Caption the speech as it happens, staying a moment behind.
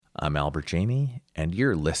I'm Albert Jamie, and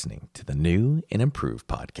you're listening to the New and Improved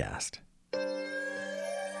podcast.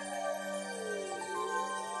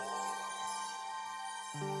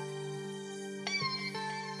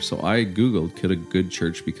 So I Googled, could a good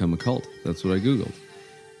church become a cult? That's what I Googled.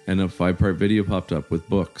 And a 5-part video popped up with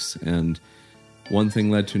books. And one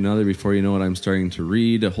thing led to another. Before you know it, I'm starting to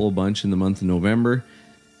read a whole bunch in the month of November.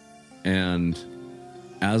 And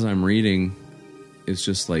as I'm reading, it's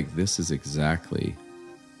just like, this is exactly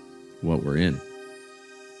what we're in.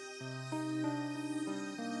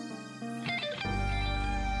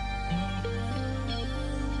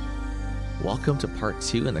 Welcome to part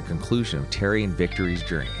 2 and the conclusion of Terry and Victory's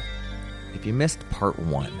journey. If you missed part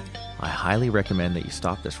 1, I highly recommend that you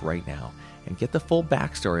stop this right now and get the full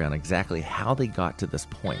backstory on exactly how they got to this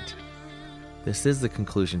point. This is the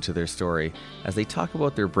conclusion to their story as they talk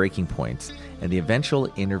about their breaking points and the eventual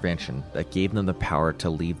intervention that gave them the power to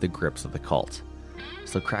leave the grips of the cult.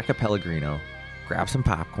 So crack a Pellegrino, grab some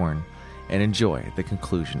popcorn, and enjoy the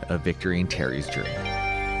conclusion of Victory and Terry's journey.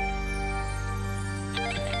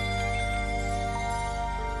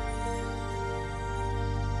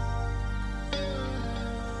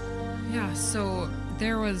 Yeah, so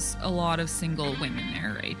there was a lot of single women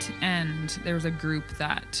there, right? And there was a group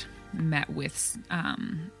that met with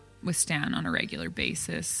Stan on a regular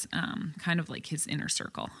basis, kind of like his inner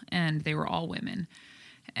circle, and they were all women.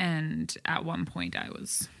 And at one point I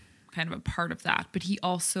was kind of a part of that, but he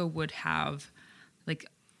also would have, like,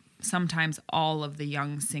 sometimes all of the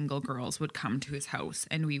young single girls would come to his house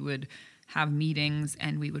and we would have meetings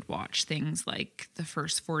and we would watch things like The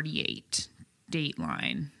First 48,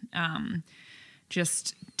 Dateline,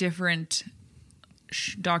 just different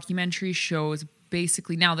documentary shows,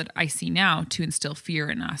 basically, now that I see now, to instill fear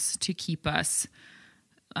in us, to keep us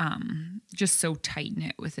just so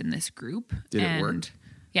tight-knit within this group. Did it work?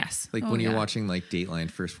 Yes. Like when you're watching like Dateline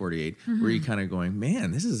First 48, were you kind of going,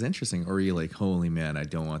 man, this is interesting? Or were you like, holy man, I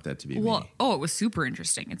don't want that to be me? It was super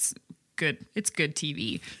interesting. It's good. It's good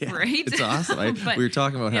TV, right? It's awesome. We were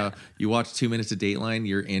talking about how you watch 2 minutes of Dateline,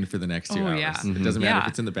 you're in for the next 2 hours. Yeah. It doesn't matter if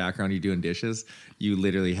it's in the background, you're doing dishes. You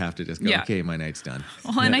literally have to just go, okay, my night's done.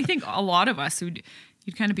 Well, and I think a lot of us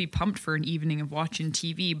you'd kind of be pumped for an evening of watching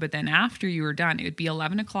TV, but then after you were done, it would be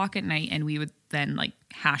 11 o'clock at night, and we would then like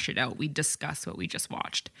hash it out. We'd discuss what we just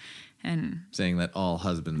watched, and saying that all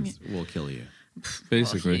husbands will kill you.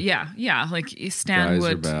 Basically. Yeah. Like Stan guys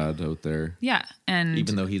would. are bad out there. Yeah, and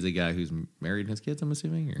even though he's a guy who's married and has kids, I'm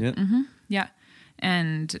assuming. Or? Yeah. Mm-hmm, yeah,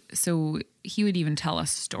 and so he would even tell us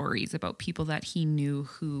stories about people that he knew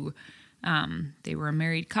who, they were a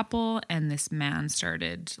married couple, and this man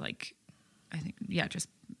started just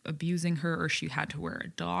abusing her, or she had to wear a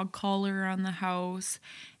dog collar around the house,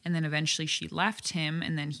 and then eventually she left him,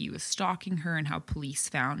 and then he was stalking her, and how police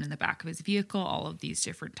found in the back of his vehicle all of these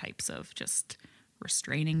different types of just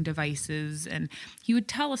restraining devices, and he would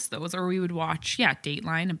tell us those, or we would watch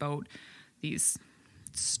Dateline about these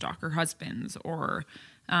stalker husbands, or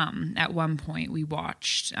at one point we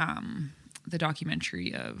watched the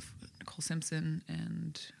documentary of Nicole Simpson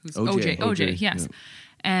and who's OJ, yes. Yeah.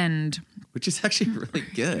 And which is actually really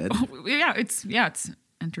good. It's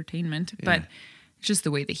entertainment, but it's just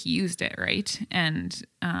the way that he used it, right? And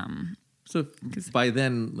so by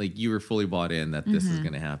then, like, you were fully bought in that this is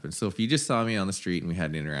going to happen. So if you just saw me on the street and we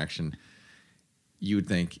had an interaction, you would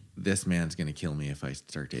think this man's going to kill me if I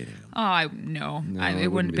start dating him. No, it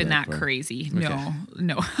wouldn't have been that crazy. Okay.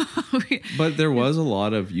 No. But there was a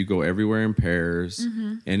lot of, you go everywhere in pairs.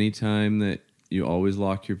 Anytime that you always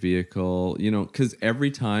lock your vehicle, because every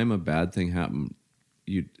time a bad thing happened,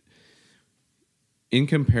 in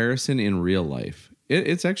comparison in real life,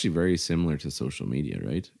 it's actually very similar to social media,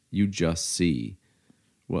 right? You just see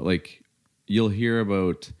you'll hear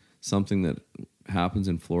about something that happens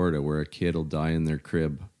in Florida where a kid will die in their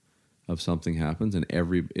crib of something happens, and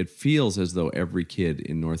it feels as though every kid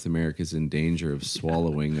in North America is in danger of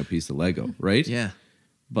swallowing a piece of Lego, right? Yeah.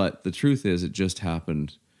 But the truth is, it just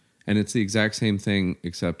happened. And it's the exact same thing,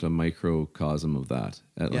 except a microcosm of that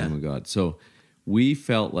at Lamb of God. So we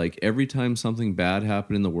felt like every time something bad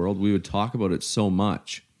happened in the world, we would talk about it so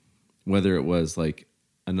much, whether it was like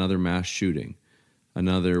another mass shooting,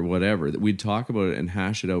 another whatever, that we'd talk about it and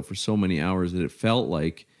hash it out for so many hours that it felt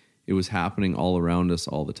like it was happening all around us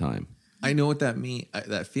all the time. I know what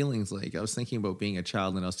that feeling's like. I was thinking about being a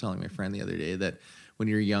child, and I was telling my friend the other day that when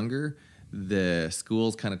you're younger, the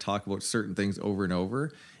schools kind of talk about certain things over and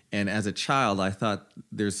over. And as a child, I thought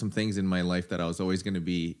there's some things in my life that I was always going to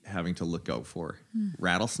be having to look out for.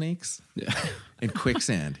 Rattlesnakes and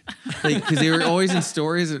quicksand. Because they were always in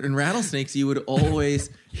stories. And rattlesnakes, you would always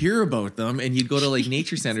hear about them. And you'd go to like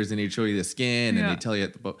nature centers and they'd show you the skin and they'd tell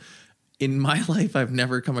you about. In my life, I've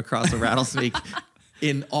never come across a rattlesnake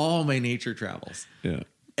in all my nature travels. Yeah.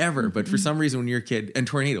 Ever. But for some reason, when you're a kid, and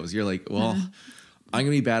tornadoes, you're like, well, I'm going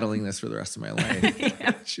to be battling this for the rest of my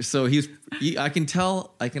life. So I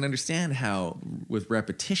can understand how with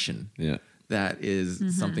repetition, that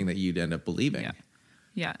is something that you'd end up believing.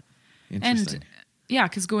 Yeah. Interesting. And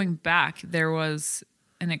because going back,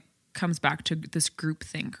 and it comes back to this group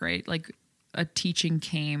think, right? Like a teaching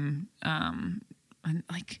came, and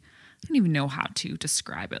like, I don't even know how to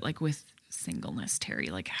describe it. Like with singleness, Terry,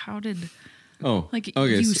 like how did... Oh, like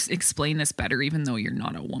okay, you explain this better, even though you're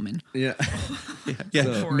not a woman. Yeah.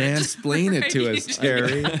 Mansplain it to us,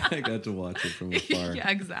 Terry. I got to watch it from afar. Yeah,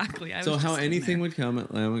 exactly. So how anything would come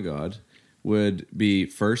at Lamb of God would be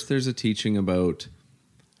first there's a teaching about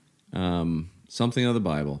something of the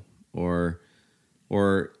Bible, or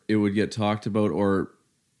it would get talked about, or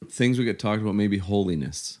things would get talked about, maybe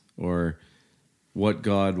holiness or what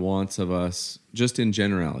God wants of us, just in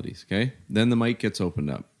generalities. Okay, then the mic gets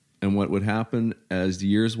opened up. And what would happen as the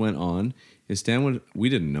years went on is Stan we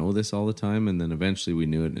didn't know this all the time, and then eventually we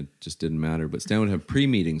knew it and it just didn't matter. But Stan would have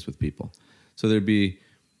pre-meetings with people. So we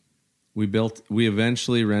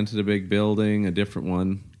eventually rented a big building, a different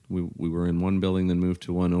one. We were in one building, then moved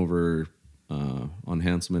to one over on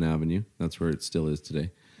Hanselman Avenue. That's where it still is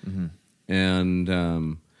today. Mm-hmm.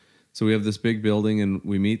 And so we have this big building, and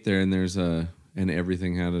we meet there, and and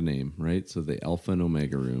everything had a name, right? So the Alpha and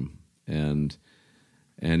Omega room. And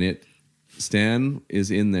Stan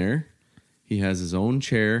is in there. He has his own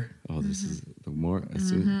chair. Oh, this is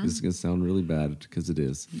this is going to sound really bad because it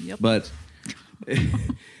is. Yep. But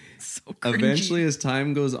so eventually, as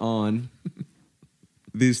time goes on,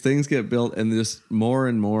 these things get built, and just more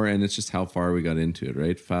and more, and it's just how far we got into it,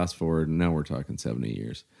 right? Fast forward, and now we're talking 70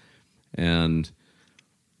 years. And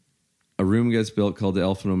a room gets built called the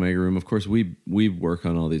Alpha and Omega room. Of course, we work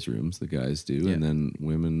on all these rooms, the guys do, and then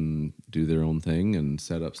women do their own thing and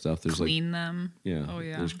set up stuff. There's clean them. Yeah. Oh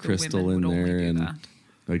yeah. There's crystal in there and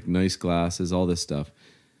like nice glasses, all this stuff.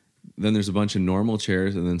 Then there's a bunch of normal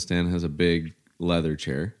chairs, and then Stan has a big leather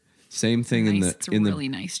chair. Same thing it's a really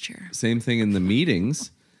nice chair. Same thing in the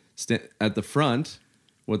meetings. At the front,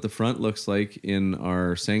 what the front looks like in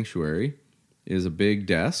our sanctuary is a big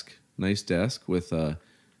desk, nice desk with a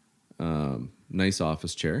nice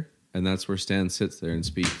office chair, and that's where Stan sits there and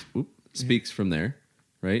speaks from there,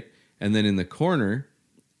 right? And then in the corner,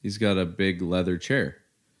 he's got a big leather chair,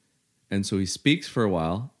 and so he speaks for a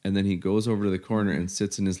while, and then he goes over to the corner and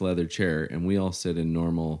sits in his leather chair, and we all sit in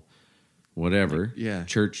normal, whatever,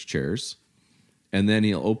 church chairs, and then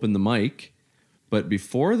he'll open the mic. But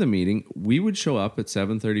before the meeting, we would show up at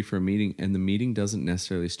 7:30 for a meeting, and the meeting doesn't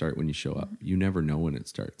necessarily start when you show up. You never know when it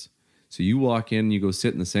starts. So you walk in, you go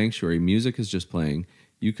sit in the sanctuary, music is just playing.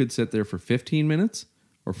 You could sit there for 15 minutes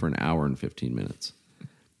or for an hour and 15 minutes.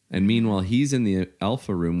 And meanwhile, he's in the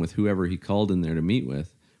Alpha room with whoever he called in there to meet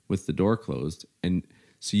with the door closed. And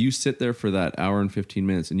so you sit there for that hour and 15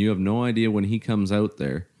 minutes, and you have no idea when he comes out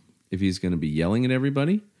there if he's going to be yelling at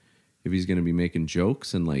everybody, if he's going to be making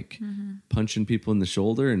jokes and like punching people in the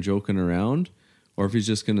shoulder and joking around, or if he's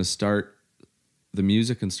just going to start the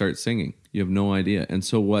music and start singing. You have no idea. And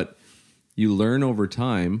so what you learn over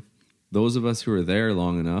time, those of us who are there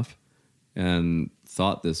long enough and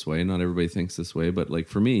thought this way, not everybody thinks this way, but like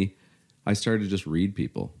for me, I started to just read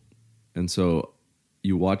people. And so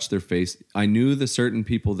you watch their face. I knew the certain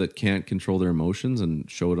people that can't control their emotions and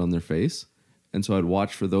show it on their face. And so I'd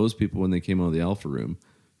watch for those people when they came out of the Alpha room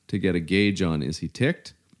to get a gauge on, is he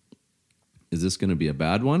ticked? Is this going to be a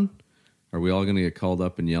bad one? Are we all going to get called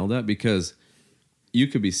up and yelled at? Because you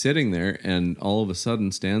could be sitting there and all of a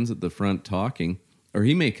sudden stands at the front talking, or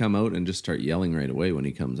he may come out and just start yelling right away when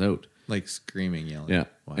he comes out. Like screaming, yelling. Yeah.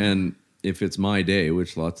 Wow. And if it's my day,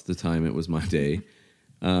 which lots of the time it was my day,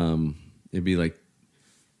 it'd be like,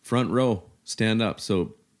 front row, stand up.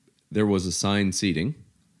 So there was assigned seating,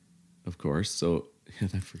 of course. So I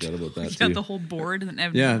forgot about that too. Yeah, the whole board. And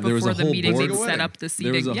there was a the whole meeting, board. they'd set up the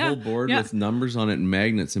seating. There was a whole board with numbers on it and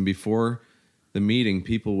magnets. And before the meeting,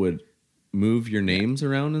 people would move your names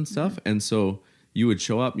around and stuff. And so you would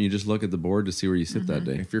show up and you just look at the board to see where you sit that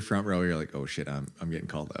day. If you're front row, you're like, oh shit, I'm getting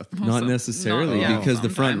called up. Not necessarily, because the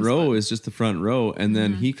front row is just the front row. And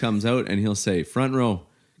then he comes out and he'll say, front row,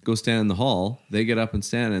 go stand in the hall. They get up and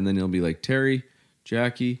stand. And then he'll be like, Terry,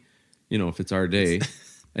 Jackie, if it's our day,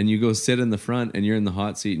 and you go sit in the front, and you're in the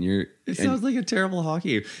hot seat, and you're. It sounds like a terrible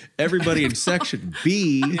hockey. Everybody in section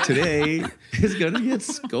B today is going to get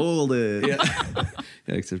scolded. Yeah,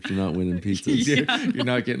 except you're not winning pizzas. You're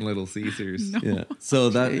not getting Little Caesars. No. Yeah. So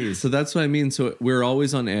that's what I mean. So we're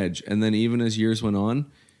always on edge. And then even as years went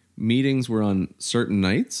on, meetings were on certain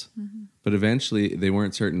nights, but eventually they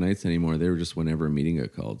weren't certain nights anymore. They were just whenever a meeting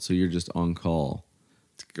got called. So you're just on call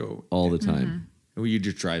To go. all the time. Well, you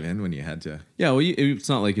just drive in when you had to. Yeah, well, it's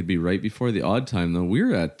not like it'd be right before the odd time, though. We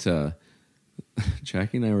were at,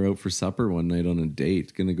 Jackie and I were out for supper one night on a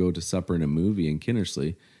date, going to go to supper in a movie in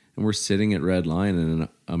Kinnersley, and we're sitting at Red Line, and an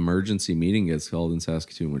emergency meeting gets called in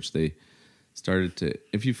Saskatoon, which they started to...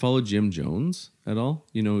 If you follow Jim Jones at all,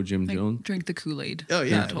 you know Jim Like, Jones? drink the Kool-Aid. Oh,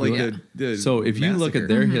 yeah. totally. So if you look massacre. at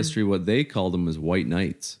their history, what they called them was white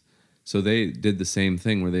knights. So they did the same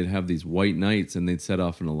thing where they'd have these white knights and they'd set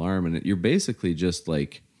off an alarm, and you're basically just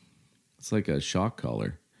like, it's like a shock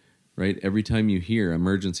collar, right? Every time you hear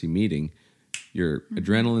emergency meeting, your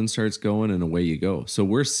adrenaline starts going and away you go. So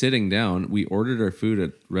we're sitting down. We ordered our food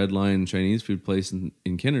at Red Line Chinese food place in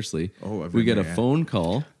Kinnersley. Oh, I've we been get a there, yeah. phone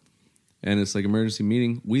call, and it's like emergency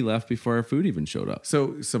meeting. We left before our food even showed up.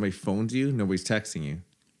 So somebody phones you, nobody's texting you.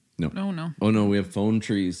 No. Oh, no. Oh no, we have phone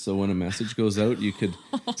trees. So when a message goes out, you could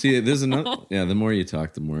see. There's another. Yeah, the more you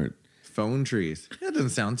talk, the more. Phone trees. That doesn't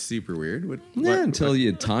sound super weird. Until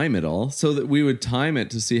you time it all, so that we would time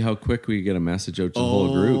it to see how quick we could get a message out to the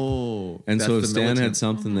whole group. And so if Stan had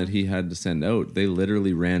something that he had to send out, they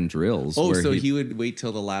literally ran drills. Oh, where so he would wait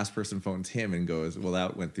till the last person phones him and goes, well,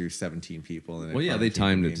 that went through 17 people. And Well, yeah, they finally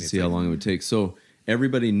timed came it to to me. see It's how like, long it would take. So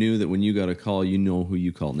everybody knew that when you got a call, you know who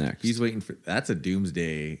you call next. He's waiting for... That's a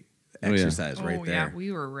doomsday yeah. exercise Oh, right there. yeah,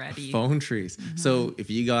 we were ready. Phone trees. So if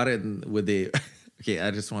you got it, would they... Okay,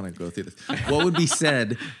 I just want to go through this. What would be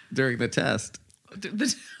said during the test?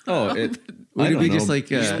 Oh, it Would I it don't be know. just like,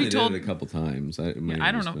 We uh, be did told- it a couple times. I don't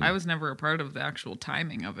know. I was never a part of the actual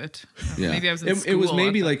timing of it. Yeah. Maybe I was in It was school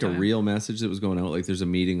maybe at that like a time. real message that was going out. Like there's a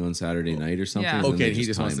meeting on Saturday night or something. Yeah. and then Okay, they he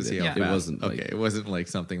just wants to timed see it. how Yeah. fast. It wasn't like okay, it wasn't like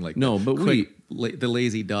something like No, but the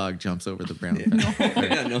lazy dog jumps over the brown.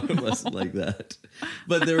 yeah, no, it wasn't like that.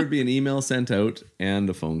 But there would be an email sent out and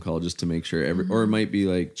a phone call just to make sure or it might be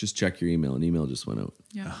like just check your email. An email just went out.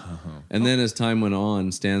 Yeah. And then as time went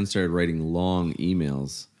on, Stan started writing long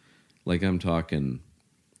emails. Like I'm talking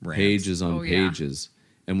Rants. pages on Oh, yeah. pages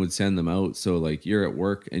and would send them out. So like you're at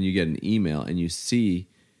work and you get an email and you see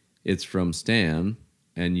it's from Stan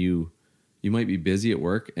and you might be busy at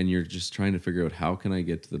work and you're just trying to figure out how can I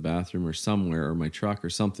get to the bathroom or somewhere or my truck or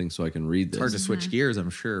something so I can read It's this. hard to switch gears, I'm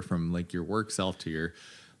sure, from like your work self to your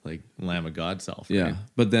like Lamb of God self. Right? Yeah.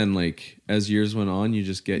 But then like as years went on, you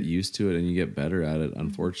just get used to it and you get better at it,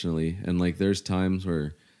 unfortunately. And like there's times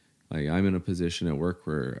where like I'm in a position at work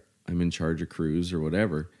where I'm in charge of crews or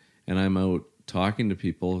whatever, and I'm out talking to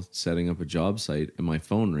people, setting up a job site, and my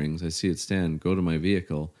phone rings. I see it Stan, go to my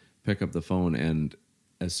vehicle, pick up the phone, and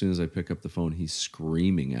as soon as I pick up the phone, he's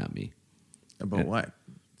screaming at me. About what?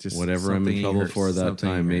 Just Whatever I'm in something he trouble heard- for that something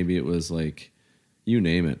he time, heard. maybe it was like, you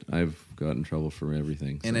name it. I've got in trouble for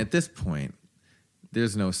everything. And so. at this point,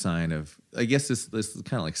 there's no sign of. I guess this is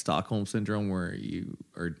kind of like Stockholm syndrome, where you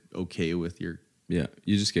are okay with your, Yeah,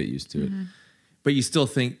 you just get used to it. but you still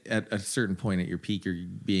think at a certain point at your peak you're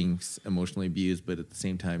being emotionally abused, but at the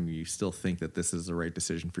same time you still think that this is the right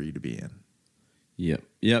decision for you to be in. Yep.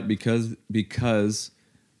 Yeah, because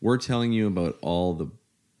we're telling you about all the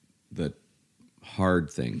hard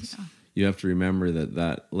things. Yeah. You have to remember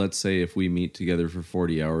that let's say if we meet together for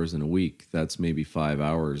 40 hours in a week, that's maybe 5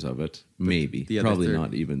 hours of it. Maybe. the other Probably third-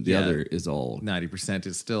 not even. The yeah. other is all 90%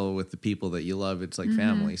 is still with the people that you love. It's like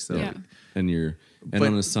family. So Yeah. and But-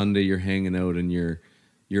 on a Sunday you're hanging out and you're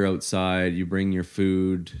outside, you bring your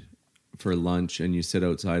food for lunch and you sit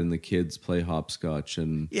outside and the kids play hopscotch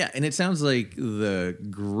and yeah, and it sounds like the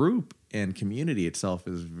group and community itself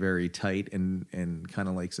is very tight and kind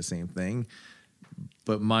of likes the same thing,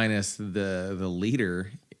 but minus the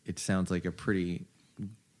leader, it sounds like a pretty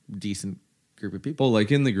decent group of people. well,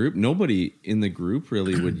 like in the group, nobody in the group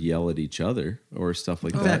really would yell at each other or stuff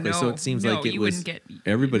like Oh, that. Exactly. So it seems no, like it you was- wouldn't get.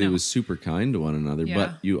 Everybody no. was super kind to one another, Yeah.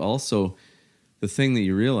 but you also, the thing that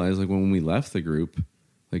you realize, like when we left the group,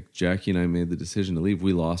 like Jackie and I made the decision to leave,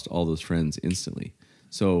 we lost all those friends instantly.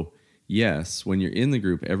 So yes, when you're in the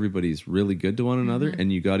group, everybody's really good to one another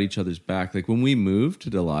and you got each other's back. Like when we moved to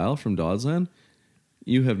Delisle from Dodsland,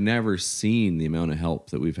 you have never seen the amount of help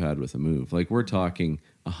that we've had with a move. Like we're talking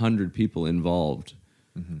 100 people involved,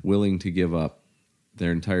 willing to give up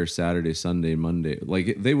their entire Saturday, Sunday, Monday.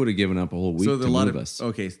 Like they would have given up a whole week So to a lot move of us.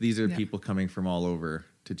 okay, so these are Yeah. people coming from all over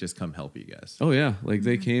to just come help you guys. Oh yeah, like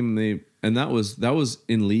they came, and that was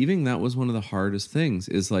in leaving. That was one of the hardest things.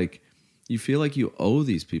 Is like you feel like you owe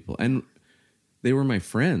these people, and they were my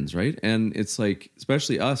friends, right? And it's like,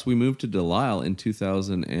 especially us, we moved to Delisle in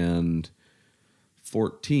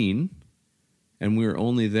 2014, and we were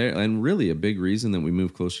only there. And really, a big reason that we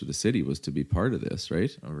moved closer to the city was to be part of this, right?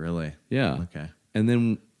 Oh, really? Yeah. Okay. And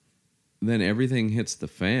then everything hits the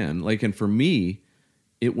fan. Like, and for me,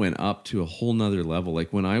 it went up to a whole nother level.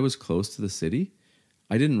 Like when I was close to the city,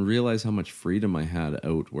 I didn't realize how much freedom I had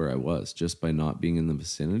out where I was just by not being in the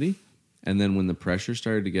vicinity. And then when the pressure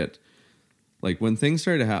started to get, like when things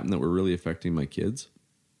started to happen that were really affecting my kids,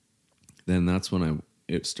 then that's when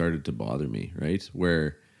it started to bother me, right?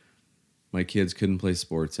 Where my kids couldn't play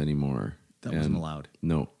sports anymore. That wasn't allowed.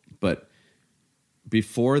 No, but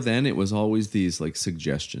before then it was always these like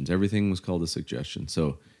suggestions. Everything was called a suggestion.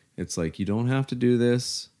 So it's like, you don't have to do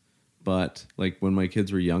this. But like when my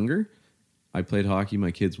kids were younger, I played hockey.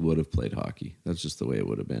 My kids would have played hockey. That's just the way it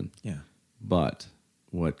would have been. Yeah. But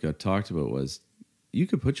what got talked about was, you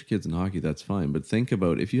could put your kids in hockey, that's fine. But think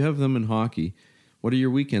about, if you have them in hockey, what are your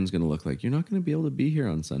weekends going to look like? You're not going to be able to be here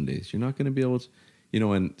on Sundays. You're not going to be able to,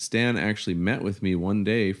 and Stan actually met with me one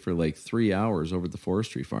day for like 3 hours over at the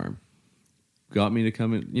forestry farm. Got me to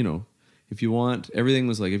come in, if you want, everything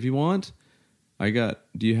was like, if you want, do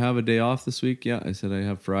you have a day off this week? Yeah. I said, I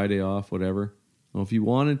have Friday off, whatever. Well, if you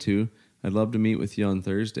wanted to, I'd love to meet with you on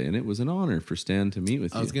Thursday. And it was an honor for Stan to meet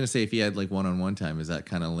with you. I was going to say, if you had like one-on-one time, is that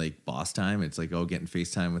kind of like boss time? It's like, getting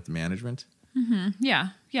FaceTime with the management? Mm-hmm. Yeah.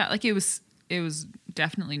 Yeah. Like it was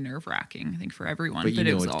definitely nerve-wracking, I think, for everyone. But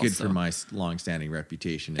it was it's also good for my long-standing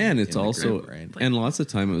reputation. And it's in the also, group, right? and lots of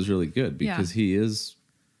time it was really good because he is,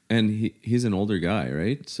 and he's an older guy,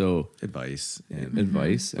 right? So advice.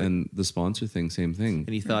 And the sponsor thing, same thing.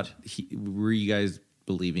 And he thought, were you guys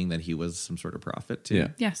believing that he was some sort of prophet too? Yeah.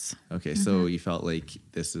 Yes. Okay, so you felt like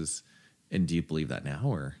this is, and do you believe that now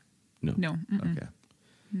or? No. No. Mm-mm. Okay.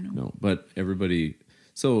 No, but everybody,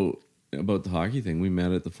 so about the hockey thing, we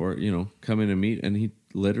met at the fort, come in and meet, and he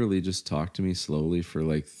literally just talked to me slowly for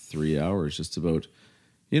like 3 hours just about,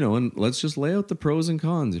 and let's just lay out the pros and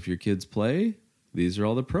cons. If your kids play, these are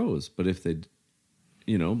all the pros. But if they,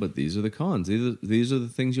 but these are the cons. These are the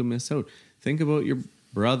things you'll miss out. Think about your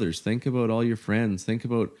brothers. Think about all your friends. Think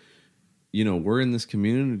about, we're in this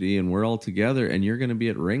community and we're all together, and you're going to be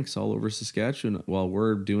at rinks all over Saskatchewan while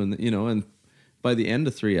we're doing, and by the end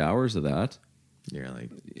of 3 hours of that, you're like,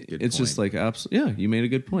 it's just like, absolutely, yeah, you made a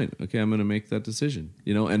good point. Okay, I'm going to make that decision,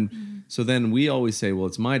 and so then we always say, well,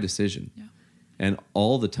 it's my decision. Yeah. And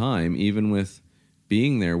all the time, even with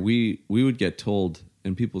being there, we would get told,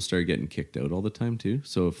 and people started getting kicked out all the time too.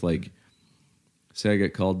 So if like, say I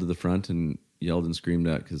get called to the front and yelled and screamed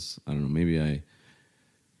at, because I don't know,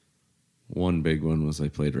 one big one was I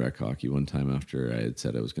played rec hockey one time after I had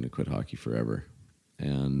said I was going to quit hockey forever.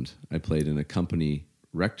 And I played in a company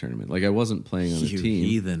rec tournament. Like I wasn't playing on a team.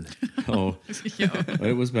 Heathen. Oh,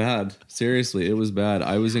 it was bad. Seriously, it was bad.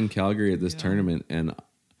 I was in Calgary at this tournament, and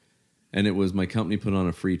it was my company put on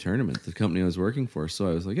a free tournament, the company I was working for. So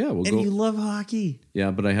I was like, yeah, we'll go. And you love hockey.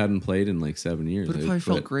 Yeah, but I hadn't played in like 7 years. But it probably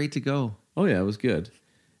felt great to go. Oh yeah, it was good.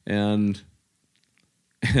 And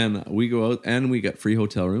we go out and we got free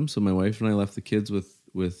hotel rooms. So my wife and I left the kids with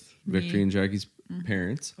Victory and Jackie's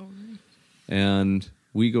parents. Oh, right. And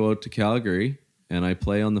we go out to Calgary and I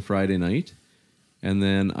play on the Friday night. And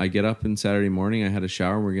then I get up on Saturday morning. I had a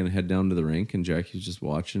shower. We're going to head down to the rink, and Jackie was just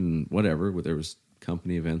watching whatever. There was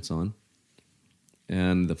company events on.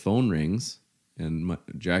 And the phone rings, and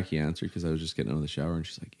Jackie answered because I was just getting out of the shower, and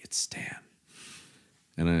she's like, "It's Stan."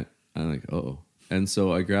 And I'm like, "Uh-oh." And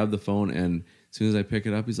so I grabbed the phone, and as soon as I pick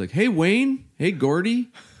it up, he's like, "Hey, Wayne. Hey,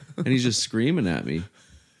 Gordy." And he's just screaming at me.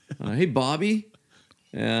 "Hey, Bobby."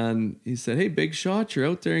 And he said, "Hey, big shot, you're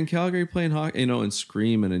out there in Calgary playing hockey," and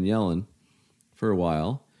screaming and yelling for a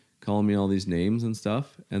while, calling me all these names and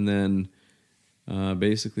stuff. And then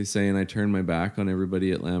basically saying I turned my back on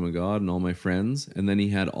everybody at Lamb of God and all my friends. And then he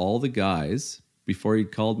had all the guys, before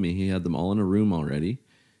he'd called me, he had them all in a room already.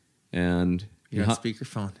 And you got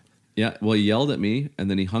speakerphone. Yeah, well, he yelled at me, and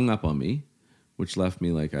then he hung up on me, which left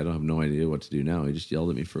me like, I don't have no idea what to do now. He just yelled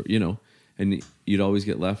at me for, and you'd always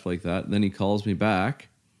get left like that. And then he calls me back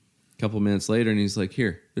a couple minutes later, and he's like,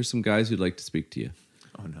 "Here, there's some guys who'd like to speak to you."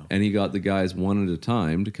 Oh, no. And he got the guys one at a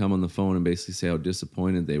time to come on the phone and basically say how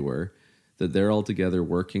disappointed they were that they're all together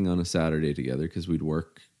working on a Saturday together, because we'd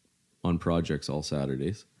work on projects all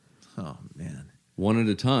Saturdays. Oh, man. One at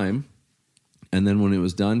a time. And then when it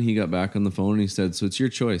was done, he got back on the phone and he said, "So it's your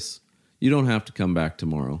choice. You don't have to come back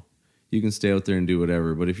tomorrow. You can stay out there and do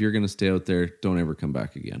whatever. But if you're going to stay out there, don't ever come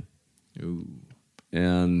back again." Ooh.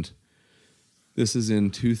 And this is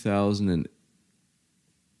in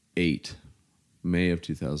 2008, May of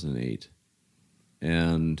 2008.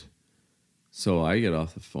 And so I get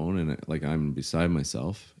off the phone and I'm beside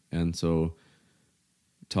myself. And so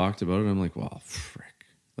talked about it. I'm like, well, frick.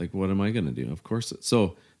 Like, what am I going to do? Of course.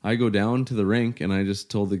 So I go down to the rink and I just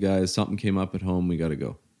told the guys something came up at home. We got to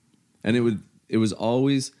go. And it was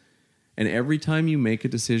always, and every time you make a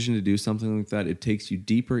decision to do something like that, it takes you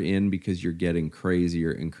deeper in because you're getting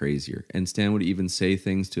crazier and crazier. And Stan would even say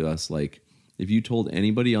things to us like, if you told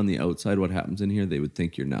anybody on the outside what happens in here, they would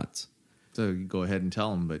think you're nuts. So you go ahead and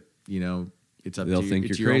tell them, but it's up They'll to you. think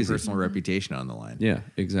It's you're your crazy. own personal reputation on the line. Yeah,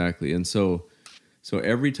 exactly. And so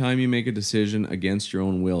every time you make a decision against your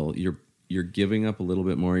own will, you're giving up a little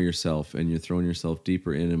bit more of yourself and you're throwing yourself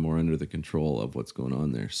deeper in and more under the control of what's going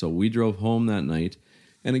on there. So we drove home that night.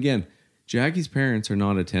 And again, Jackie's parents are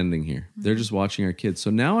not attending here. They're just watching our kids.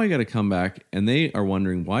 So now I got to come back and they are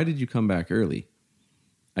wondering, why did you come back early?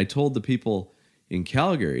 I told the people in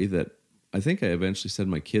Calgary that I think I eventually said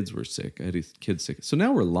my kids were sick. I had a kid sick. So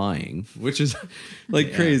now we're lying, which is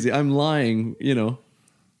crazy. I'm lying,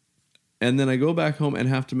 And then I go back home and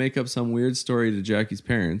have to make up some weird story to Jackie's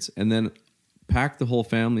parents and then pack the whole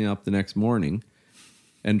family up the next morning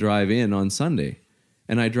and drive in on Sunday.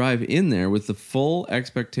 And I drive in there with the full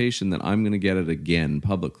expectation that I'm going to get it again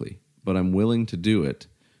publicly, but I'm willing to do it.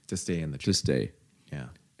 To stay in the To stay. Yeah.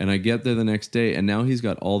 And I get there the next day and now he's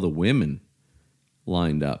got all the women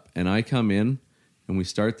lined up. And I come in and we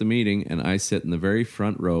start the meeting and I sit in the very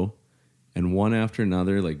front row and one after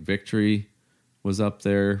another, like Victory was up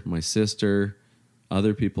there, my sister,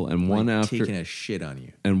 other people, and one after taking a shit on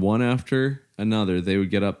you. And one after another, they would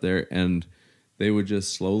get up there and they would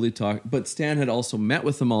just slowly talk. But Stan had also met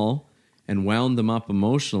with them all and wound them up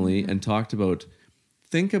emotionally and talked about,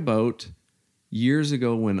 think about years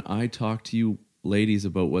ago when I talked to you ladies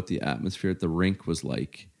about what the atmosphere at the rink was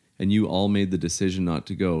like, and you all made the decision not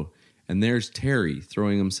to go. And there's Terry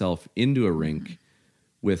throwing himself into a rink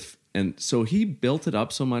and so he built it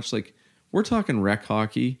up so much, like, we're talking rec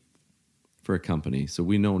hockey for a company, so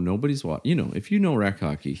we know nobody's watching. If you know rec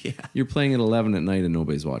hockey, you're playing at 11 at night and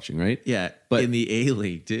nobody's watching, right? Yeah, but in the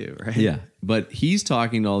A-League too, right? Yeah, but he's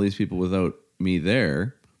talking to all these people without me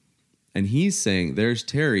there, and he's saying, there's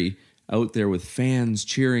Terry out there with fans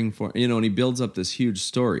cheering for, and he builds up this huge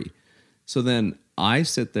story. So then I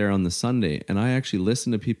sit there on the Sunday, and I actually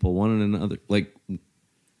listen to people, one and another, like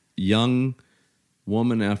young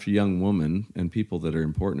woman after young woman and people that are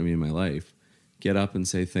important to me in my life get up and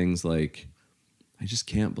say things like, I just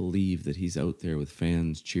can't believe that he's out there with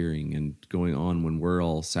fans cheering and going on when we're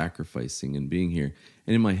all sacrificing and being here.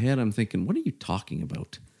 And in my head, I'm thinking, what are you talking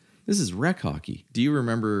about? This is rec hockey. Do you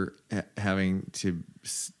remember having to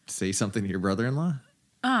say something to your brother-in-law?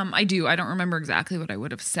 I do. I don't remember exactly what I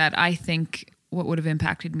would have said. I think what would have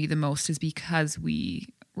impacted me the most is because we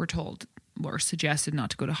were told or suggested not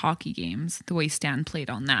to go to hockey games, the way Stan played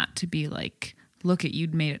on that, to be like, look at,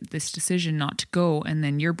 you'd made this decision not to go, and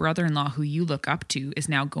then your brother-in-law, who you look up to, is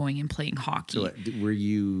now going and playing hockey. So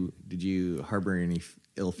did you harbor any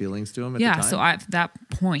ill feelings to him at the time? Yeah, so at that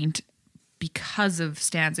point, because of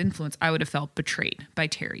Stan's influence, I would have felt betrayed by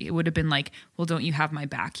Terry. It would have been like, well, don't you have my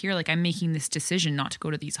back here? Like, I'm making this decision not to go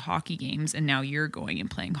to these hockey games, and now you're going and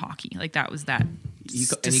playing hockey. Like, that was that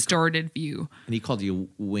distorted view. And he called you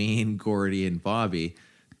Wayne, Gordy, and Bobby.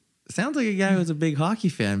 Sounds like a guy who was a big hockey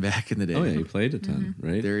fan back in the day. Oh, yeah, he played a ton,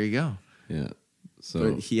 right? There you go. Yeah.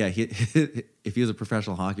 So, but if he was a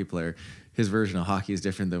professional hocky player, his version of hockey is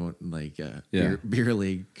different than like beer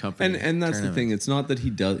league company. And that's the thing. It's not that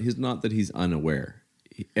he's unaware.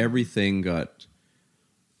 Everything got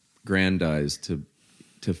grandized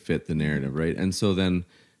to fit the narrative, right? And so then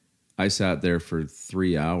I sat there for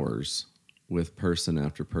 3 hours with person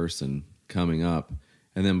after person coming up,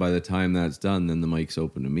 and then by the time that's done, then the mic's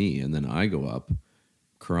open to me, and then I go up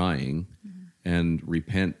crying and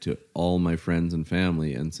repent to all my friends and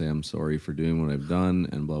family and say I'm sorry for doing what I've done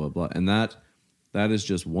and blah blah blah. And that is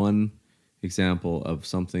just one example of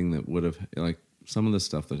something that would have, like, some of the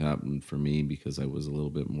stuff that happened for me because I was a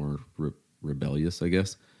little bit more rebellious, I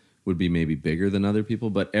guess, would be maybe bigger than other people,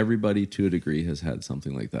 but everybody to a degree has had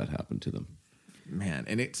something like that happen to them. Man,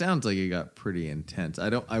 and it sounds like it got pretty intense.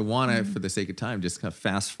 I want to, for the sake of time, just kind of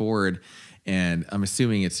fast forward, and I'm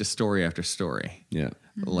assuming it's just story after story. Yeah.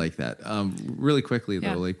 Like that. Really quickly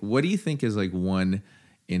though, like, what do you think is like one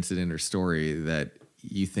incident or story that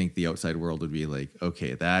you think the outside world would be like,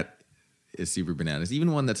 okay, that is super bananas?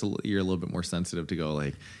 Even one that's you're a little bit more sensitive to go,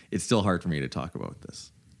 like, it's still hard for me to talk about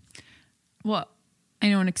this. Well, I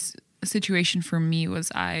know a situation for me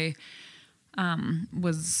was I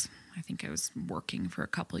was I think I was working for a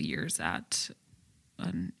couple of years at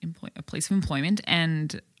a place of employment,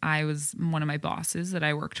 and one of my bosses that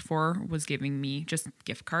I worked for was giving me just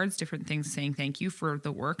gift cards, different things, saying thank you for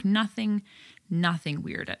the work. Nothing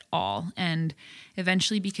weird at all. And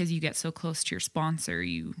eventually, because you get so close to your sponsor,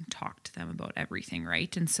 you talk to them about everything,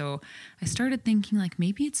 right? And so I started thinking, like,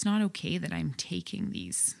 maybe it's not okay that I'm taking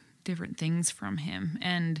these different things from him.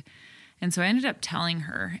 And so I ended up telling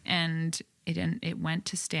her, and it went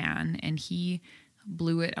to Stan, and he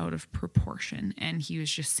blew it out of proportion. And he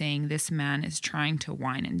was just saying, this man is trying to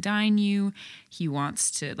wine and dine you. He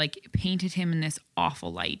wants to, like, painted him in this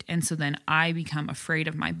awful light. And so then I become afraid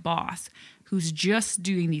of my boss, who's just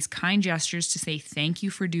doing these kind gestures to say, thank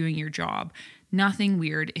you for doing your job. Nothing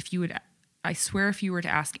weird. I swear if you were to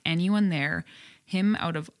ask anyone there, him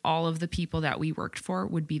out of all of the people that we worked for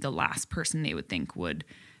would be the last person they would think would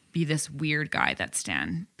be this weird guy that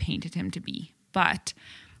Stan painted him to be. But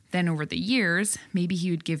then over the years, maybe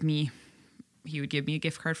he would give me a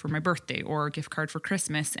gift card for my birthday or a gift card for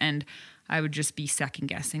Christmas, and I would just be second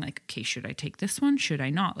guessing, like, okay, should I take this one? Should I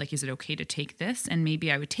not? Like, is it okay to take this? And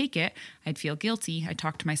maybe I would take it. I'd feel guilty. I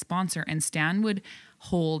talked to my sponsor, and Stan would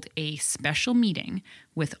hold a special meeting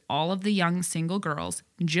with all of the young single girls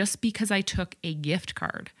just because I took a gift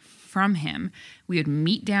card from him. We would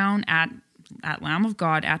meet down at Lamb of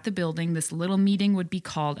God at the building. This little meeting would be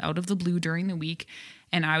called out of the blue during the week,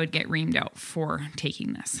 and I would get reamed out for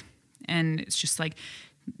taking this. And it's just like,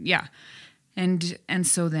 yeah. And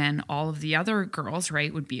so then all of the other girls,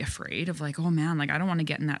 right, would be afraid of, like, oh man, like, I don't want to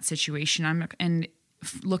get in that situation.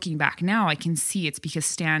 Looking back now, I can see it's because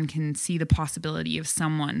Stan can see the possibility of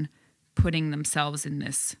someone putting themselves in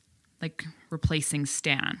this, like, replacing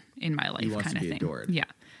Stan in my life kind of thing. Adored. Yeah.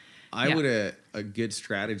 I would have, a good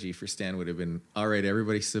strategy for Stan would have been, all right,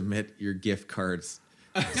 everybody submit your gift cards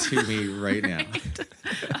to me right now.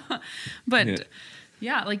 But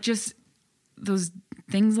yeah, like, just those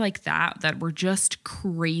things like that were just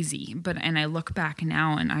crazy. And I look back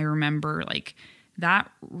now and I remember, like,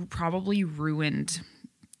 that probably ruined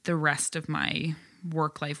the rest of my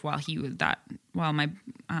work life while my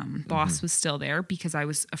boss was still there, because I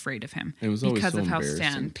was afraid of him. It was always because so of how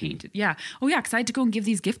Stan painted. Yeah. Oh yeah, because I had to go and give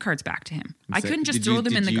these gift cards back to him. I couldn't just throw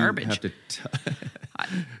them in the garbage. Have to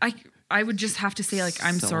I would just have to say, like,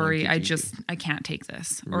 I'm sorry, I can't take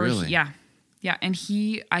this. Or really? Yeah. And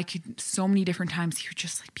I could, so many different times he would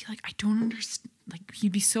just, like, be like, I don't understand. Like,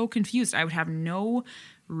 he'd be so confused. I would have no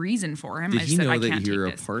reason for him. Did he know that you're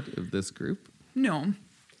a this. part of this group? No.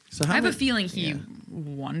 So I have a feeling he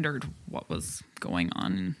wondered what was going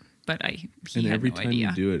on, but he had every no time idea.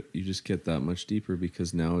 you do it, you just get that much deeper,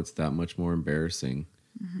 because now it's that much more embarrassing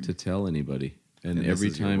to tell anybody. And every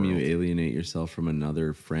time you alienate yourself from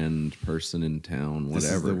another friend, person in town, whatever.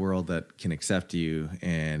 This is the world that can accept you,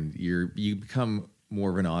 and you become more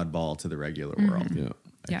of an oddball to the regular world. Yeah.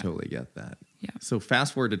 I totally get that. Yeah. So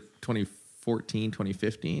fast forward to 2014,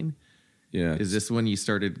 2015. Yeah. Is this when you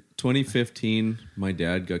started? 2015, my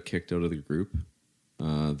dad got kicked out of the group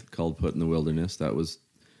called Put in the Wilderness.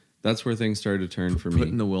 That's where things started to turn for me. Put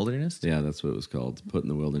in the Wilderness? Yeah, that's what it was called. Put in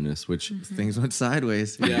the Wilderness, which Things went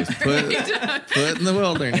sideways. Yeah. Put in the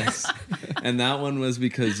wilderness. And that one was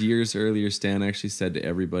because years earlier, Stan actually said to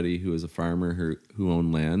everybody who was a farmer who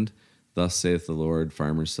owned land, "Thus saith the Lord,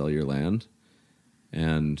 farmers sell your land."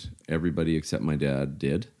 And everybody except my dad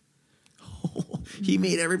did. He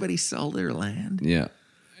made everybody sell their land? Yeah.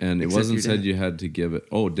 And Except it wasn't your said dad. you had to give it.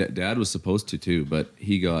 Oh, Dad was supposed to too, but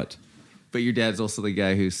he got... But your dad's also the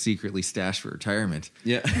guy who secretly stashed for retirement.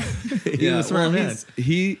 Yeah. He's a smart man.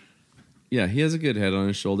 He has a good head on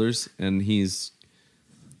his shoulders, and he's...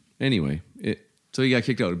 Anyway. So he got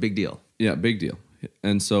kicked out. A big deal. Yeah, big deal.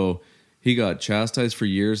 And so he got chastised for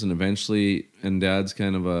years, and eventually... And Dad's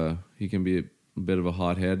kind of he can be a bit of a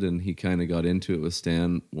hothead, and he kind of got into it with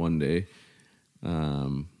Stan one day.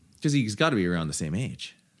 Because he's got to be around the same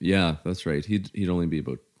age. Yeah, that's right. He'd only be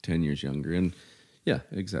about 10 years younger. And yeah,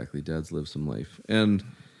 exactly. Dad's lived some life. And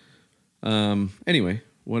anyway,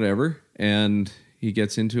 whatever. And he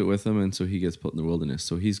gets into it with him, and so he gets put in the wilderness.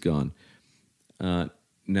 So he's gone.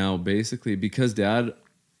 Now, basically, because Dad...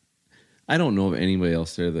 I don't know of anybody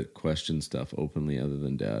else there that questioned stuff openly other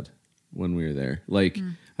than Dad when we were there. Like,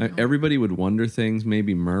 everybody would wonder things,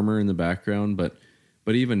 maybe murmur in the background, but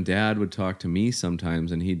even Dad would talk to me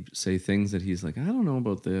sometimes, and he'd say things that he's like, I don't know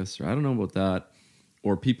about this, or I don't know about that.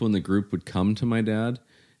 Or people in the group would come to my dad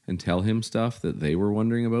and tell him stuff that they were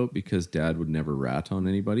wondering about, because Dad would never rat on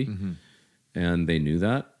anybody. And they knew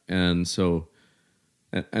that. And so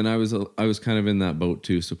And I was kind of in that boat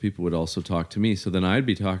too. So people would also talk to me. So then I'd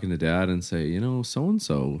be talking to Dad and say, you know,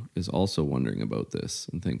 so-and-so is also wondering about this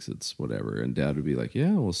and thinks it's whatever. And Dad would be like,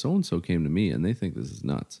 yeah, well, so-and-so came to me and they think this is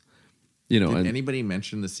nuts. You know, Did and anybody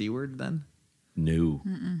mention the C word then? no,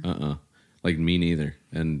 like me neither.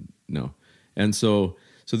 And no. And so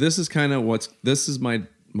this is kind of this is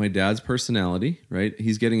my dad's personality, right?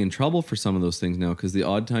 He's getting in trouble for some of those things now because the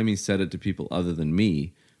odd time he said it to people other than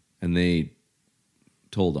me and they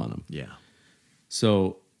told on him. Yeah.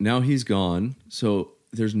 So now he's gone. So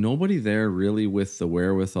there's nobody there really with the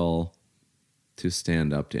wherewithal to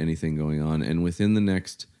stand up to anything going on. And within the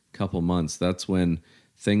next couple months, that's when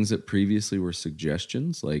things that previously were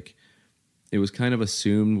suggestions, like it was kind of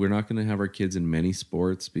assumed we're not going to have our kids in many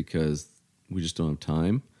sports because we just don't have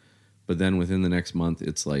time. But then within the next month,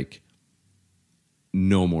 it's like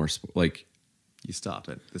no more like You stop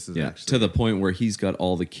it. This is actually to the point where he's got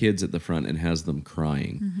all the kids at the front and has them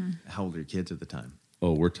crying. How old are your kids at the time?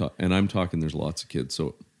 Oh, and I'm talking. There's lots of kids.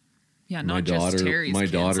 So Yeah, my not daughter, just Terry's my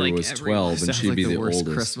kids, daughter like was everyone. 12, and Sounds she'd like be the worst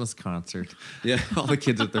oldest. Christmas concert. Yeah, All the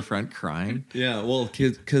kids at the front crying. yeah. Well,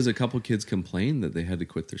 because a couple kids complained that they had to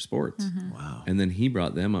quit their sports, Wow. and then he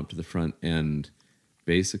brought them up to the front and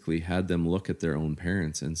basically had them look at their own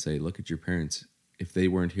parents and say, "Look at your parents. If they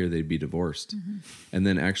weren't here, they'd be divorced." And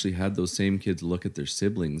then actually had those same kids look at their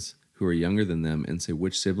siblings who are younger than them and say,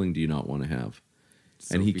 "Which sibling do you not want to have?"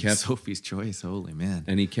 And he kept Sophie's Choice. Holy man.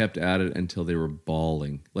 And he kept at it until they were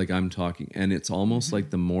bawling. Like I'm talking. And it's almost like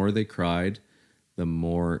the more they cried, the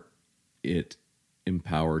more it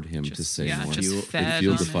empowered him to say more. just fed It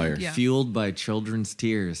fueled the on it. fire. Yeah. Fueled by children's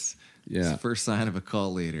tears. Yeah. It's the first sign of a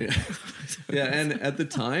cult leader. Yeah, and at the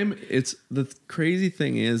time, it's the crazy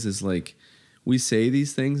thing is like we say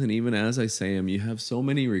these things, and even as I say them, you have so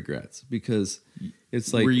many regrets because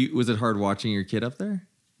it's like Was it hard watching your kid up there?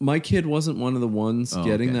 my kid wasn't one of the ones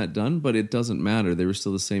getting okay. that done, but it doesn't matter. They were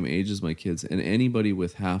still the same age as my kids, and anybody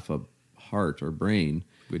with half a heart or brain,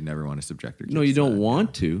 We'd never want to subject her kids. no, you to don't that.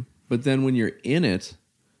 want to. But then when you're in it,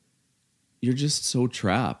 you're just so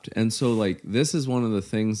trapped. And so like this is one of the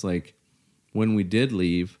things, like when we did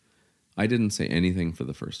leave, I didn't say anything for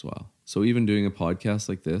the first while. So even doing a podcast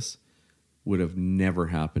like this would have never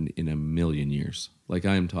happened in a million years. Like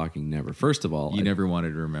I am talking never. First of all, You never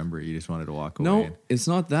wanted to remember it. You just wanted to walk away. no, it's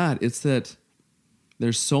not that. It's that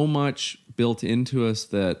there's so much built into us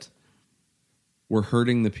that we're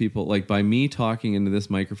hurting the people. Like by me talking into this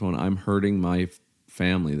microphone, I'm hurting my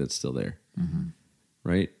family that's still there.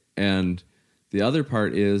 Right? And the other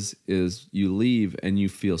part is you leave and you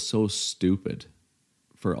feel so stupid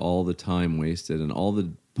for all the time wasted and all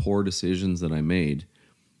the poor decisions that I made.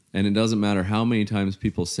 And it doesn't matter how many times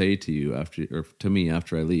people say to you to me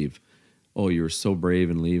after I leave, "Oh, you were so brave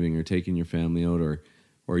in leaving or taking your family out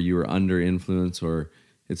or you were under influence or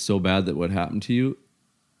it's so bad that what happened to you."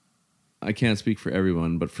 I can't speak for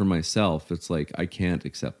everyone, but for myself, it's like I can't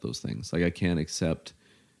accept those things. Like I can't accept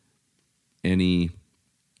any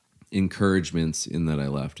encouragements in that I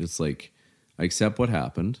left. It's like I accept what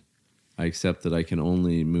happened. I accept that I can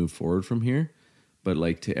only move forward from here. But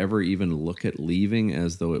like to ever even look at leaving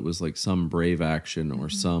as though it was like some brave action or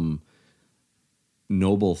some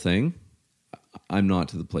noble thing, I'm not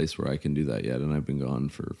to the place where I can do that yet. And I've been gone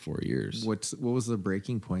for 4 years. What was the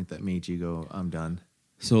breaking point that made you go, "I'm done"?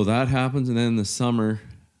 So that happens. And then in the summer,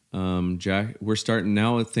 Jack, we're starting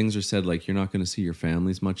now. Things are said like, you're not going to see your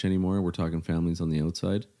families much anymore. We're talking families on the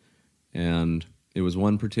outside. And it was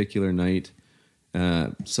one particular night.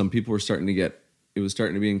 Some people were it was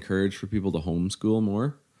starting to be encouraged for people to homeschool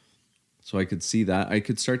more. So I could see that. I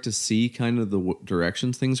could start to see kind of the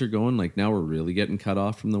directions things are going. Like now we're really getting cut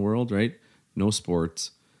off from the world, right? No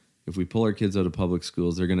sports. If we pull our kids out of public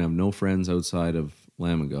schools, they're going to have no friends outside of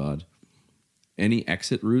Lamb of God. Any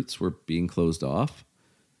exit routes were being closed off,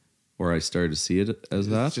 or I started to see it as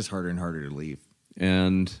that. It's just harder and harder to leave.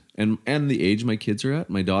 And the age my kids are at.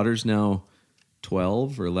 My daughter's now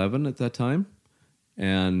 12 or 11 at that time.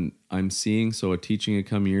 And I'm seeing, so a teaching had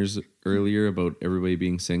come years earlier about everybody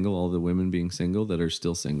being single, all the women being single that are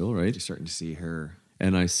still single, right? You're starting to see her.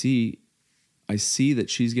 And I see that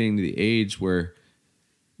she's getting to the age where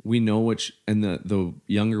we know and the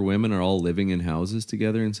younger women are all living in houses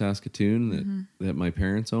together in Saskatoon that my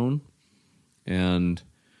parents own. And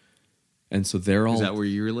so they're all... Is that where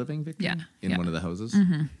you were living, Victor? Yeah. In one of the houses?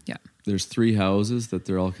 Yeah. There's 3 houses that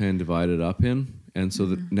they're all kind of divided up in. And so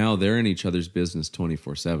that now they're in each other's business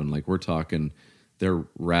 24/7. Like we're talking, they're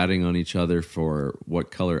ratting on each other for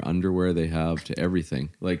what color underwear they have to everything.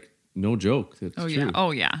 Like no joke. That's Oh true. yeah.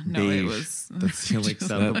 Oh yeah. No, it was. That's still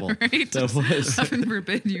acceptable. Right. That was. Heaven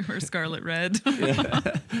forbid you were scarlet red.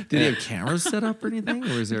 Did he have cameras set up or anything?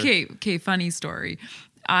 Or was there? Okay, funny story.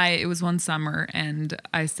 It was one summer and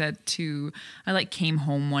I came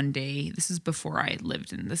home one day. This is before I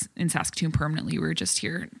lived in Saskatoon permanently. We were just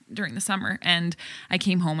here during the summer, and I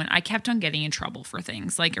came home and I kept on getting in trouble for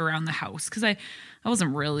things like around the house because I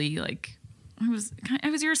wasn't really like. I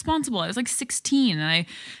was irresponsible. I was like 16 and I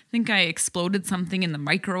think I exploded something in the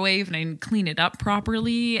microwave and I didn't clean it up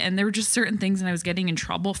properly. And there were just certain things and I was getting in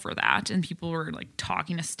trouble for that. And people were like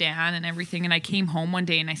talking to Stan and everything. And I came home one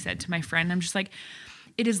day and I said to my friend, I'm just like,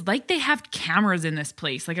 it is like they have cameras in this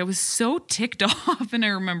place. Like I was so ticked off. And I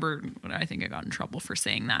remember, I think I got in trouble for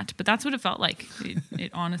saying that, but that's what it felt like.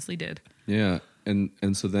 It honestly did. Yeah. And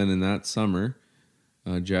so then in that summer,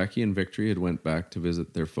 Jackie and Victory had went back to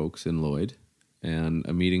visit their folks in Lloyd. And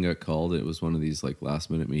a meeting got called. It was one of these like last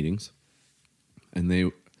minute meetings. And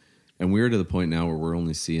we're to the point now where we're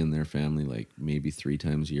only seeing their family like maybe 3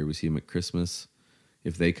 times a year. We see them at Christmas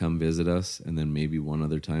if they come visit us, and then maybe one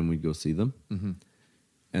other time we'd go see them. Mm-hmm.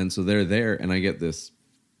 And so they're there, and I get this.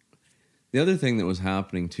 The other thing that was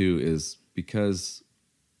happening too is because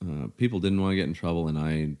people didn't want to get in trouble,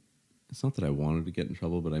 and it's not that I wanted to get in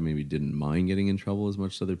trouble, but I maybe didn't mind getting in trouble as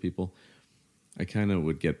much as other people. I kind of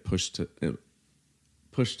would get pushed to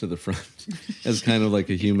the front as kind of like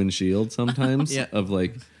a human shield sometimes. Yeah. Of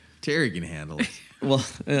like, Terry can handle it. well,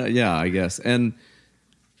 yeah, I guess. And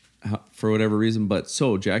for whatever reason, but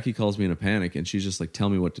so Jackie calls me in a panic and she's just like, tell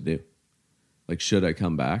me what to do. Like, should I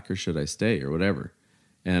come back or should I stay or whatever?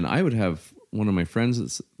 And I would have one of my friends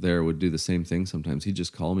that's there would do the same thing sometimes. He'd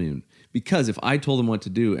just call me because if I told him what to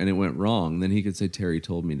do and it went wrong, then he could say, Terry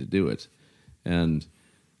told me to do it. And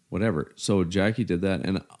whatever. So Jackie did that,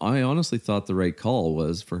 and I honestly thought the right call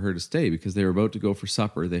was for her to stay because they were about to go for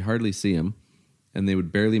supper. They hardly see him, and they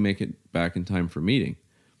would barely make it back in time for meeting.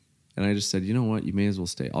 And I just said, you know what? You may as well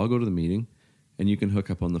stay. I'll go to the meeting, and you can hook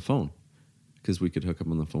up on the phone because we could hook up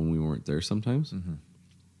on the phone when we weren't there sometimes. Mm-hmm.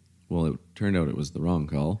 Well, it turned out it was the wrong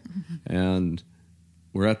call, and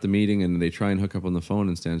we're at the meeting, and they try and hook up on the phone,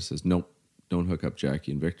 and Stan says, nope, don't hook up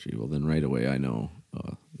Jackie and Victory. Well, then right away I know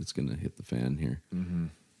it's going to hit the fan here. Mm-hmm.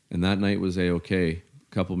 And that night was A-okay.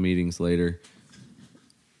 A couple meetings later,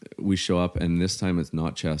 we show up, and this time it's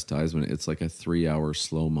not chastisement. It's like a 3-hour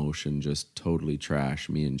slow motion, just totally trash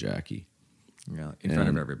me and Jackie. Yeah, in front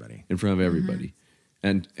of everybody. In front of everybody.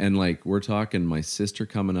 Mm-hmm. And like, we're talking my sister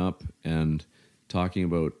coming up and talking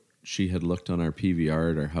about she had looked on our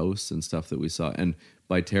PVR at our house and stuff that we saw. And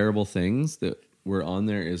by terrible things that were on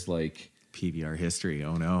there is like... PVR history.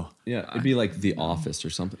 Oh no. Yeah, it'd be like The Office or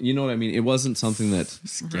something. You know what I mean? It wasn't something that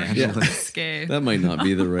Scandalous. Yeah. That might not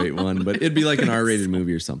be the right one, but it'd be like an R-rated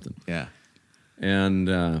movie or something. Yeah.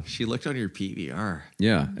 And she looked on your PVR.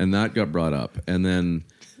 Yeah, and that got brought up. And then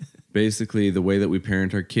basically the way that we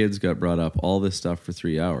parent our kids got brought up, all this stuff for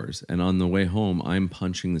 3 hours. And on the way home, I'm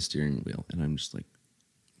punching the steering wheel and I'm just like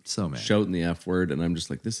so mad. Shouting the F word, and I'm just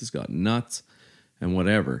like, this has got nuts and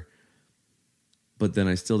whatever. But then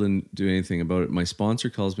I still didn't do anything about it. My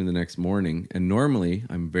sponsor calls me the next morning, and normally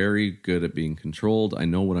I'm very good at being controlled. I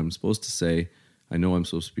know what I'm supposed to say. I know I'm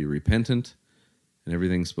supposed to be repentant, and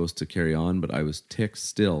everything's supposed to carry on, but I was ticked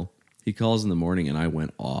still. He calls in the morning, and I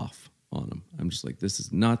went off on him. I'm just like, this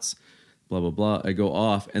is nuts, blah, blah, blah. I go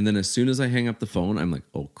off, and then as soon as I hang up the phone, I'm like,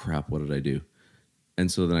 oh, crap, what did I do?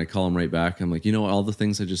 And so then I call him right back. I'm like, you know, all the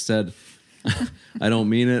things I just said, I don't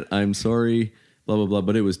mean it. I'm sorry, blah, blah, blah.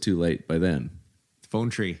 But it was too late by then. Phone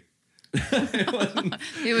tree. They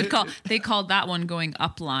called that one going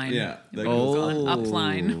upline. Yeah.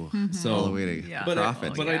 Upline. So all the way to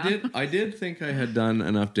profit. But I did think I had done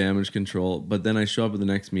enough damage control, but then I show up at the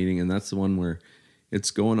next meeting, and that's the one where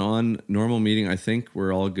it's going on, normal meeting. I think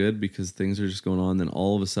we're all good because things are just going on. Then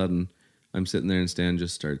all of a sudden I'm sitting there and Stan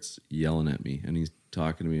just starts yelling at me, and he's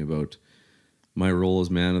talking to me about my role as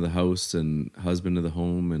man of the house and husband of the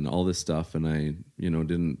home and all this stuff. And I,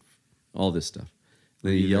 didn't, all this stuff. Were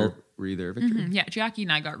you there, Victory? Mm-hmm. Yeah, Jackie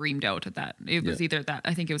and I got reamed out at that. It was either that,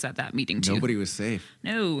 I think it was at that meeting too. Nobody was safe.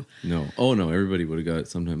 No. Oh no, everybody would have got it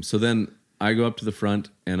sometimes. So then I go up to the front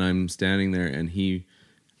and I'm standing there, and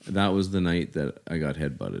that was the night that I got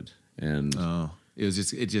headbutted. And it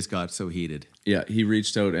just got so heated. Yeah, he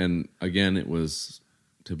reached out, and again, it was,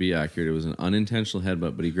 to be accurate, it was an unintentional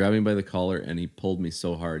headbutt, but he grabbed me by the collar and he pulled me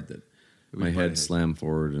so hard that my head slammed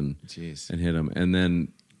forward and hit him. And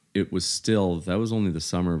then it was that was only the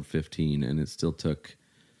summer of 15, and it still took,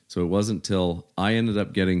 so it wasn't till I ended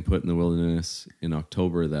up getting put in the wilderness in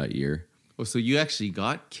October of that year. Oh, so you actually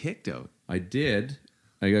got kicked out? I did.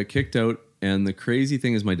 I got kicked out, And the crazy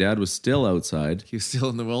thing is my dad was still outside. He was still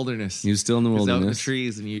in the wilderness. He was still in the He was out in the wilderness.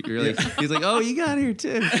 trees, and you're like, he's like, oh, you got here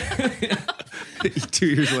too. 2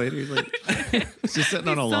 years later, he's like, he's just sitting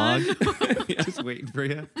on a log, just waiting for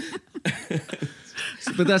you.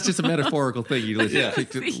 But that's just a metaphorical thing.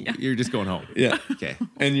 You're just going home. Yeah. Okay.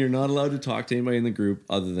 And you're not allowed to talk to anybody in the group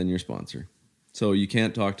other than your sponsor. So you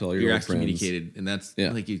can't talk to all your You're old friends. excommunicated, and that's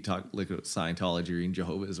like you talk like Scientology or even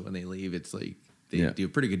Jehovah's when they leave. It's like they do a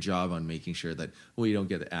pretty good job on making sure that you don't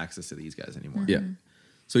get access to these guys anymore. Yeah.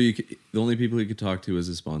 So the only people you could talk to is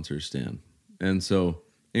his sponsor, Stan. And so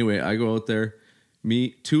anyway, I go out there.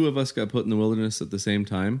 Two of us got put in the wilderness at the same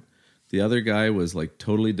time. The other guy was like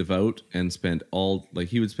totally devout and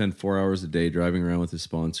he would spend 4 hours a day driving around with his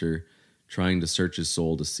sponsor, trying to search his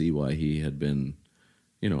soul to see why he had been,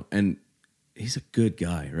 and he's a good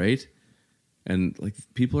guy, right? And like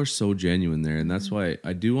people are so genuine there. And that's why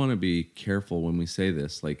I do want to be careful when we say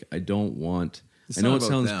this. Like, I don't want, I know it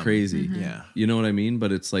sounds crazy. Yeah. You know what I mean?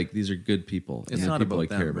 But it's like, these are good people. It's not about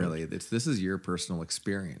them, really. This is your personal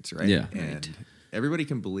experience, right? Yeah. And everybody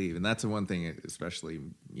can believe. And that's the one thing, especially,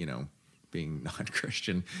 being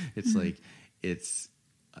non-Christian, it's like,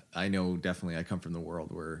 I know definitely I come from the world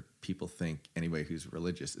where people think anybody who's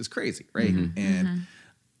religious is crazy, right? And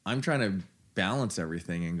I'm trying to balance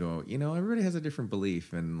everything and go, everybody has a different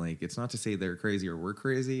belief. And like, it's not to say they're crazy or we're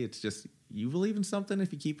crazy. It's just, you believe in something.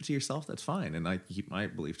 If you keep it to yourself, that's fine. And I keep my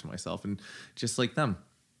belief to myself, and just like them.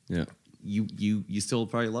 Yeah. You still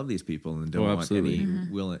probably love these people and don't want any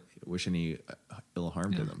wish any ill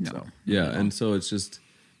harm to them. No. So yeah, and so it's just,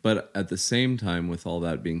 but at the same time, with all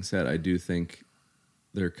that being said, I do think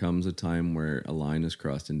there comes a time where a line is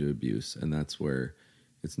crossed into abuse, and that's where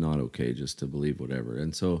it's not okay just to believe whatever.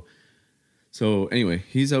 And so anyway,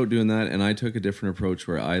 he's out doing that, and I took a different approach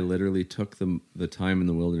where I literally took the time in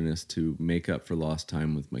the wilderness to make up for lost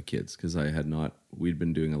time with my kids, because we'd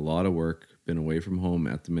been doing a lot of work, been away from home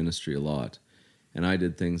at the ministry a lot, and I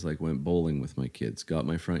did things like went bowling with my kids, got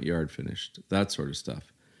my front yard finished, that sort of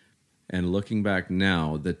stuff. And looking back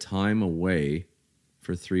now, the time away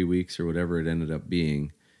for 3 weeks or whatever it ended up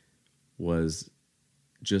being was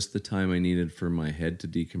just the time I needed for my head to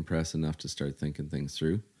decompress enough to start thinking things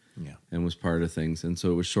through. Yeah. And was part of things. And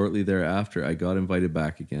so it was shortly thereafter I got invited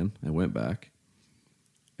back again. I went back,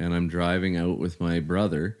 and I'm driving out with my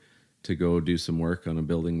brother to go do some work on a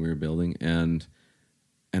building we were building, and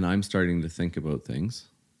I'm starting to think about things,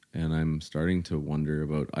 and I'm starting to wonder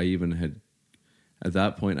about, at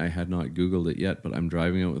that point, I had not Googled it yet, but I'm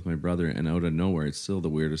driving out with my brother, and out of nowhere, it's still the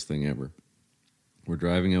weirdest thing ever. We're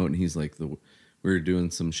driving out, and he's like, we were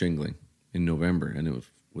doing some shingling in November, and it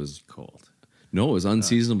was cold. No, it was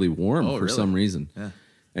unseasonably warm for some reason. Yeah.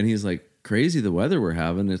 And he's like, crazy the weather we're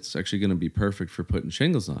having. It's actually going to be perfect for putting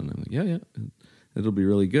shingles on. I'm like, yeah, it'll be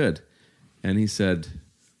really good. And he said,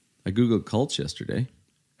 I Googled cults yesterday.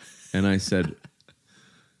 And I said,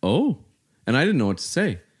 oh. And I didn't know what to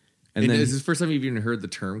say. And then, is this the first time you've even heard the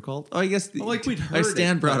term cult? Oh, I guess we'd heard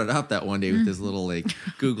Stan brought it up that one day with his little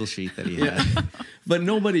Google sheet that he had. But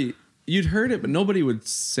you'd heard it, but nobody would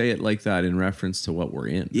say it like that in reference to what we're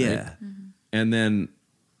in. Yeah. Right? Mm-hmm. And then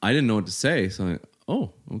I didn't know what to say. So I'm like,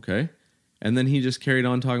 oh, okay. And then he just carried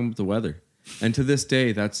on talking about the weather. And to this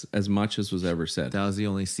day, that's as much as was ever said. That was the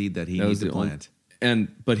only seed that he needed to plant.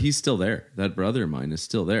 But he's still there. That brother of mine is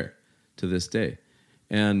still there to this day.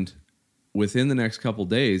 And within the next couple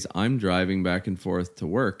days, I'm driving back and forth to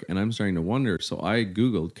work, and I'm starting to wonder. So I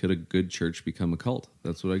Googled, could a good church become a cult?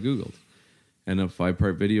 That's what I Googled. And a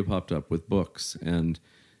 5-part video popped up with books. And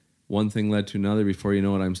one thing led to another. Before you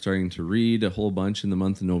know it, I'm starting to read a whole bunch in the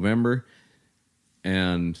month of November.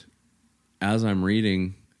 And as I'm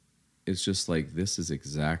reading, it's just like, this is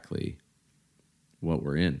exactly what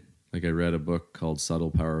we're in. Like, I read a book called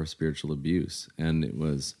Subtle Power of Spiritual Abuse. And it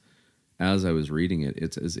was, as I was reading it,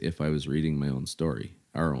 it's as if I was reading my own story,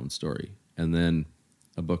 our own story. And then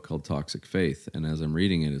a book called Toxic Faith. And as I'm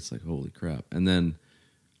reading it, it's like, holy crap. And then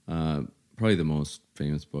probably the most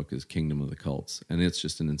famous book is Kingdom of the Cults. And it's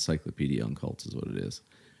just an encyclopedia on cults is what it is.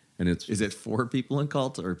 And is it for people in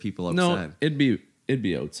cults or people outside? No, it'd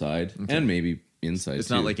be outside and maybe inside. It's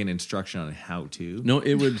not like an instruction on how to. No,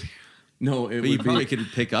 it would. No, it but would. You probably could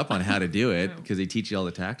pick up on how to do it because they teach you all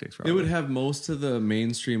the tactics. Probably. It would have most of the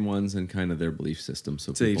mainstream ones and kind of their belief system.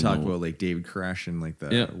 So you talk about like David Koresh and like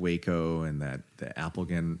the Waco and the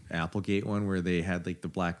Applegate one where they had like the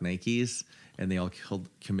black Nikes and they all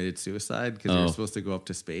committed suicide because they were supposed to go up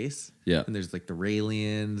to space. Yeah, and there's like the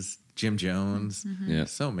Raelians, Jim Jones. Mm-hmm. Yeah,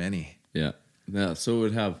 so many. Yeah. So it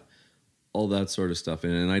would have all that sort of stuff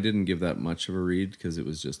in it. And I didn't give that much of a read because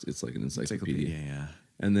it's like an encyclopedia. Yeah.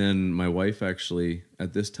 And then my wife actually,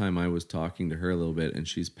 at this time, I was talking to her a little bit, and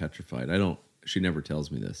she's petrified. She never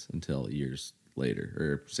tells me this until years later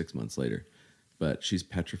or 6 months later. But she's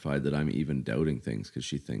petrified that I'm even doubting things because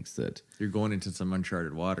she thinks that... You're going into some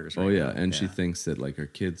uncharted waters, right? Oh, yeah. And she thinks that, like, our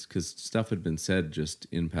kids... Because stuff had been said just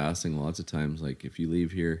in passing lots of times. Like, if you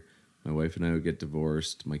leave here, my wife and I would get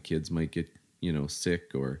divorced. My kids might get,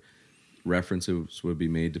 sick, or references would be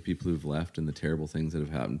made to people who've left and the terrible things that have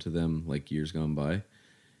happened to them, like, years gone by.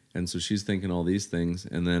 And so she's thinking all these things.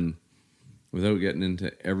 And then, without getting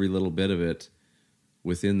into every little bit of it,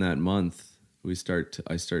 within that month... I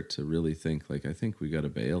start to really think, like, I think we got to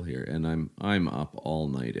bail here. And I'm up all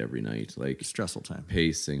night every night, like stressful time,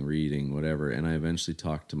 pacing, reading, whatever. And I eventually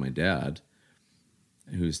talked to my dad,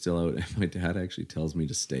 who's still out. And my dad actually tells me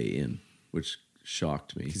to stay in, which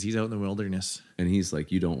shocked me because he's out in the wilderness. And he's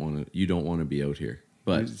like, you don't want to be out here.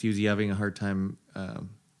 But was he having a hard time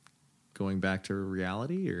going back to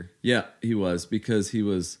reality, or? Yeah, he was, because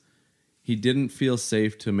he didn't feel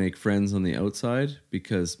safe to make friends on the outside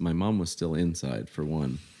because my mom was still inside, for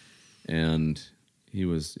one. And he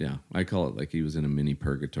was, I call it like he was in a mini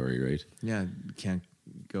purgatory, right? Yeah, can't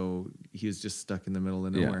go. He was just stuck in the middle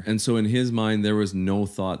of nowhere. And so in his mind, there was no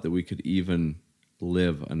thought that we could even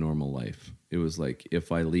live a normal life. It was like,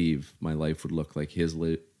 if I leave, my life would look like his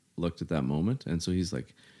looked at that moment. And so he's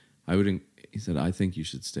like, he said, I think you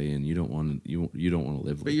should stay in. You don't want to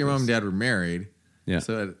live like But your this. mom and dad were married. Yeah.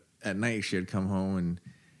 So at night she'd come home and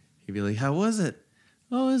he'd be like, how was it?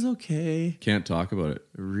 Oh, it was okay. Can't talk about it.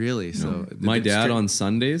 Really? So my dad on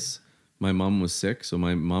Sundays, my mom was sick, so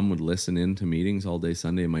my mom would listen in to meetings all day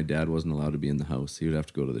Sunday, and my dad wasn't allowed to be in the house. He would have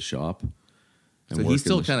to go to the shop. So he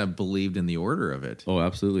still kind of believed in the order of it. Oh,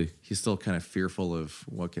 absolutely. He's still kind of fearful of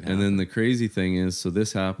what could happen. And then the crazy thing is, so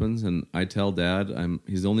this happens, and I tell Dad,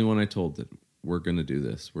 he's the only one I told that we're going to do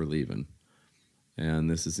this. We're leaving.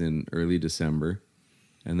 And this is in early December.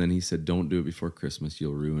 And then he said, don't do it before Christmas.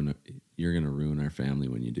 You're going to ruin our family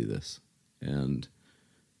when you do this. And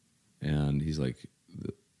he's like,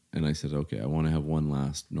 and I said, okay, I want to have one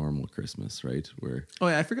last normal Christmas, right? Where... Oh,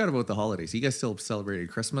 yeah, I forgot about the holidays. You guys still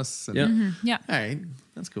celebrated Christmas? Yeah. Mm-hmm. Yeah. All right.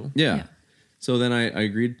 That's cool. Yeah. So then I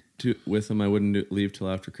agreed with him. I wouldn't leave till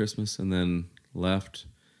after Christmas, and then left.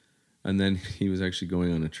 And then he was actually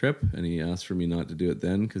going on a trip, and he asked for me not to do it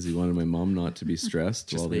then because he wanted my mom not to be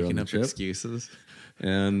stressed while they were on the trip. Excuses.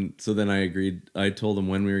 And so then I agreed. I told him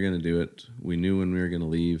when we were going to do it. We knew when we were going to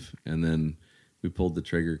leave, and then we pulled the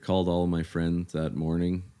trigger. Called all of my friends that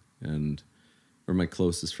morning, or my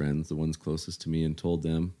closest friends, the ones closest to me, and told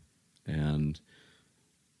them. And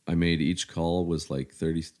I made each call was like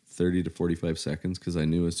 30 to 45 seconds because I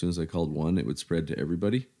knew as soon as I called one, it would spread to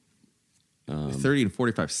everybody. 30 to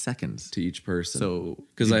 45 seconds to each person. So,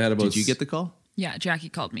 because I had about... Did you get the call? Yeah, Jackie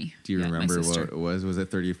called me. Do you remember what it was? Was it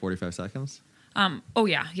 30 to 45 seconds? Oh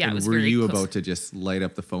yeah. And it was were very you close. about to just light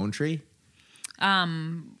up the phone tree?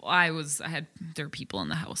 there were people in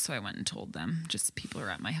the house, so I went and told them. Just people are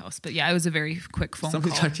at my house. But yeah, it was a very quick phone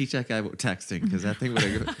Somebody call. talk to that guy about texting, because that thing would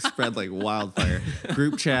have spread like wildfire.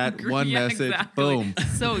 Group chat, one Yeah, message, exactly. boom.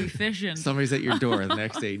 So efficient. Somebody's at your door the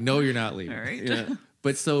next day. No, you're not leaving. All right. Yeah.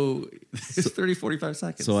 But so it's 30, 45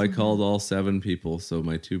 seconds. So I called all 7 people. So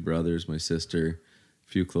my 2 brothers, my sister,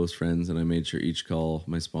 a few close friends, and I made sure each call,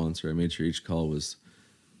 my sponsor, I made sure each call was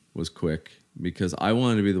quick, because I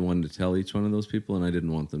wanted to be the one to tell each one of those people, and I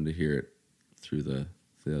didn't want them to hear it through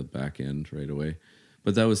the back end right away.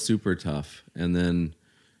 But that was super tough. And then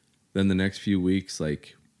the next few weeks,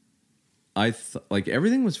 like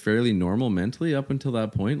everything was fairly normal mentally up until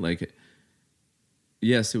that point. Like,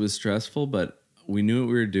 yes, it was stressful, but we knew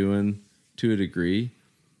what we were doing to a degree.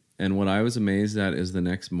 And what I was amazed at is the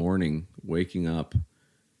next morning, waking up,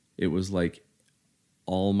 it was like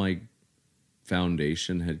all my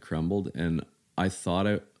foundation had crumbled. And I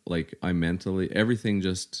thought everything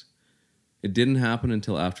just, it didn't happen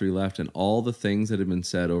until after we left. And all the things that had been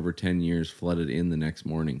said over 10 years flooded in the next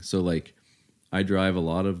morning. So like, I drive a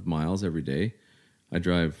lot of miles every day. I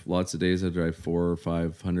drive lots of days. I drive 400 or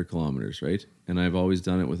 500 kilometers, right? And I've always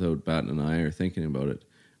done it without batting an eye or thinking about it.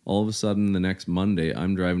 All of a sudden, the next Monday,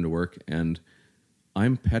 I'm driving to work and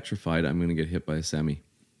I'm petrified I'm going to get hit by a semi.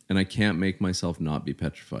 And I can't make myself not be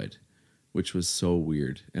petrified, which was so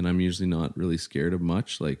weird. And I'm usually not really scared of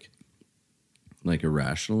much, like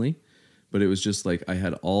irrationally. But it was just like I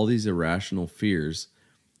had all these irrational fears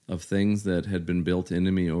of things that had been built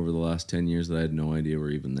into me over the last 10 years that I had no idea were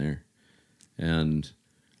even there. And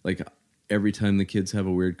like every time the kids have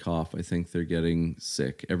a weird cough, I think they're getting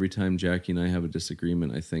sick. Every time Jackie and I have a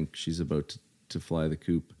disagreement, I think she's about to fly the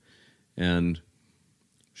coop. And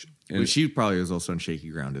But she probably was also on shaky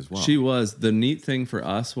ground as well. She was. The neat thing for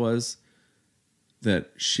us was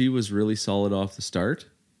that she was really solid off the start.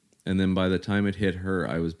 And then by the time it hit her,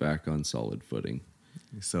 I was back on solid footing.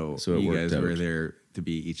 So you guys were there to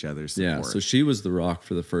be each other's support. Yeah, so she was the rock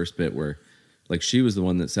for the first bit where, like, she was the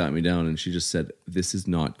one that sat me down and she just said, this is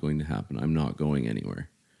not going to happen. I'm not going anywhere.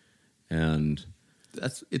 And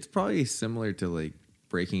it's probably similar to, like,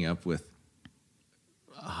 breaking up with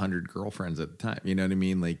 100 girlfriends at the time. You know what I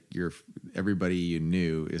mean? Like, everybody you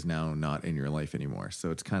knew is now not in your life anymore.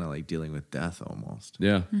 So it's kind of like dealing with death almost.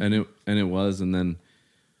 Yeah, and it was. And then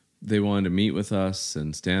they wanted to meet with us,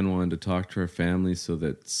 and Stan wanted to talk to our family so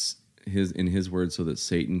that in his words, so that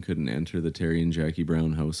Satan couldn't enter the Terry and Jackie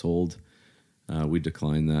Brown household. We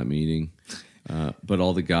declined that meeting. But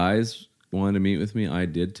all the guys wanted to meet with me. I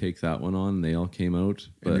did take that one on. They all came out.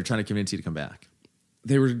 And they're trying to convince you to come back.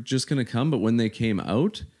 They were just going to come, but when they came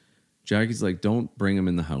out, Jackie's like, don't bring them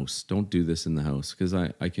in the house. Don't do this in the house, because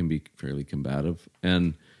I can be fairly combative.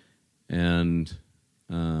 And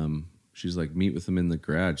she's like, meet with them in the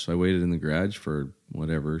garage. So I waited in the garage for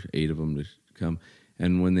 8 of them to come.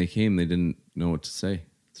 And when they came, they didn't know what to say.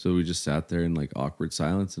 So we just sat there in like awkward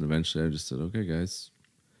silence. And eventually I just said, okay, guys.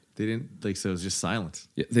 They didn't, like, so it was just silence.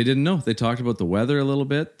 Yeah, they didn't know. They talked about the weather a little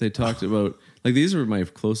bit. They talked about, like, these were my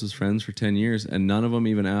closest friends for 10 years. And none of them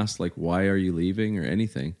even asked, like, why are you leaving or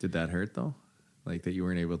anything. Did that hurt, though? Like, that you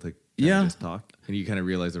weren't able to just talk? And you kind of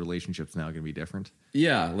realize the relationship's now going to be different?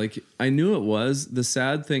 Yeah, like, I knew it was. The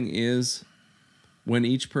sad thing is, when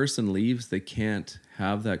each person leaves, they can't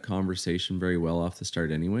have that conversation very well off the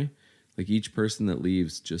start anyway. Like, each person that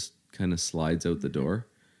leaves just kind of slides out the door.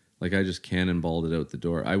 Like, I just cannonballed it out the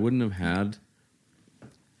door. I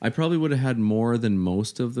probably would have had more than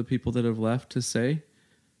most of the people that have left to say,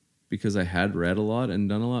 because I had read a lot and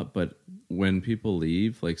done a lot. But when people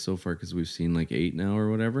leave, like, so far, because we've seen like 8 now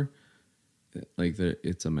or whatever, like,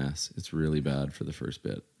 it's a mess. It's really bad for the first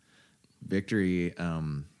bit. Victory, I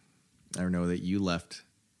know that you left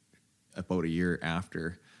about a year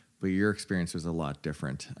after, but your experience was a lot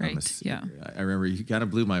different. Right, yeah. I remember you kind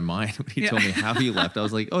of blew my mind when you told me how you left. I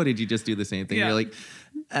was like, oh, did you just do the same thing? Yeah. You're like,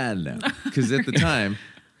 no. Because at the time,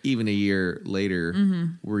 even a year later,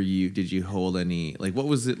 did you hold any, like, what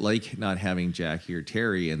was it like not having Jackie or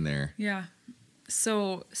Terry in there? Yeah.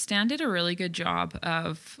 So Stan did a really good job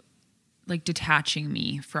of, like, detaching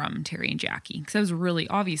me from Terry and Jackie, because I was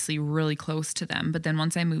obviously really close to them. But then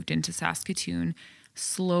once I moved into Saskatoon,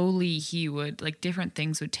 slowly he would, like, different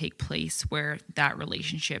things would take place where that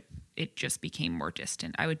relationship, it just became more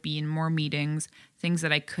distant. I would be in more meetings, things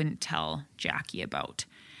that I couldn't tell Jackie about.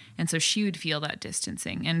 And so she would feel that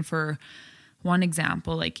distancing. And for one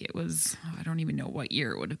example, like, it was, I don't even know what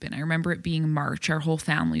year it would have been. I remember it being March. Our whole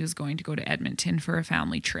family was going to go to Edmonton for a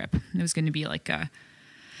family trip. It was going to be like I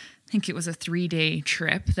think it was a 3-day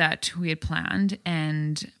trip that we had planned.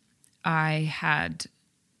 And I had,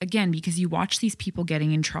 again, because you watch these people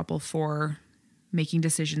getting in trouble for making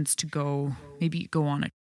decisions to maybe go on a.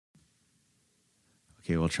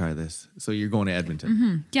 Okay, we'll try this. So you're going to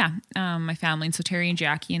Edmonton. Yeah. My family. And so Terry and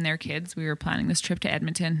Jackie and their kids, we were planning this trip to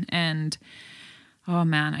Edmonton. And oh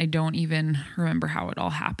man, I don't even remember how it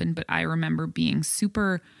all happened, but I remember being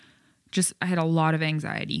I had a lot of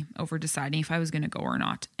anxiety over deciding if I was going to go or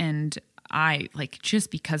not. And I, like,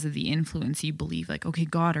 just because of the influence you believe, like, okay,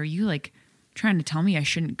 God, are you, like, trying to tell me I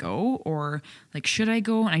shouldn't go, or, like, should I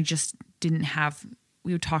go? And I just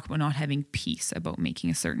we would talk about not having peace about making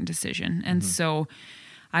a certain decision. And so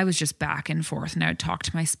I was just back and forth, and I would talk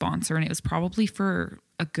to my sponsor, and it was probably for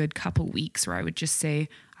a good couple weeks where I would just say,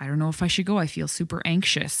 I don't know if I should go. I feel super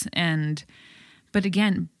anxious. But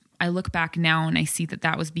again, I look back now and I see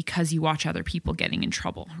that was because you watch other people getting in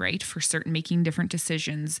trouble, right? For making different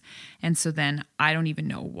decisions. And so then I don't even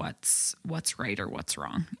know what's right or what's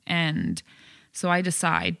wrong. And so I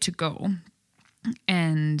decide to go,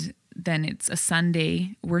 and then it's a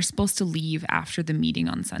Sunday. We're supposed to leave after the meeting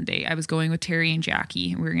on Sunday. I was going with Terry and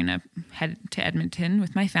Jackie. We were going to head to Edmonton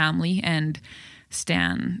with my family, and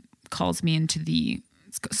Stan calls me into the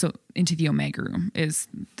Omega room, is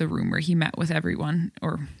the room where he met with everyone,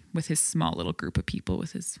 or with his small little group of people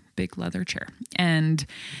with his big leather chair. And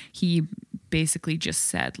he basically just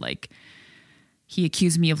said, like, he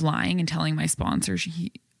accused me of lying and telling my sponsors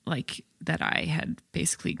that I had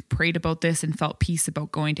basically prayed about this and felt peace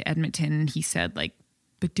about going to Edmonton. And he said, like,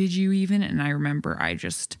 but did you even? And I remember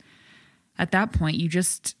at that point, you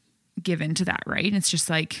just give into that, right? And it's just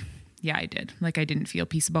like, yeah, I did. Like, I didn't feel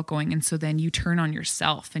peace about going. And so then you turn on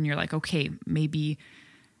yourself and you're like, okay, maybe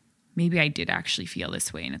I did actually feel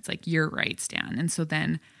this way. And it's like, you're right, Stan. And so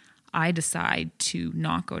then I decide to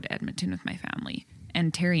not go to Edmonton with my family.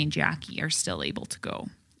 and Terry and Jackie are still able to go.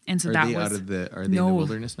 And so Are that they was out of the? Are they in the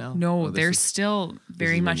wilderness now? No, Oh, they're still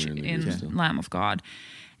very when much we're in the in group still. Lamb of God.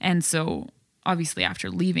 And so obviously after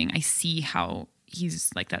leaving, I see how he's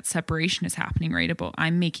like that separation is happening, right? About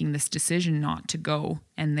I'm making this decision not to go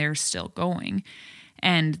and they're still going.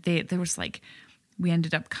 And there was like, we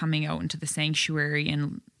ended up coming out into the sanctuary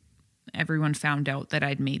and everyone found out that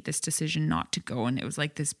I'd made this decision not to go. And it was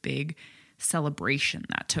like this big celebration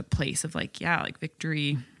that took place of like, yeah, like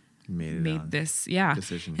Victory made this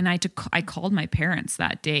decision. And I called my parents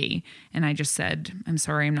that day and I just said, I'm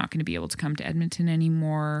sorry, I'm not going to be able to come to Edmonton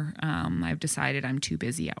anymore. I've decided I'm too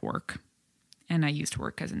busy at work. And I used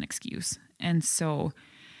work as an excuse. And so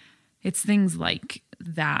it's things like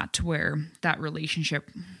that where that relationship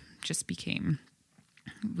just became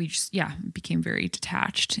very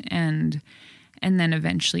detached. And then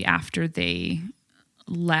eventually after they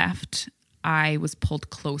left, I was pulled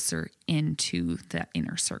closer into the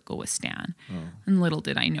inner circle with Stan. Oh. And little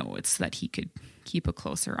did I know it's that he could keep a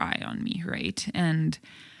closer eye on me, right? And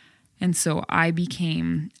so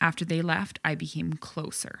after they left, I became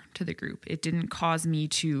closer to the group. It didn't cause me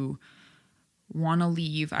to want to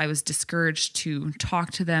leave. I was discouraged to talk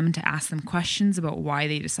to them, to ask them questions about why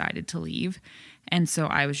they decided to leave. And so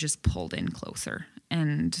I was just pulled in closer.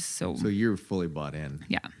 And so you're fully bought in.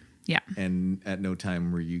 Yeah. Yeah. And at no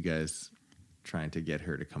time were you guys trying to get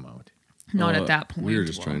her to come out? Not at that point. We were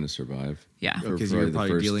just trying to survive. Yeah. For Because probably you're probably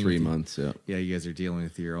the first dealing 3 with months. Yeah. Yeah, you guys are dealing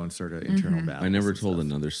with your own sort of internal battles. I never and told stuff.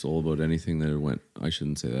 another soul about anything that went. I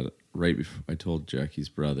shouldn't say that. Right before I told Jackie's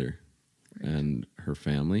brother and her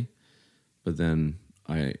family, but then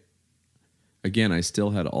I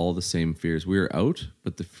still had all the same fears. We were out,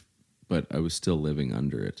 but I was still living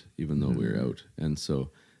under it, even though we were out, and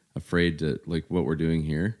so afraid to like what we're doing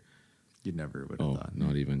here. You never would have thought.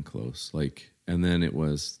 Not even close. Like, and then it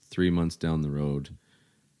was 3 months down the road,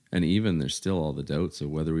 and even there's still all the doubts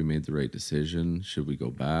of whether we made the right decision. Should we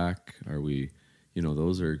go back? Are we?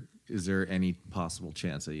 Those are. Is there any possible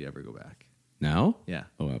chance that you ever go back? Now? Yeah.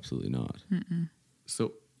 Oh, absolutely not.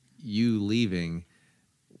 So you leaving,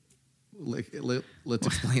 like, let's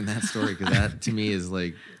explain that story, because that to me is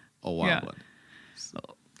like a wild one.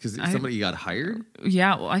 Because somebody got hired?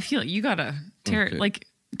 Yeah, well, I feel you gotta Terry. Okay. Like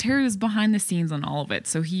Terry was behind the scenes on all of it,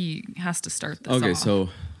 so he has to start this. Okay, off. so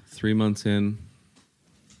 3 months in,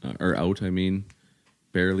 or out, I mean,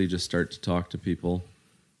 barely just start to talk to people.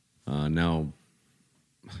 Now,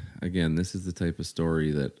 again, this is the type of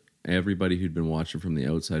story that everybody who'd been watching from the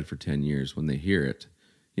outside for 10 years, when they hear it,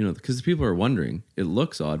 because people are wondering, it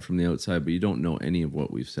looks odd from the outside, but you don't know any of what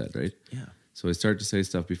we've said, right? Yeah. So I start to say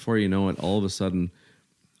stuff. Before you know it, all of a sudden,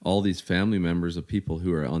 all these family members of people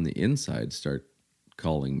who are on the inside start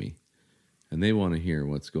calling me, and they want to hear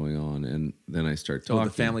what's going on. And then I start talking. Oh,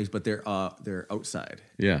 the families, but they're outside.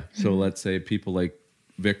 Yeah. So let's say people like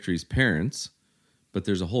Victory's parents, but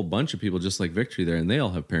there's a whole bunch of people just like Victory there, and they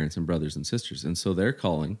all have parents and brothers and sisters, and so they're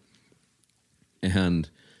calling. And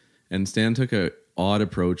Stan took a odd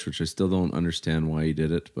approach, which I still don't understand why he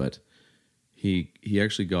did it, but he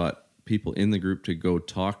actually got people in the group to go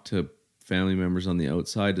talk to family members on the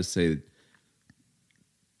outside to say,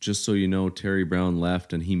 just so you know, Terry Brown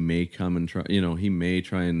left, and he may come and try. He may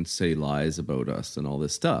try and say lies about us and all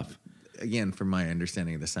this stuff. Again, from my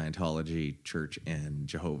understanding of the Scientology Church and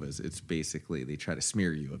Jehovah's, it's basically they try to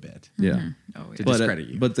smear you a bit. Yeah. To discredit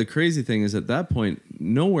you. But the crazy thing is, at that point,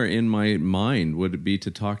 nowhere in my mind would it be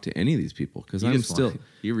to talk to any of these people, because I'm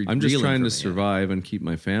just trying to survive and keep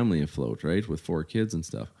my family afloat, right, with 4 kids and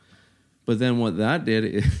stuff. But then what that did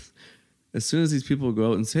is, as soon as these people would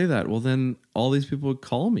go out and say that, well, then all these people would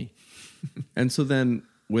call me. And so then,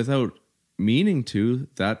 without meaning to,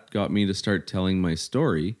 that got me to start telling my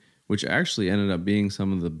story, which actually ended up being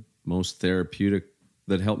some of the most therapeutic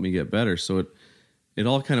that helped me get better. So it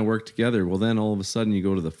all kind of worked together. Well, then all of a sudden you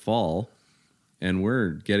go to the fall, and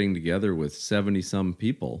we're getting together with 70-some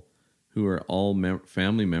people who are all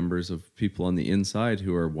family members of people on the inside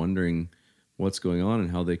who are wondering what's going on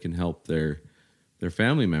and how they can help their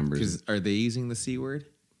family members. Because are they using the C word?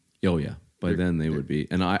 Oh, yeah. By then they would be.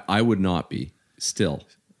 And I would not be still.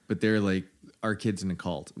 But they're like, our kid's in a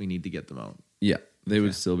cult. We need to get them out. Yeah, they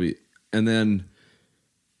would still be. And then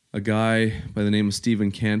a guy by the name of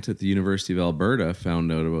Stephen Kent at the University of Alberta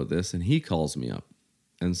found out about this, and he calls me up.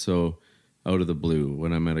 And so out of the blue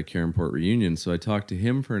when I'm at a Carenport reunion. So I talked to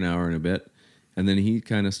him for an hour and a bit, and then he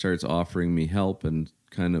kind of starts offering me help and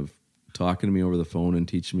kind of talking to me over the phone and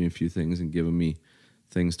teaching me a few things and giving me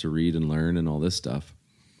things to read and learn and all this stuff.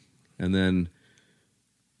 And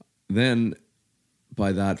then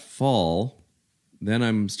by that fall, then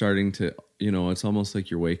I'm starting to, it's almost like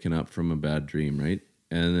you're waking up from a bad dream, right?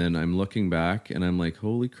 And then I'm looking back and I'm like,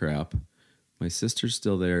 holy crap, my sister's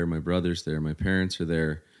still there, my brother's there, my parents are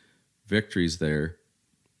there, Victory's there.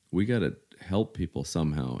 We got to help people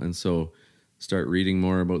somehow. And so start reading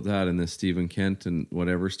more about that. And this Stephen Kent and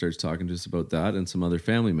whatever starts talking to us about that and some other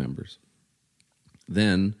family members.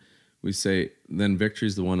 Then then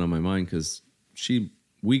Victory's the one on my mind because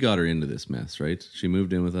we got her into this mess, right? She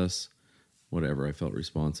moved in with us, whatever. I felt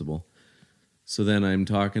responsible. So then I'm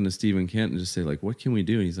talking to Stephen Kent and just say, like, what can we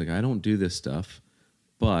do? And he's like, I don't do this stuff,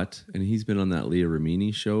 and he's been on that Leah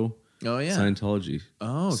Remini show. Oh, yeah. Scientology.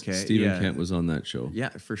 Oh, okay. Stephen Kent was on that show. Yeah,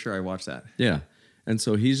 for sure. I watched that. Yeah. And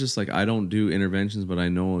so he's just like, I don't do interventions, but I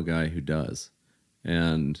know a guy who does.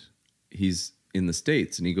 And he's in the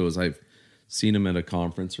States. And he goes, I've seen him at a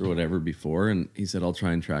conference or whatever before. And he said, I'll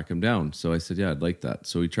try and track him down. So I said, yeah, I'd like that.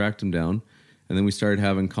 So we tracked him down. And then we started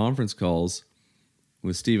having conference calls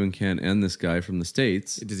with Stephen Kent and this guy from the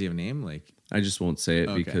States. Does he have a name? Like, I just won't say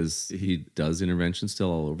it because he does interventions still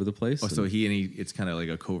all over the place. Oh, so it's kind of like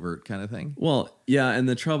a covert kind of thing? Well, yeah. And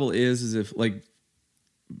the trouble is if like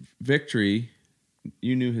Victory,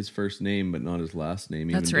 you knew his first name, but not his last name,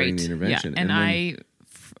 even during the intervention. Yeah. And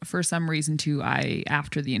for some reason too,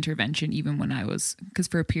 after the intervention, even when because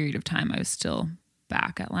for a period of time, I was still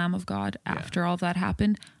back at Lamb of God after all that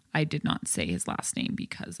happened. I did not say his last name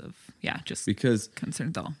because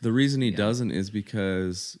concerned though. The reason he doesn't is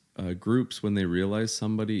because groups, when they realize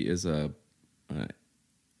somebody is a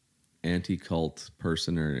anti-cult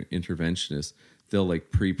person or interventionist, they'll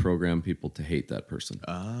like pre-program people to hate that person.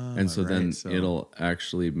 And so then it'll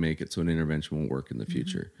actually make it so an intervention won't work in the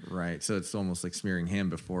future. Right. So it's almost like smearing him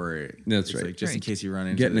before That's right. Like just in case you run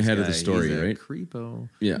into getting ahead of the story, right? Creepo.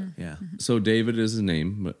 Yeah. Yeah. So David is his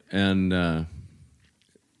name,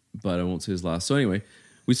 but I won't say his last. So anyway,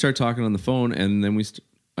 we start talking on the phone, and then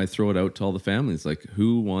I throw it out to all the families, like,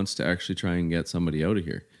 who wants to actually try and get somebody out of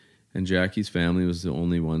here? And Jackie's family was the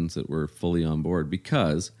only ones that were fully on board,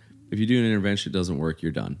 because if you do an intervention, it doesn't work,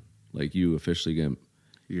 you're done. Like, you officially get...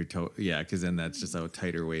 because then that's just a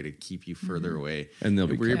tighter way to keep you further away. And they'll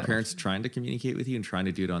be Were your parents trying to communicate with you and trying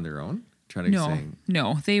to do it on their own?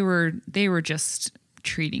 No, they were just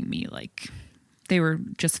treating me like... They were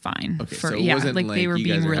just fine. Okay, so it wasn't like they were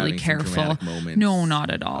being really careful. No,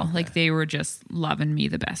 not at all. Okay. Like they were just loving me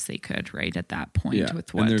the best they could, right at that point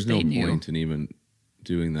with what and there's they knew. no point in even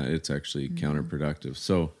doing that. It's actually counterproductive.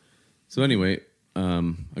 So anyway,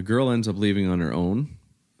 a girl ends up leaving on her own,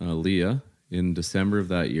 Leah, in December of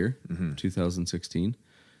that year, 2016.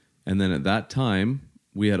 And then at that time,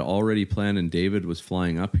 we had already planned, and David was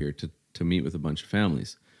flying up here to meet with a bunch of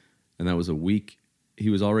families. And that was a week. He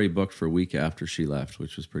was already booked for a week after she left,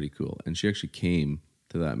 which was pretty cool. And she actually came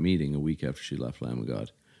to that meeting a week after she left Lamb of God.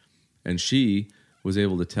 And she was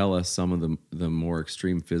able to tell us some of the more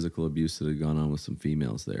extreme physical abuse that had gone on with some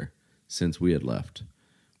females there since we had left.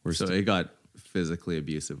 It got physically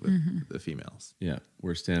abusive with the females. Yeah,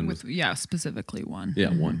 where Stan was... specifically one.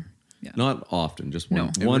 Yeah, one. Yeah. Not often, just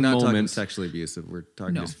one. No. One we're not moment. talking sexually abusive. We're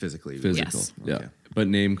talking just physically abusive. Physical, Yes. yeah. Okay. But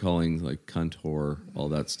name calling, like cunt, whore, all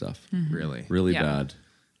that stuff. Really? Really Yeah. bad.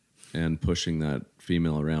 And pushing that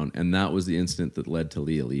female around. And that was the incident that led to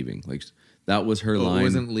Leah leaving. Like, that was her line. It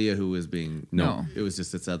wasn't Leah who was being... No. It was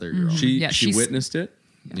just this other girl. She witnessed it.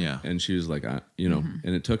 Yeah. And she was like, and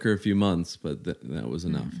it took her a few months, but that was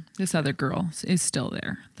enough. This other girl is still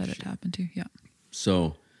there that it happened to. Yeah.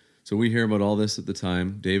 So we hear about all this at the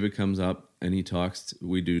time. David comes up and he talks.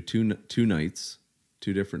 We do two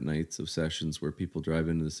different nights of sessions where people drive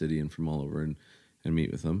into the city and from all over and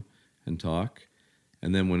meet with them and talk.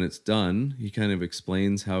 And then when it's done, he kind of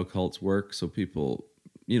explains how cults work. So people,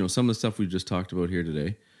 some of the stuff we just talked about here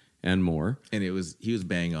today and more. And he was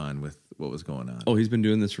bang on with what was going on. Oh, he's been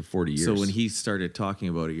doing this for 40 years. So when he started talking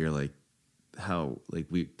about it, you're like,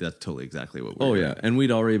 that's totally exactly what we're doing. Yeah. And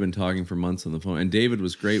we'd already been talking for months on the phone. And David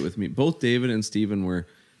was great with me. Both David and Stephen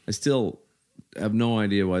I still have no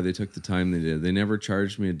idea why they took the time they did. They never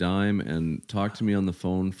charged me a dime and talked to me on the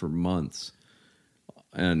phone for months.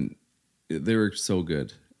 And they were so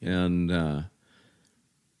good. And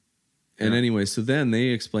anyway, so then they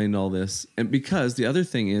explained all this. And because the other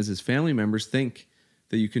thing is family members think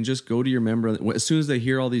that you can just go to your member. As soon as they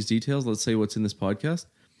hear all these details, let's say what's in this podcast,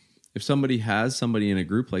 if somebody has somebody in a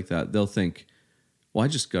group like that, they'll think, well, I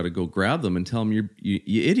just got to go grab them and tell them, you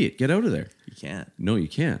idiot, get out of there. You can't. No, you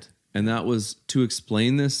can't. And that was to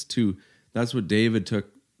explain this that's what David took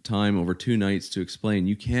time over 2 nights to explain.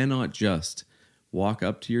 You cannot just walk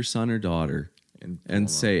up to your son or daughter and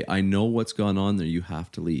say, I know what's gone on there. You have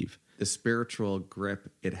to leave. the spiritual grip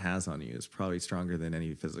it has on you is probably stronger than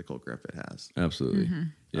any physical grip it has. Absolutely.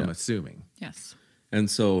 I'm assuming. Yes. And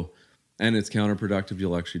so, and it's counterproductive.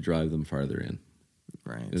 You'll actually drive them farther in.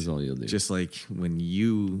 Right. Is all you'll do. Just like when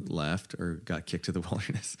you left or got kicked to the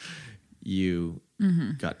wilderness, you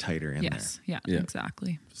got tighter in Yes. there. Yeah,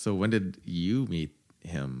 exactly. So when did you meet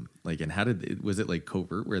him? Like, and how was it like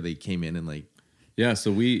covert where they came in and like? Yeah.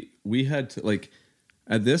 So we had to, like,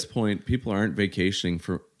 at this point, people aren't vacationing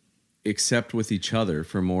except with each other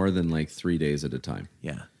for more than like 3 days at a time.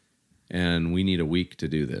 Yeah. And we need a week to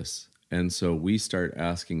do this. And so we start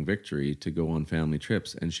asking Victory to go on family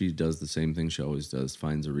trips, and she does the same thing she always does,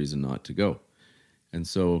 finds a reason not to go. And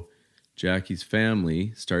so Jackie's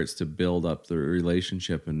family starts to build up the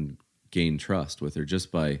relationship and gain trust with her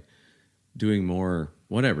just by doing more,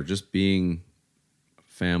 whatever, just being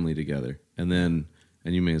family together. And then,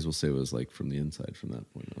 and you may as well say it was like from the inside from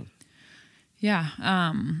that point on. Yeah.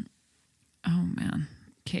 Oh man.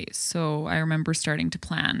 Okay, so I remember starting to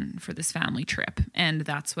plan for this family trip, and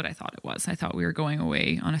that's what I thought it was. I thought we were going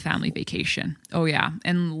away on a family vacation. Oh yeah,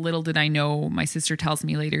 and little did I know, my sister tells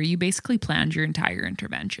me later, you basically planned your entire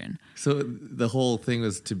intervention. So the whole thing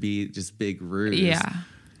was to be just big ruse. Yeah.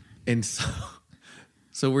 And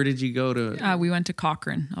so where did you go to? We went to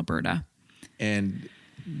Cochrane, Alberta. And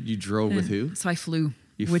you drove with who? So I flew.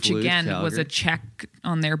 You Which flew to again was a Calgary? check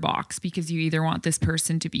on their box, because you either want this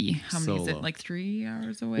person to be, how many is Solo. it, like 3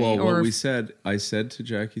 hours away? Well, or what I said to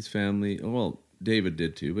Jackie's family, well, David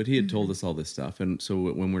did too, but he had told us all this stuff. And so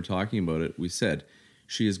when we're talking about it, we said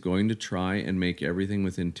she is going to try and make everything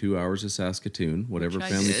within 2 hours of Saskatoon, whatever Which I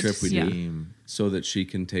family did. trip we Yeah. do, so that she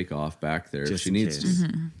can take off back there if Just she in needs case.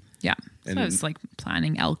 to. yeah. And So it's like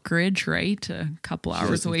planning Elkridge, right? A couple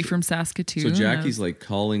hours in away ca- from Saskatoon. So Jackie's I was- like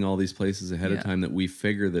calling all these places ahead Yeah. of time that we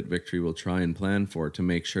figure that Victory will try and plan for to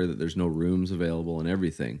make sure that there's no rooms available and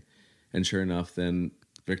everything. And sure enough, then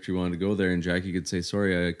Victory wanted to go there, and Jackie could say,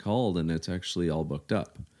 "Sorry, I called, and it's actually all booked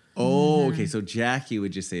up." Oh, okay. So Jackie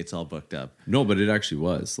would just say it's all booked up. No, but it actually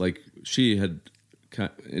was. Like, she had,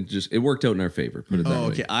 it worked out in our favor. Put it that Oh,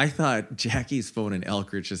 way. okay. I thought Jackie's phone in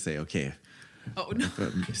Elkridge to say, okay, Oh no.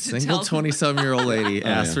 single tell them. 20-some-year-old lady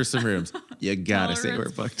asks yeah. for some rooms. You gotta say we're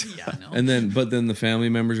Tolerance. booked. Yeah, no. And but then the family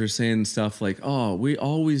members are saying stuff like, "Oh, we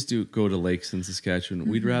always do go to lakes in Saskatchewan.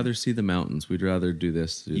 We'd rather see the mountains. We'd rather do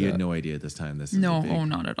this, do You that." had no idea this time. This is No, a big oh,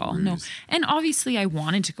 not at all. No. ruse. And obviously I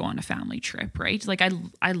wanted to go on a family trip, right? Like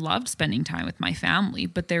I loved spending time with my family,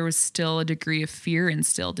 but there was still a degree of fear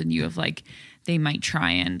instilled in you of like, they might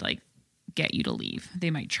try and like get you to leave. They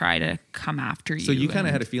might try to come after you. So you kind and-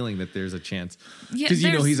 of had a feeling that there's a chance Yeah, because you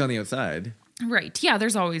know there's- he's on the outside. Right. Yeah,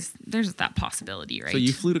 there's that possibility, right? So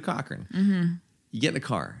you flew to Cochrane. Mm-hmm. You get in a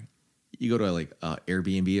car. You go to like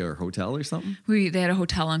Airbnb or a hotel or something. They had a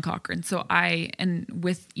hotel in Cochrane. So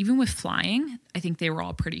even with flying, I think they were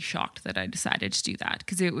all pretty shocked that I decided to do that,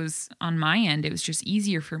 because it was on my end, it was just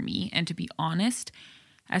easier for me. And to be honest,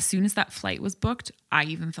 as soon as that flight was booked, I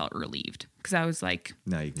even felt relieved, because I was like,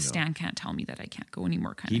 Now you can go. Stan can't tell me that I can't go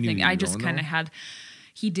anymore kind He of knew thing. you were I just going, kind of though? had,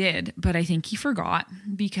 he did, but I think he forgot,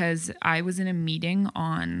 because I was in a meeting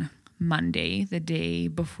on Monday, the day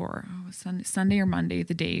before, Sunday or Monday,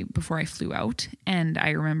 the day before I flew out. And I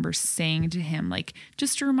remember saying to him, like,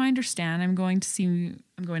 just a reminder, Stan, I'm going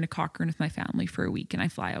to Cochrane with my family for a week and I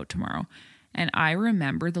fly out tomorrow. And I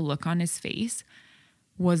remember the look on his face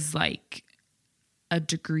was like a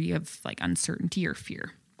degree of like uncertainty or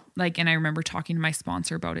fear. Like, and I remember talking to my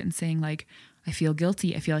sponsor about it and saying like, I feel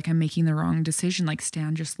guilty. I feel like I'm making the wrong decision. Like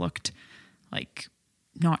Stan just looked like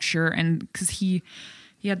not sure. And cause he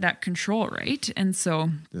had that control, right? And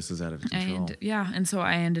so This is out of control. and so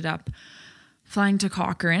I ended up flying to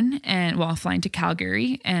Cochrane flying to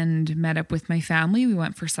Calgary and met up with my family. We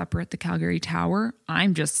went for supper at the Calgary Tower.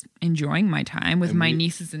 I'm just enjoying my time with my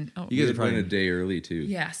nieces and You You guys guys are probably- went a day early too.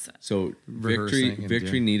 yes. So Rehearsing and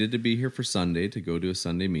Victory doing- needed to be here for Sunday to go to a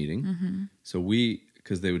Sunday meeting. Mm-hmm. So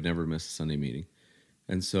because they would never miss a Sunday meeting.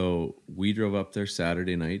 And so we drove up there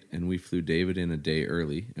Saturday night and we flew David in a day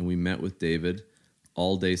early, and we met with David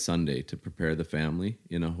all day Sunday to prepare the family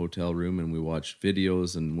in a hotel room, and we watched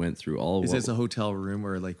videos and went through all Is this a hotel room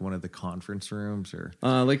or like one of the conference rooms or?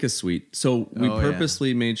 like a suite. So we Oh, yeah.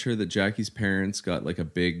 purposely made sure that Jackie's parents got like a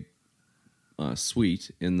big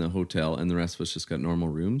suite in the hotel, and the rest of us just got normal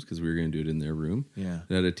rooms because we were going to do it in their room. Yeah.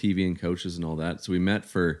 It had a TV and couches and all that. So we met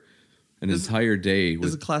for an entire day. This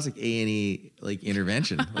is a classic A&E like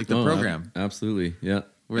intervention, like the Oh, program absolutely, yeah.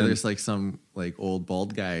 where And- there's like some like old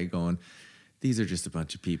bald guy going, "These are just a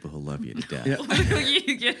bunch of people who love you to death."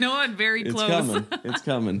 You know what? Very It's close. coming. It's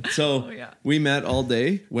coming. So yeah. we met all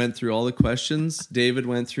day, went through all the questions. David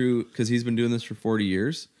went through, because he's been doing this for 40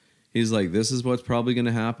 years. He's like, this is what's probably going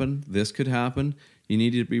to happen. This could happen. You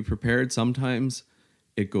need to be prepared. Sometimes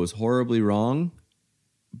it goes horribly wrong,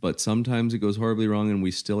 but sometimes it goes horribly wrong and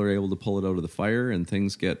we still are able to pull it out of the fire and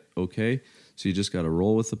things get okay. So you just got to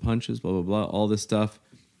roll with the punches, blah, blah, blah, all this stuff.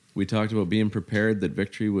 We talked about being prepared that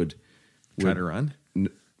Victory would Try to run?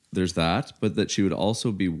 There's that, but that she would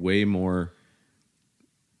also be way more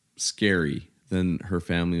scary than her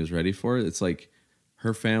family was ready for. It's like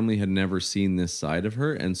her family had never seen this side of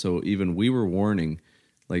her. And so even we were warning,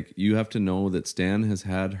 like, you have to know that Stan has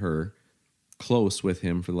had her close with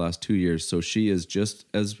him for the last 2 years. So she is just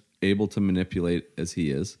as able to manipulate as he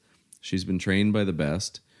is. She's been trained by the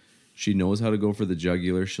best. She knows how to go for the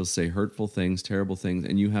jugular. She'll say hurtful things, terrible things,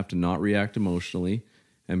 and you have to not react emotionally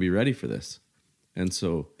and be ready for this. And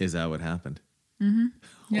so... Is that what happened? Mm-hmm.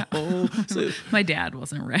 Yeah. Oh, so, my dad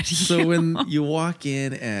wasn't ready. So when you walk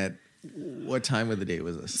in at... What time of the day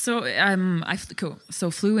was this? So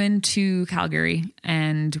flew into Calgary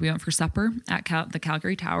and we went for supper at the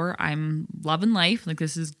Calgary Tower. I'm loving life. Like,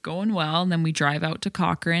 this is going well. And then we drive out to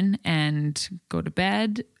Cochrane and go to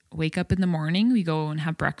bed, wake up in the morning. We go and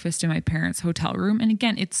have breakfast in my parents' hotel room. And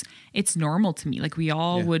again, it's normal to me. Like, we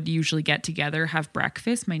all would usually get together, have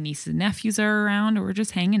breakfast. My nieces and nephews are around, or we're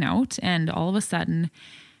just hanging out. And all of a sudden,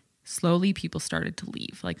 slowly people started to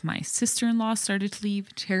leave. Like, my sister-in-law started to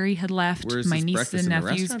leave. Terry had left. Where is my this nieces breakfast and in the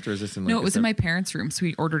nephews. restaurant, or is this in No, it was in my parents' room. So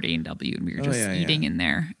we ordered A&W and we were just eating in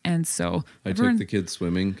there. And so I took the kids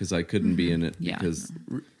swimming because I couldn't be in it. Yeah. Because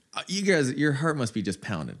you guys, your heart must be just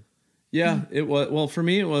pounding. yeah, it was. Well, for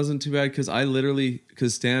me, it wasn't too bad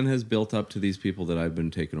because Stan has built up to these people that I've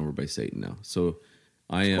been taken over by Satan now. So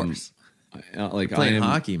I am Playing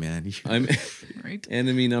hockey, man. I'm right.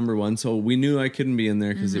 enemy number one. So we knew I couldn't be in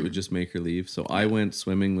there because it would just make her leave. So I went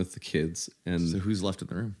swimming with the kids. And So who's left in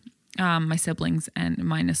the room? My siblings and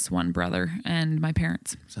minus one brother and my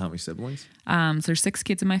parents. So how many siblings? So there's 6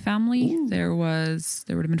 kids in my family. Ooh. There would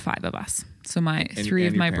have been 5 of us. So my 3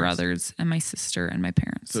 of and my your parents? brothers and my sister and my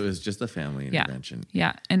parents. So it was just a family intervention.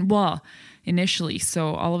 Yeah. And well, initially,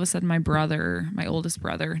 so all of a sudden my oldest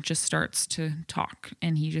brother just starts to talk,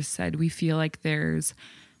 and he just said, we feel like there's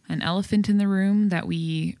an elephant in the room, that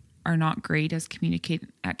we are not great at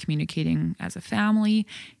communicating as a family.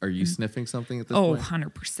 Are you sniffing something at this Oh, point?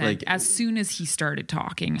 100%. Like- As soon as he started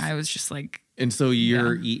talking, I was just like, And so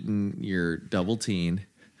you're eating your double teen,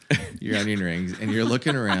 your onion rings, and you're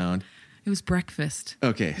looking around. it was breakfast.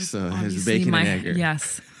 Okay, so his Obviously bacon and egg.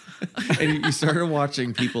 Yes. And you started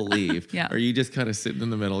watching people leave. Yeah. Are you just kind of sitting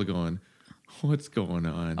in the middle going, what's going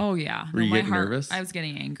on? Oh, yeah. Were you my getting heart, nervous? I was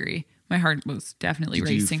getting angry. My heart was definitely Did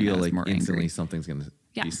you racing. feel I was like more instantly angry. something's going to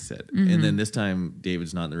Yeah. be said? And then this time,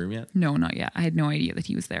 David's not in the room yet? No, not yet. I had no idea that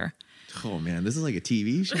he was there. Oh, man, this is like a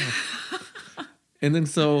TV show. And then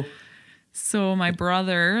So my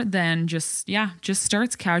brother then just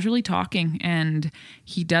starts casually talking, and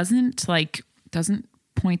he doesn't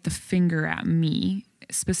point the finger at me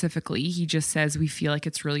specifically. He just says, we feel like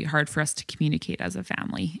it's really hard for us to communicate as a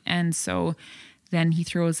family. And so then he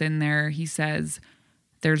throws in there, he says,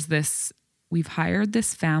 we've hired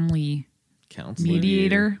this family counselor.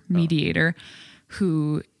 mediator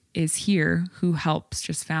who is here, who helps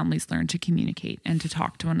just families learn to communicate and to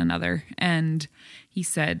talk to one another. And he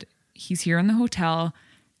said, he's here in the hotel.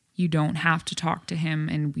 You don't have to talk to him,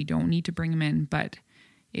 and we don't need to bring him in, but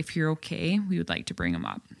if you're okay, we would like to bring him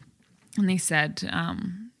up. And they said,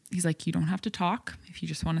 he's like, you don't have to talk. If you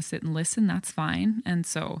just want to sit and listen, that's fine. And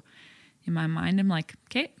so in my mind, I'm like,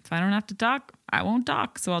 okay, if I don't have to talk, I won't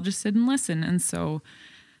talk. So I'll just sit and listen. And so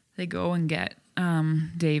they go and get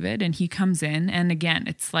David, and he comes in. And again,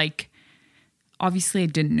 it's like, obviously I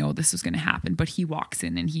didn't know this was going to happen, but he walks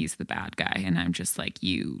in and he's the bad guy. And I'm just like,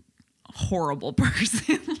 you horrible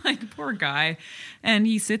person, like, poor guy. And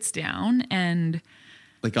he sits down and...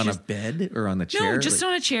 Like on a bed or on the chair? No, just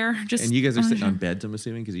on a chair. Just and you guys are on a sitting chair. on beds, I'm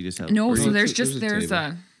assuming, because you just have... No, or so you- there's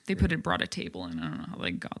table. they brought a table in. I don't know how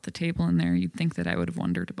they got the table in there. You'd think that I would have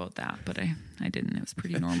wondered about that, but I didn't. It was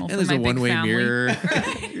pretty normal and for there's my a big one-way family. mirror.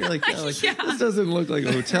 You're like, Yeah. this doesn't look like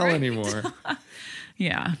a hotel anymore.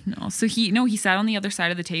 Yeah, no. So he sat on the other side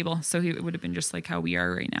of the table, so it would have been just like how we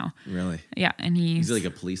are right now. Really? Yeah, and He's like a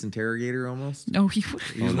police interrogator almost? no, he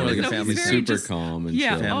He's more like a no, family he's very super just- calm and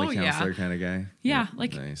yeah. chill. Family Oh, yeah. counselor kind of guy? Yeah,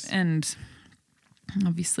 like, Nice. and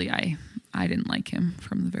obviously I didn't like him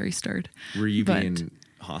from the very start. Were you but- being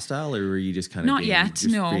hostile, or were you just kind of Not yet, just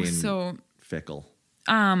no. being So fickle?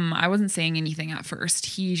 I wasn't saying anything at first.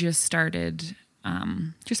 He just started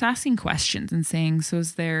just asking questions and saying, so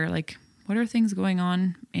is there, like, what are things going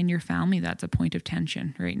on in your family that's a point of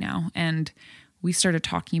tension right now? And we started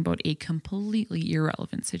talking about a completely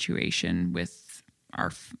irrelevant situation with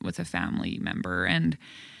with a family member, and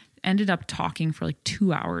ended up talking for like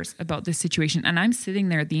 2 hours about this situation. And I'm sitting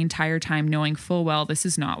there the entire time knowing full well this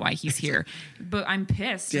is not why he's here. But I'm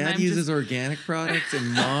pissed. Dad and I'm uses organic products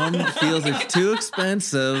and mom feels it's too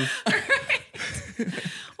expensive.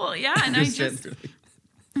 Well, yeah, and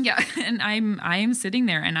I am sitting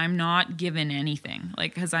there and I'm not given anything,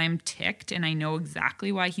 like, because I'm ticked and I know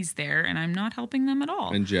exactly why he's there and I'm not helping them at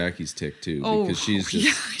all. And Jackie's ticked too, because she's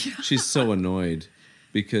just she's so annoyed,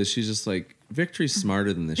 because she's just like, Victory's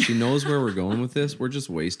smarter than this. She knows where we're going with this. We're just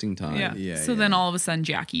wasting time. So then all of a sudden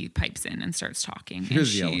Jackie pipes in and starts talking.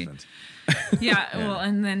 Here's the elephant. Well,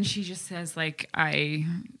 and then she just says, like, I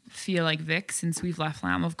feel like, Vic, since we've left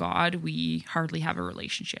Lamb of God, we hardly have a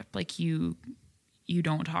relationship. Like, you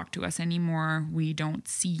don't talk to us anymore. We don't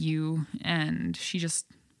see you. And she just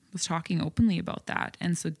was talking openly about that.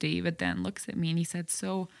 And so David then looks at me and he said,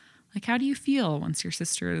 so, like, how do you feel once your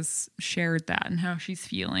sister has shared that and how she's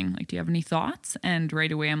feeling? Like, do you have any thoughts? And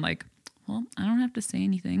right away I'm like, well, I don't have to say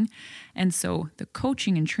anything. And so the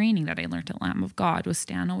coaching and training that I learned at Lamb of God was,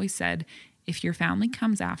 Stan always said, if your family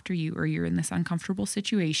comes after you or you're in this uncomfortable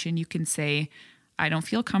situation, you can say, I don't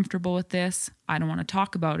feel comfortable with this. I don't want to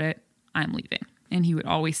talk about it. I'm leaving. And he would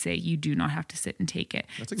always say, you do not have to sit and take it.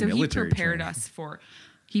 That's like so military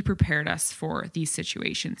he prepared us for these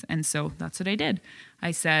situations. And so that's what I did.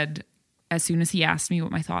 I said, as soon as he asked me what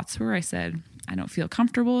my thoughts were, I said, I don't feel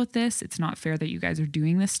comfortable with this. It's not fair that you guys are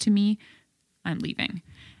doing this to me. I'm leaving.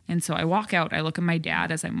 And so I walk out. I look at my dad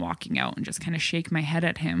as I'm walking out and just kind of shake my head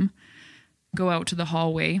at him, go out to the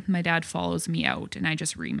hallway. My dad follows me out and I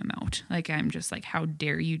just ream him out. Like, I'm just like, how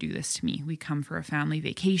dare you do this to me? We come for a family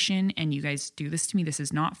vacation and you guys do this to me. This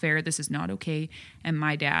is not fair. This is not okay. And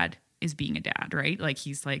my dad is being a dad, right? Like,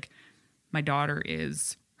 he's like, my daughter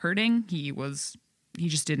is hurting. He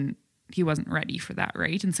wasn't ready for that,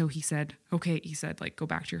 right? And so he said, okay, he said, like, go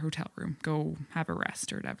back to your hotel room, go have a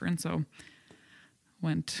rest or whatever. And so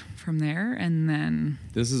went from there. And then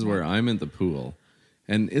this is where I'm at the pool.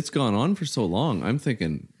 And it's gone on for so long. I'm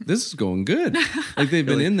thinking, this is going good. Like, they've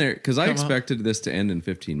been in there, because I expected this to end in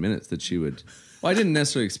 15 minutes, that she would, well, I didn't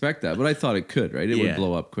necessarily expect that, but I thought it could, right? It would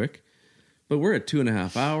blow up quick. But we're at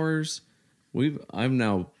 2.5 hours. I'm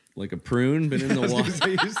now like a prune, been in the water.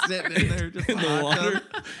 You're sitting in there just in the water,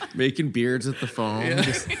 making beards at the foam. Yeah.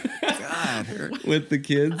 Just, God, with the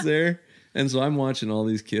kids there. And so I'm watching all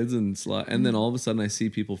these kids, and then all of a sudden I see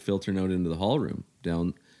people filtering out into the hall room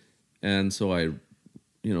down. And so I,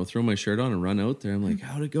 throw my shirt on and run out there. I'm like,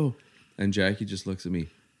 how'd it go? And Jackie just looks at me,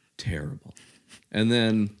 terrible. And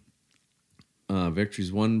then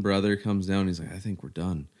Victory's one brother comes down. He's like, I think we're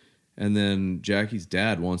done. And then Jackie's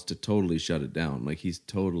dad wants to totally shut it down. Like, he's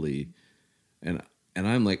totally, and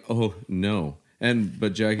I'm like, oh no.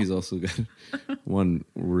 But Jackie's also got one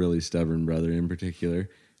really stubborn brother in particular.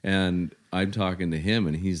 And I'm talking to him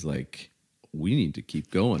and he's like, we need to keep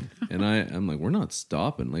going. And I'm like, we're not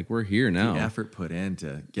stopping. Like, we're here now. The effort put in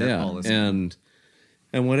to get all this.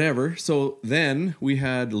 And whatever. So then we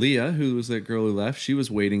had Leah, who was that girl who left. She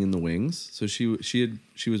was waiting in the wings. So she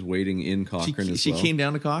was waiting in Cochrane as well. She came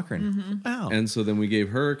down to Cochrane. Mm-hmm. Wow. And so then we gave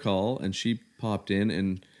her a call and she popped in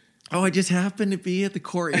and... Oh, I just happened to be at the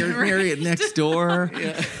courtyard area next door.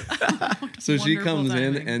 So she comes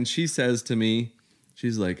in and she says to me,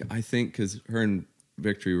 she's like, I think, because her and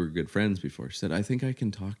Victory were good friends before. She said, I think I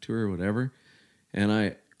can talk to her or whatever. And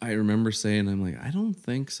I remember saying, I'm like, I don't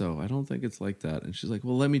think so. I don't think it's like that. And she's like,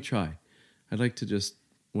 well, let me try. I'd like to just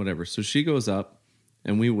whatever. So she goes up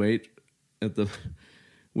and we wait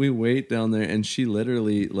down there, and she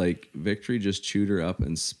literally, like, Victory just chewed her up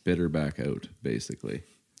and spit her back out, basically.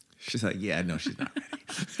 She's like, yeah, no, she's not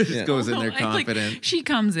ready. Just goes in there confident. Like, she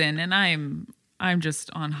comes in and I'm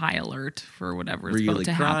just on high alert for whatever is about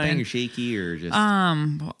to happen. Crying or shaky or just...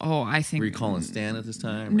 I think... Were you calling Stan at this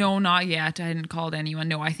time? No, not yet. I hadn't called anyone.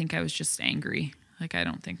 No, I think I was just angry. Like, I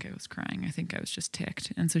don't think I was crying. I think I was just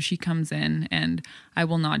ticked. And so she comes in and I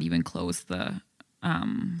will not even close the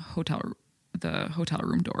hotel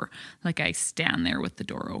room door. Like, I stand there with the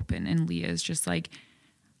door open and Leah is just like,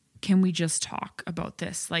 can we just talk about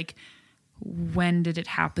this? Like, when did it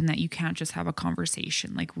happen that you can't just have a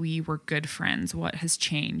conversation? Like, we were good friends. What has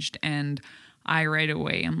changed? And I right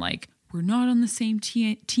away am like, we're not on the same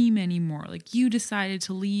team anymore. Like, you decided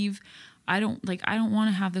to leave. I don't want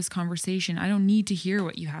to have this conversation. I don't need to hear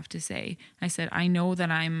what you have to say. I said, I know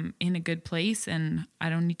that I'm in a good place and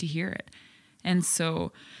I don't need to hear it. And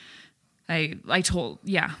so I told,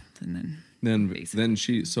 yeah. And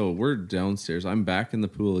then so we're downstairs. I'm back in the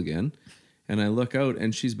pool again. And I look out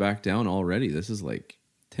and she's back down already. This is like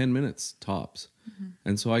 10 minutes tops. Mm-hmm.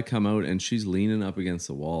 And so I come out and she's leaning up against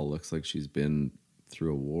the wall. Looks like she's been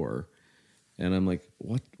through a war. And I'm like,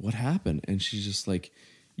 what happened? And she's just like,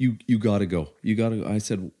 you got to go. You got to go. I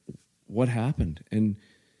said, what happened? And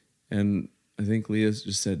I think Leah's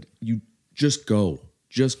just said, you just go.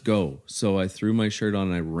 Just go. So I threw my shirt on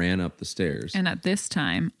and I ran up the stairs. And at this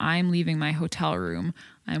time, I'm leaving my hotel room.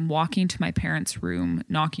 I'm walking to my parents' room,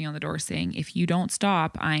 knocking on the door saying, if you don't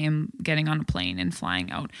stop, I am getting on a plane and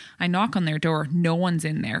flying out. I knock on their door. No one's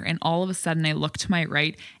in there. And all of a sudden I look to my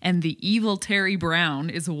right and the evil Terry Brown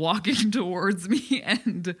is walking towards me.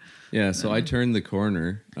 And yeah, so I turned the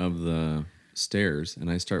corner of the stairs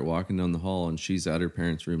and I start walking down the hall and she's at her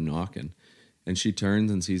parents' room knocking. And she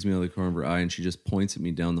turns and sees me out of the corner of her eye and she just points at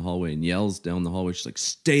me down the hallway and yells down the hallway. She's like,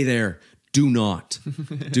 stay there. Do not.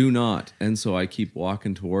 Do not. And so I keep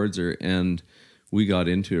walking towards her and we got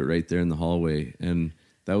into it right there in the hallway. And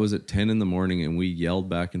that was at 10 in the morning and we yelled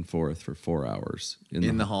back and forth for 4 hours.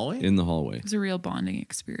 In the hallway? In the hallway. it was a real bonding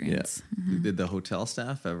experience. Yeah. Did the hotel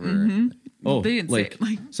staff ever? Oh, They didn't say it,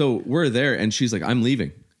 like- so we're there and she's like, I'm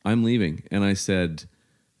leaving. And I said,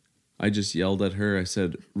 I just yelled at her. I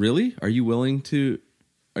said, really? Are you willing to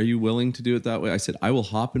do it that way? I said, I will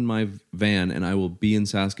hop in my van and I will be in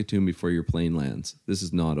Saskatoon before your plane lands. This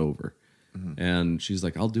is not over. And she's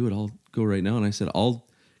like, I'll do it. I'll go right now. And I said, I'll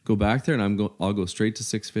go back there and I'll go straight to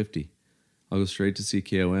 650. I'll go straight to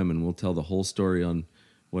CKOM and we'll tell the whole story on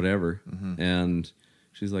whatever. And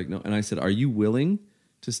she's like, no. And I said, are you willing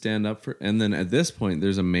to stand up for? And then at this point,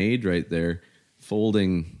 there's a maid right there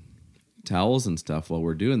folding towels and stuff while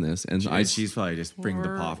we're doing this, and She's probably just bring the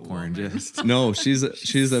Poor popcorn. woman. Just no, she's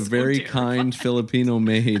a very kind Filipino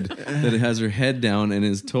maid that has her head down and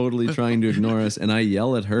is totally trying to ignore us. And I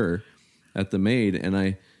yell at her, at the maid, and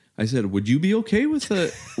I said, "Would you be okay with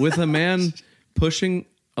a man pushing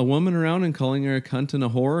a woman around and calling her a cunt and a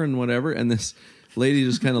whore and whatever?" And this lady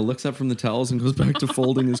just kind of looks up from the towels and goes back to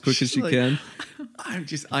folding as quick as she like, can. I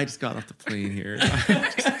just got off the plane here.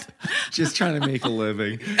 just trying to make a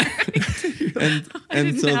living. And I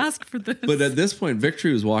didn't so, ask for this. but at this point,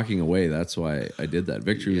 Victory was walking away. That's why I did that.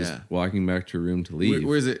 Victory was walking back to her room to leave.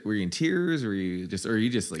 Where is it? Were you in tears? Or were you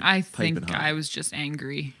just like? I piping think hot? I was just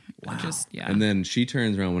angry. Wow. And then she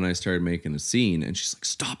turns around when I started making a scene and she's like,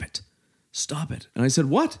 stop it. And I said,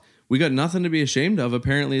 what? We got nothing to be ashamed of.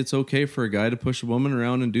 Apparently it's okay for a guy to push a woman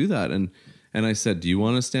around and do that. And I said, do you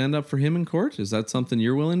want to stand up for him in court? Is that something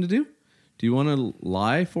you're willing to do? Do you want to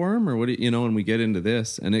lie for him or what do you know? And we get into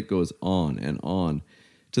this and it goes on and on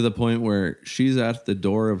to the point where she's at the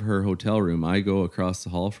door of her hotel room. I go across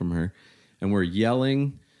the hall from her and we're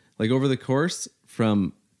yelling like over the course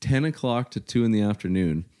from 10 o'clock to 2 in the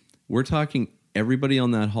afternoon. We're talking everybody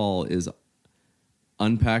on that hall is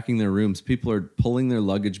unpacking their rooms. People are pulling their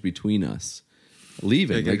luggage between us,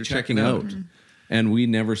 leaving, like checking out. And we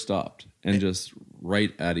never stopped and just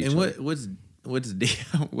right at each other. And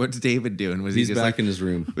what's David doing? Was He's he just back like, in his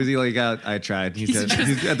room. Was he like out? I tried. He's at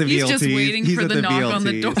the VLT. He's just waiting for at the knock on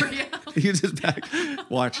the VLT. door. Yeah. He's just back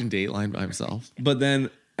watching Dateline by himself. But then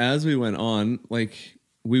as we went on, like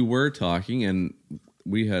we were talking and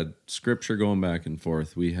we had scripture going back and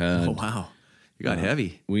forth. We had, Oh wow, you got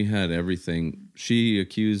heavy. we had everything. She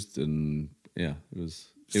accused and yeah, it was.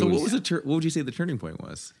 So what was what would you say the turning point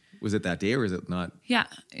was? Was it that day or is it not? Yeah,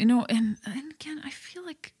 and again, I feel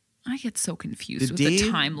like I get so confused with the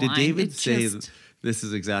timeline. Did David It say just- this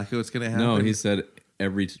is exactly what's going to happen? No, he said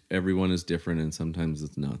everyone is different and sometimes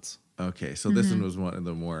it's nuts. Okay, so this one was one of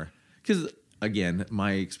the more because again,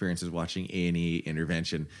 my experience is watching A&E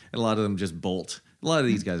intervention, and a lot of them just bolt. A lot of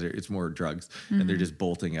these guys it's more drugs, and they're just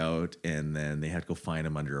bolting out, and then they had to go find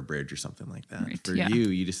them under a bridge or something like that. Right, For yeah.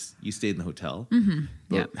 you stayed in the hotel.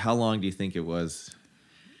 But yeah. how long do you think it was?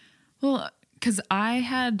 Well, because I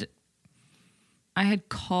had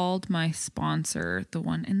called my sponsor, the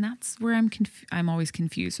one, and that's where I'm always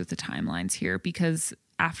confused with the timelines here, because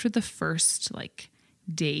after the first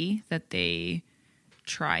day that they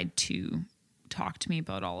tried to talk to me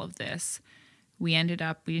about all of this, we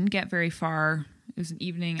didn't get very far. It was an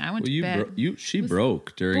evening. I went to bed. She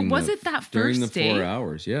broke during. But was it that during the first day? 4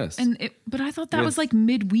 hours? Yes. But I thought that was like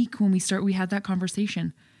midweek when we had that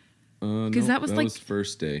conversation. Because that was like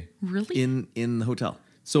first day. Really? In the hotel.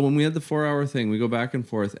 So when we had the 4 hour thing, we go back and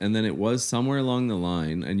forth, and then it was somewhere along the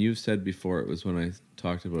line, and you've said before it was when I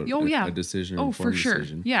talked about a decision or for sure.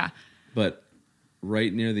 decision. Yeah. But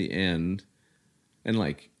right near the end, and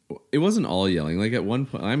it wasn't all yelling. Like at one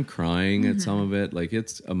point, I'm crying at some of it. Like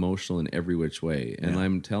it's emotional in every which way, and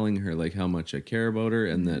I'm telling her like how much I care about her,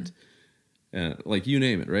 and that, you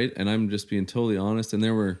name it, right? And I'm just being totally honest. And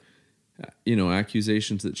there were,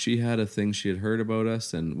 accusations that she had of things she had heard about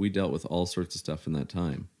us, and we dealt with all sorts of stuff in that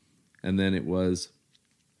time. And then it was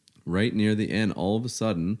right near the end, all of a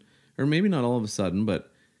sudden, or maybe not all of a sudden,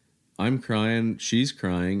 but I'm crying, she's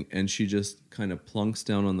crying, and she just kind of plunks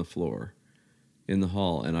down on the floor in the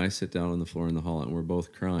hall, and I sit down on the floor in the hall, and we're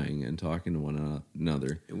both crying and talking to one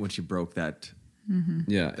another. When she broke that,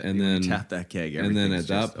 yeah, and and then then tap that keg, and then at everything's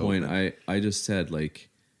that just point, open. I just said, like,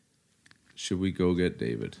 should we go get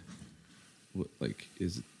David? Like,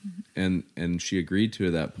 and she agreed to it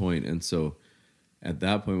at that point, and so at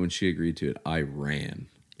that point when she agreed to it, I ran.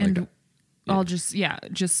 And I'll just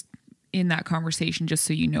in that conversation, just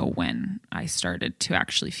so you know, when I started to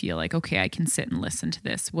actually feel like, okay, I can sit and listen to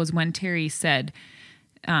this, was when Terry said,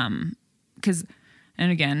 because,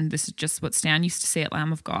 and again, this is just what Stan used to say at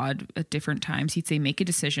Lamb of God at different times. He'd say, make a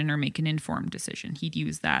decision or make an informed decision. He'd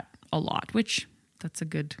use that a lot, which that's a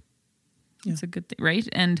good thing, right?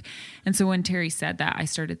 And so when Terry said that, I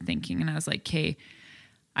started thinking, and I was like, okay,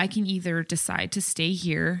 I can either decide to stay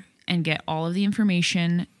here and get all of the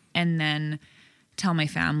information and then tell my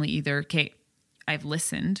family either, okay, I've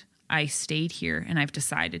listened, I stayed here and I've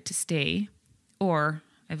decided to stay, or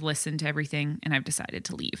I've listened to everything and I've decided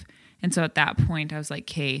to leave. And so at that point I was like,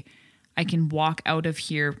 okay, I can walk out of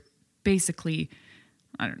here basically,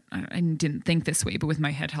 I didn't think this way, but with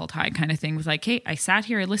my head held high kind of thing, was like, hey, I sat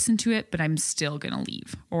here, I listened to it, but I'm still going to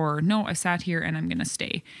leave. Or no, I sat here and I'm going to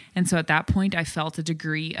stay. And so at that point I felt a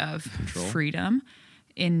degree of freedom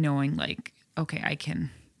in knowing like, okay, I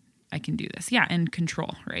can do this. Yeah. And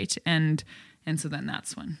control. Right. And so then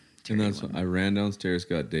that's when. And that's when I ran downstairs,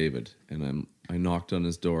 got David, and I knocked on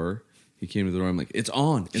his door. He came to the door. I'm like, it's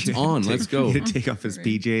on, let's go. You take off his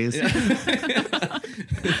PJs.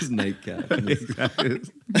 His nightcap. Exactly.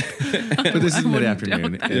 But this is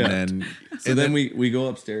mid-afternoon. And then... So then we go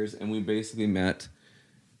upstairs, and we basically met.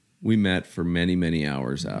 We met for many, many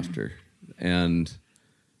hours after. And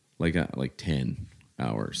like 10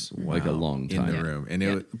 hours, like a long time. In the room.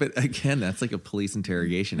 And but again, that's like a police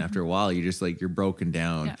interrogation. After a while, you're just like, you're broken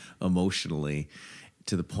down emotionally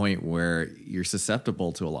to the point where you're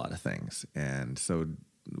susceptible to a lot of things. And so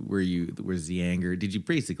was the anger, did you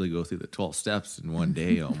basically go through the 12 steps in one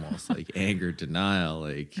day almost? Like anger, denial,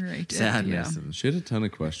 like sadness. And she had a ton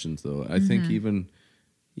of questions though. I think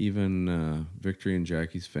even Victory and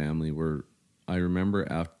Jackie's family were, I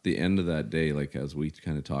remember at the end of that day, like as we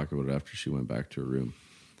kind of talk about it after she went back to her room,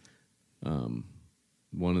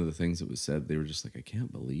 one of the things that was said, they were just like, I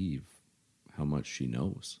can't believe how much she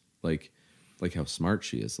knows. Like how smart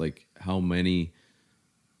she is, like how many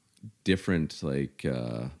different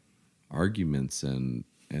arguments and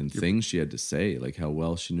things she had to say, like how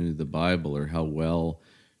well she knew the Bible or how well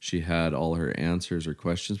she had all her answers or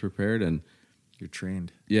questions prepared. And you're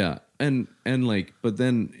trained. Yeah. And like, but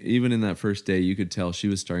then even in that first day, you could tell she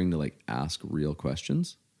was starting to like ask real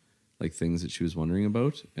questions, like things that she was wondering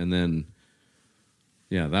about. And then,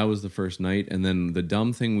 yeah, that was the first night. And then the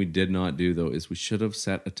dumb thing we did not do though, is we should have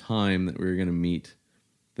set a time that we were going to meet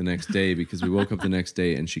the next day, because we woke up the next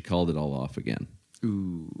day and she called it all off again.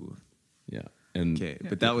 Ooh. Yeah. And okay.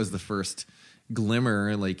 But that was the first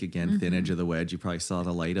glimmer, like again, thin edge of the wedge. You probably saw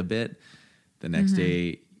the light a bit. The next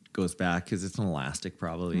day goes back, because it's an elastic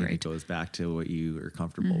probably. Right. It goes back to what you are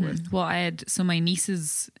comfortable with. Well, my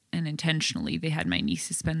nieces, and intentionally they had my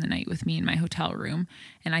nieces spend the night with me in my hotel room,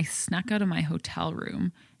 and I snuck out of my hotel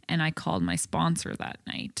room and I called my sponsor that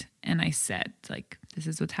night and I said, like, this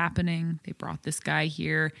is what's happening. They brought this guy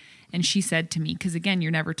here. And she said to me, because again,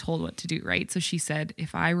 you're never told what to do, right? So she said,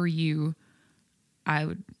 if I were you, I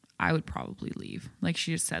would probably leave. Like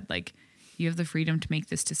she just said, like, you have the freedom to make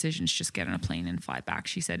this decision. Just get on a plane and fly back.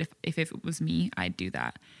 She said, if it was me, I'd do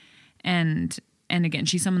that. And again,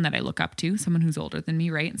 she's someone that I look up to, someone who's older than me,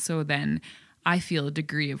 right? And so then I feel a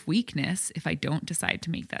degree of weakness if I don't decide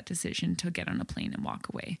to make that decision to get on a plane and walk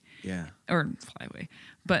away. Yeah. Or fly away.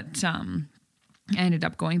 But I ended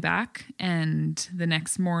up going back, and the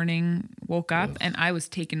next morning woke up and I was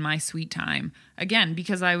taking my sweet time again,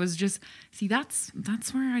 because I was just,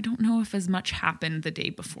 that's where I don't know if as much happened the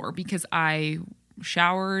day before, because I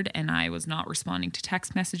showered and I was not responding to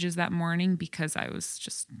text messages that morning because I was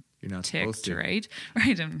just You're not ticked, to. right?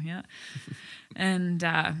 Yeah. And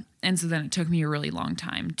so then it took me a really long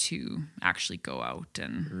time to actually go out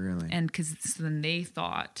and because then they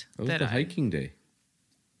thought that was the hiking day.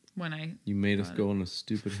 When you made us go on a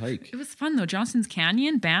stupid hike. It was fun though. Johnson's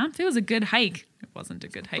Canyon, Banff. It was a good hike. It wasn't a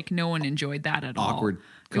good hike. No one enjoyed that at all. Awkward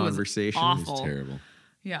conversation. It was awful. It was terrible.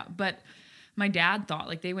 Yeah, but my dad thought,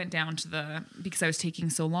 like, they went down to because I was taking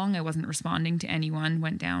so long, I wasn't responding to anyone,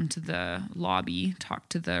 went down to the lobby, talked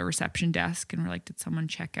to the reception desk, and were like, did someone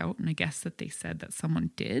check out? And I guess that they said that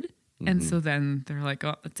someone did. And so then they're like,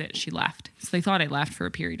 oh, that's it. She left. So they thought I left for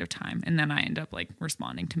a period of time. And then I end up like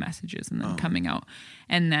responding to messages and then coming out.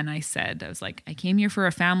 And then I was like, I came here for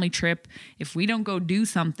a family trip. If we don't go do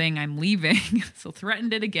something, I'm leaving. So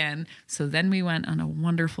threatened it again. So then we went on a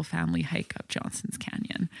wonderful family hike up Johnson's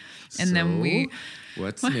Canyon. And then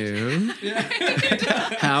what's new?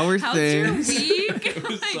 How are how's things? your week? It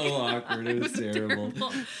was so awkward. It was terrible.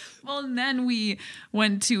 Well, and then we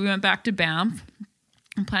went back to Banff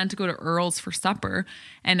and planned to go to Earl's for supper.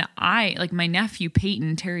 And my nephew,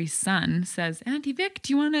 Peyton, Terry's son, says, Auntie Vic,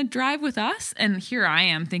 do you want to drive with us? And here I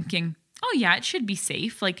am thinking, oh yeah, it should be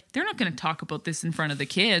safe. Like, they're not going to talk about this in front of the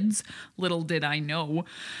kids. Little did I know.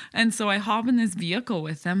 And so I hop in this vehicle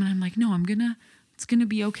with them and I'm like, no, it's going to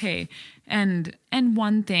be okay. And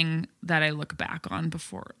one thing that I look back on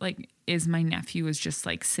before, like, is my nephew was just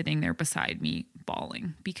like sitting there beside me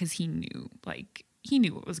bawling because he knew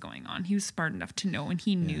what was going on. He was smart enough to know, and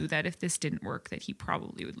he knew that if this didn't work, that he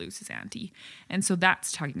probably would lose his auntie. And so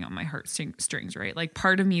that's tugging on my heartstrings, right? Like,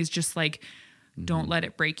 part of me is just like, don't let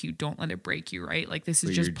it break you. Don't let it break you, right? Like, this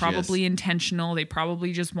is just probably intentional. They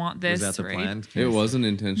probably just want this, Was that the right? plan? It wasn't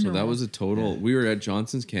intentional. No. That was a total. We were at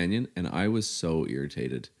Johnson's Canyon, and I was so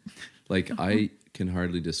irritated. Like, I can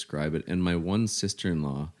hardly describe it. And my one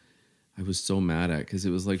sister-in-law, I was so mad at, because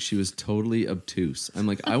it was like she was totally obtuse. I'm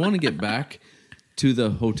like, I want to get back to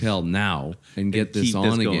the hotel now and get this keep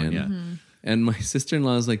on this going, again. yeah. And my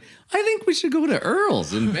sister-in-law is like, I think we should go to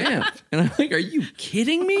Earl's in Banff. And I'm like, are you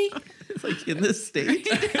kidding me? It's like, in this state?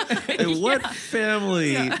 And what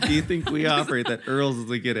family do you think we operate that Earl's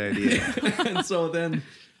is a good idea? And so then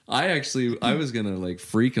I was going to like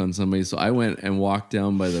freak on somebody. So I went and walked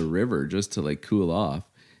down by the river just to like cool off.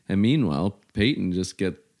 And meanwhile, Peyton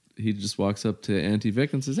he just walks up to Auntie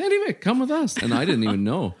Vic and says, Auntie Vic, come with us. And I didn't even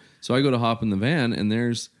know. So I go to hop in the van, and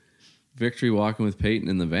there's Victory walking with Peyton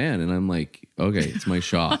in the van. And I'm like, okay, it's my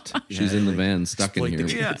shot. She's in the van, stuck in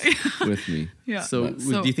here with me. Yeah. So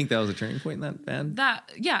do you think that was a turning point in that van?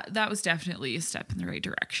 That was definitely a step in the right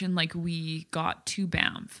direction. Like, we got to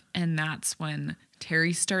Banff, and that's when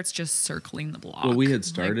Terry starts just circling the block. Well, we had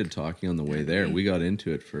started talking on the way there. We got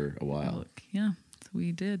into it for a while. Look, yeah,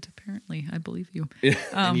 we did. Apparently, I believe you.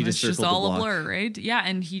 And you It's just just circled the all a block. blur, right? Yeah,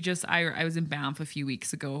 and I was in Banff a few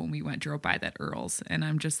weeks ago, and we drove by that Earl's, and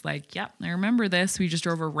I'm just like, yep, I remember this. We just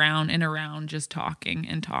drove around and around, just talking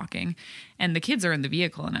and talking, and the kids are in the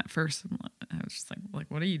vehicle. And at first, I was just like,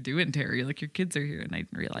 what are you doing, Terry? Like, your kids are here, and I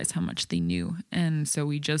didn't realize how much they knew. And so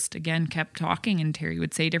we just again kept talking, and Terry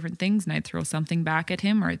would say different things, and I'd throw something back at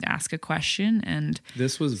him, or I'd ask a question, and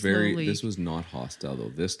This was slowly- this was not hostile though.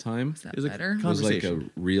 This time is that was a better? it was like a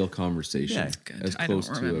conversation. real conversation. Yeah. Good. As I close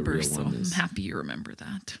don't to a remember, real so one I'm is. happy you remember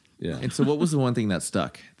that. Yeah. And so what was the one thing that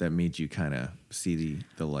stuck that made you kind of see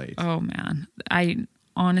the light? Oh man, I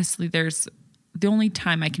honestly, the only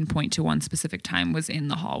time I can point to one specific time was in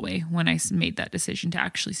the hallway when I made that decision to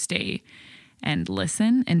actually stay and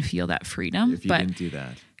listen and feel that freedom. If you But didn't do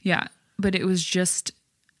that. yeah, but it was just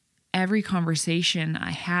every conversation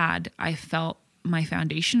I had, I felt my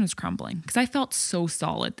foundation was crumbling because I felt so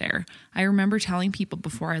solid there. I remember telling people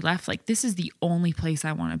before I left, like, this is the only place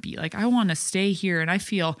I want to be. Like, I want to stay here and I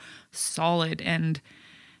feel solid. And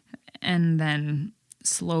then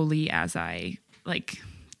slowly, as I like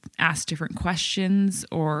ask different questions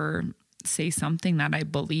or say something that I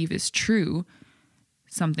believe is true,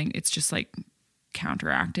 it's just like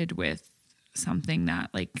counteracted with something that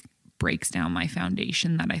like breaks down my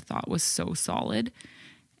foundation that I thought was so solid.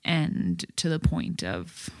 And to the point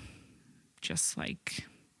of just like,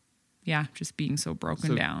 yeah, just being so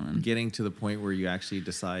broken down. And getting to the point where you actually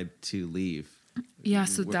decide to leave. yeah,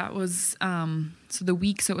 so that was, so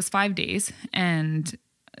it was 5 days, and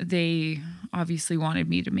they obviously wanted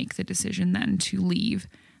me to make the decision then to leave.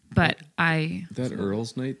 But That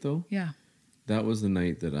Earl's night though, yeah. that was the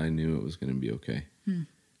night that I knew it was going to be okay.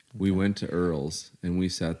 We went to Earl's and we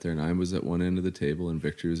sat there, and I was at one end of the table and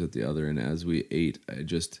Victory was at the other. And as we ate,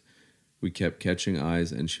 we kept catching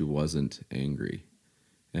eyes, and she wasn't angry,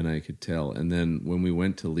 and I could tell. And then when we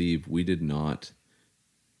went to leave,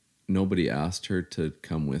 nobody asked her to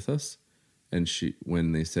come with us. And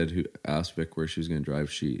when they asked Vic where she was going to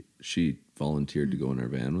drive, she volunteered to go in our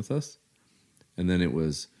van with us. And then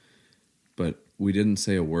but we didn't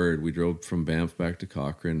say a word. We drove from Banff back to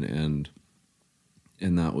Cochrane, and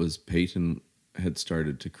that was Peyton had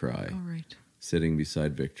started to cry. All right. Sitting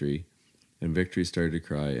beside Victory, and Victory started to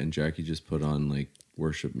cry, and Jackie just put on like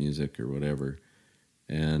worship music or whatever,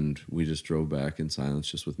 and we just drove back in silence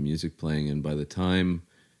just with music playing. And by the time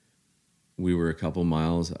we were a couple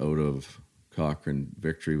miles out of Cochrane,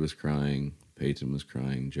 Victory was crying, Peyton was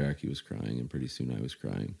crying, Jackie was crying, and pretty soon I was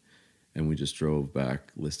crying. And we just drove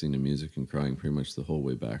back listening to music and crying pretty much the whole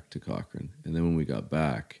way back to Cochrane. And then when we got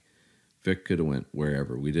back, Vic could have went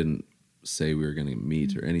wherever. We didn't say we were going to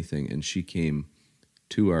meet or anything. And she came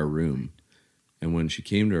to our room. And when she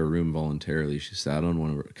came to our room voluntarily, she sat on one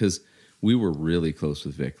of our, because we were really close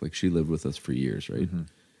with Vic. Like, she lived with us for years, right?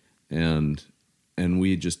 And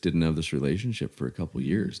we just didn't have this relationship for a couple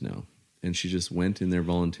years now. And she just went in there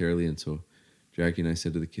voluntarily. And so Jackie and I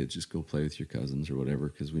said to the kids, just go play with your cousins or whatever,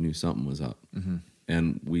 because we knew something was up.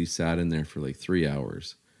 And we sat in there for like 3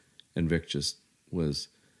 hours. And Vic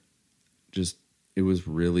it was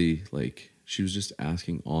really like, she was just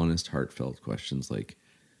asking honest, heartfelt questions like,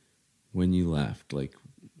 when you left, like,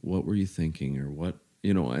 what were you thinking, or what,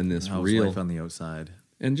 you know, and this How's real life on the outside,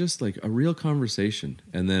 and just like a real conversation.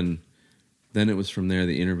 And then it was from there,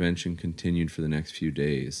 the intervention continued for the next few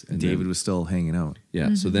days. And David then, was still hanging out.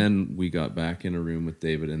 yeah. So then we got back in a room with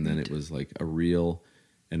David, and then it was like a real,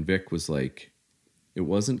 and Vic was like, it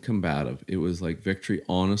wasn't combative. It was like Victory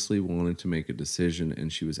honestly wanted to make a decision,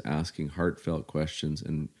 and she was asking heartfelt questions.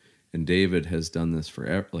 And David has done this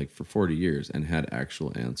for 40 years and had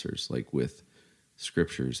actual answers, like with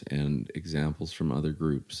scriptures and examples from other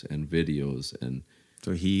groups and videos. And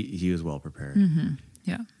So he was well prepared.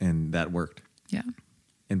 Yeah. And that worked. Yeah.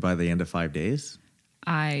 And by the end of 5 days,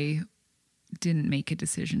 I didn't make a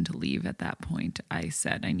decision to leave at that point. I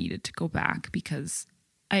said I needed to go back because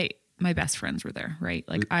my best friends were there, right?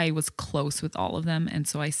 Like, I was close with all of them. And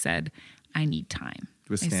so I said, I need time.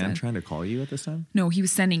 was Stan trying to call you at this time? No, he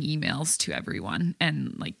was sending emails to everyone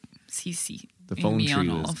and like CC The phone me tree on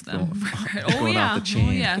all was of them. going off the chain.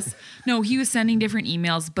 Oh, yes. No, he was sending different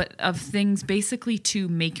emails, but of things basically to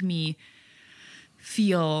make me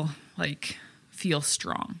feel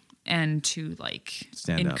strong and to like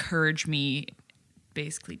Stand up. encourage me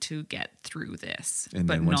basically to get through this. And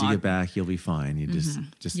but then once you get back, you'll be fine. You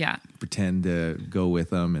just Yeah. pretend to go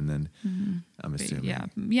with them, and then I'm assuming.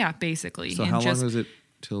 Yeah, basically. So And how long just was it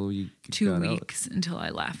till you 2 got out? weeks until I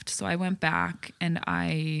left. So I went back and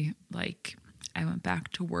I went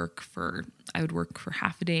back to work I would work for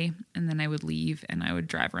half a day and then I would leave and I would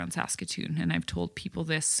drive around Saskatoon. And I've told people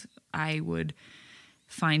this, I would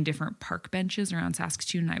find different park benches around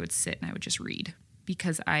Saskatoon and I would sit and I would just read.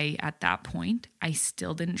 Because at that point, I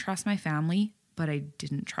still didn't trust my family, but I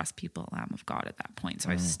didn't trust people at Lamb of God at that point. So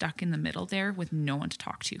I was stuck in the middle there with no one to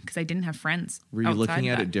talk to because I didn't have friends. Were you outside looking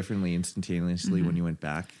of at that. it differently instantaneously when you went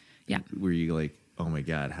back? Yeah. Were you like, oh my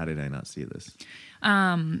God, how did I not see this?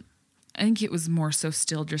 I think it was more so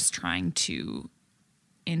still just trying to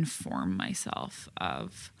inform myself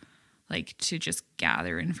of like to just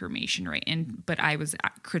gather information, right? But I was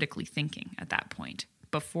critically thinking at that point.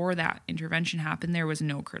 Before that intervention happened, there was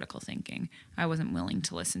no critical thinking. I wasn't willing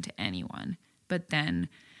to listen to anyone. But then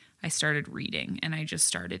I started reading and I just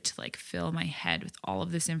started to like fill my head with all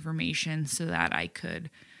of this information so that I could,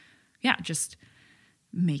 just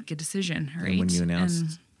make a decision, right? And when you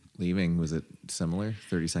announced leaving, was it similar?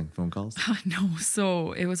 30-second phone calls? No,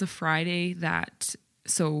 so it was a Friday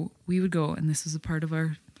so we would go, and this was a part of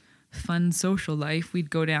our fun social life. We'd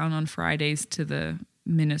go down on Fridays to the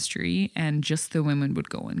ministry and just the women would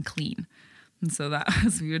go and clean. And so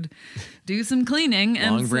we would do some cleaning.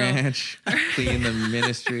 Long Branch, clean the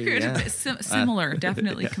ministry. Yeah. Similar,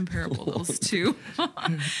 definitely comparable, those two.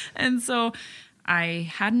 And so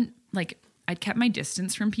I hadn't, I'd kept my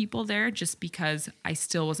distance from people there just because I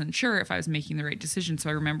still wasn't sure if I was making the right decision. So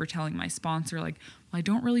I remember telling my sponsor, well, I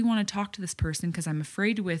don't really want to talk to this person because I'm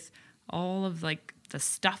afraid with all of the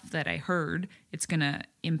stuff that I heard, it's going to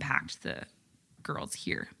impact the girls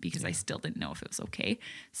here because I still didn't know if it was okay.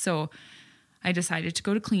 So I decided to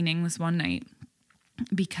go to cleaning this one night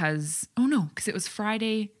because it was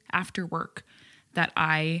Friday after work that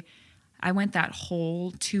I went that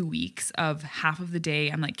whole 2 weeks of half of the day.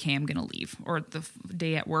 I'm like, okay, I'm going to leave, or the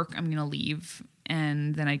day at work, I'm going to leave.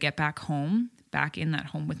 And then I get back in that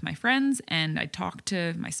home with my friends, and I talked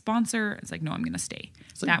to my sponsor. It's like, no, I'm going to stay.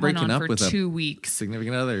 It's like that went breaking on up for with 2 weeks.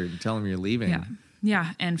 Significant other, tell them you're leaving.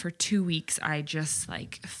 Yeah. And for 2 weeks, I just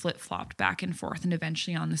flip-flopped back and forth. And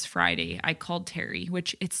eventually on this Friday, I called Terry,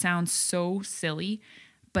 which it sounds so silly,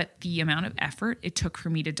 but the amount of effort it took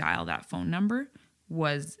for me to dial that phone number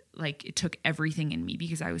was it took everything in me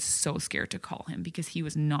because I was so scared to call him because he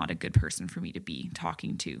was not a good person for me to be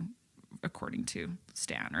talking to, according to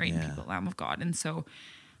Stan, right? Yeah. People at Lamb of God. And so,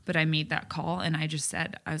 but I made that call and I just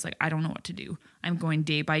said, I was like, I don't know what to do. I'm going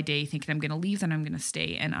day by day thinking I'm going to leave, then I'm going to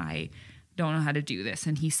stay. And I don't know how to do this.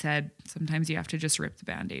 And he said, sometimes you have to just rip the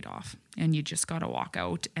Band-Aid off and you just got to walk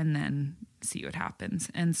out and then see what happens.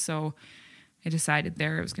 And so I decided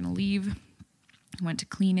there I was going to leave. went to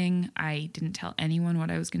cleaning. I didn't tell anyone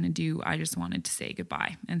what I was going to do. I just wanted to say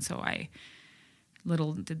goodbye. And so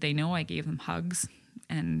little did they know, I gave them hugs,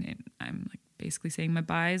 and I'm like basically saying my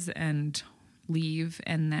byes and leave.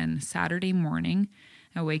 And then Saturday morning,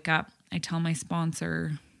 I wake up, I tell my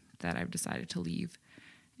sponsor that I've decided to leave.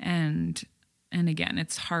 And again,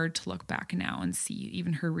 it's hard to look back now and see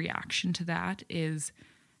even her reaction to that is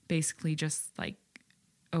basically just like,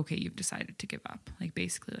 okay, you've decided to give up. Like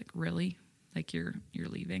basically like, really? Like you're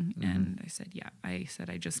leaving? Mm-hmm. And I said, yeah. I said,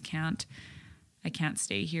 I can't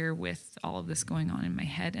stay here with all of this going on in my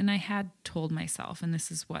head. And I had told myself, and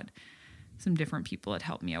this is what some different people had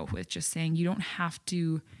helped me out with, just saying it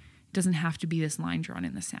doesn't have to be this line drawn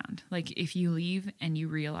in the sand. Like if you leave and you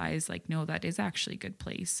realize like, no, that is actually a good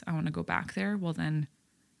place, I want to go back there. Well, then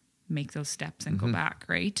make those steps and go back.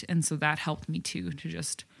 Right. And so that helped me to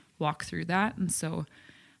just walk through that. And so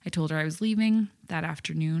I told her I was leaving. That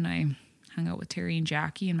afternoon, I hung out with Terry and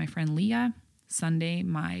Jackie and my friend Leah. Sunday,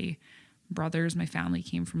 my family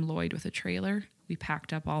came from Lloyd with a trailer. We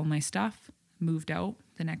packed up all my stuff, moved out.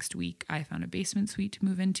 The next week, I found a basement suite to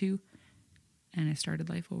move into, and I started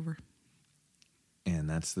life over. And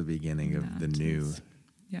that's the beginning of the new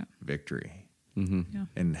Victory. Mm-hmm. Yeah.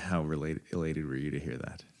 And how elated were you to hear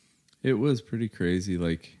that? It was pretty crazy.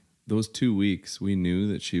 Like those 2 weeks, we knew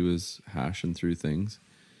that she was hashing through things.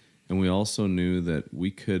 And we also knew that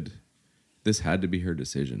this had to be her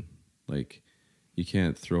decision. Like, you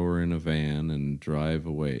can't throw her in a van and drive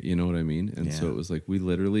away. You know what I mean? And so it was like we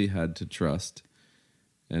literally had to trust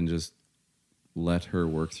and just let her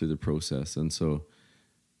work through the process. And so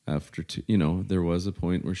after there was a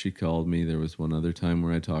point where she called me. There was one other time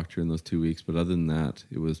where I talked to her in those 2 weeks. But other than that,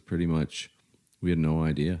 it was pretty much, we had no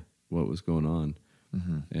idea what was going on.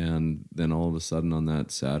 Mm-hmm. And then all of a sudden on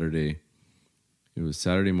that Saturday, it was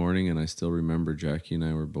Saturday morning, and I still remember Jackie and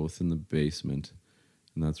I were both in the basement,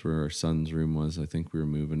 and that's where our son's room was. I think we were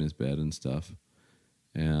moving his bed and stuff.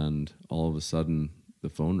 And all of a sudden, the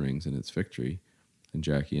phone rings, and it's Victory. And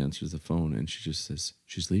Jackie answers the phone, and she just says,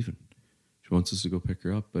 she's leaving. She wants us to go pick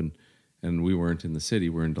her up. And we weren't in the city.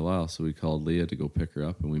 We're in Delisle, so we called Leah to go pick her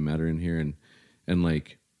up, and we met her in here. And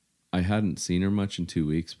like, I hadn't seen her much in 2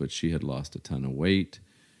 weeks, but she had lost a ton of weight.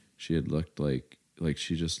 She had looked like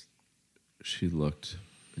she looked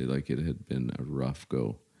like it had been a rough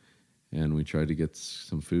go. And we tried to get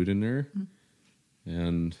some food in her. Mm-hmm.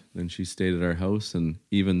 And then she stayed at our house. And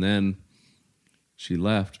even then, she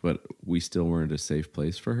left, but we still weren't a safe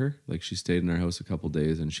place for her. Like, she stayed in our house a couple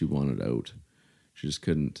days and she wanted out. She just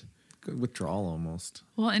couldn't. Good withdrawal almost.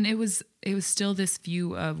 Well, and it was still this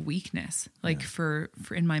view of weakness. Like for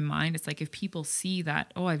in my mind, it's like if people see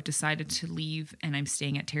that, oh, I've decided to leave and I'm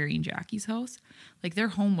staying at Terry and Jackie's house, like their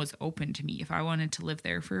home was open to me. If I wanted to live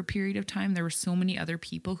there for a period of time, there were so many other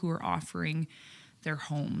people who were offering their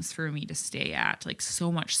homes for me to stay at, like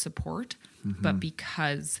so much support. Mm-hmm. But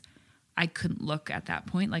because I couldn't look at that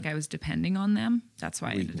point, like I was depending on them, that's why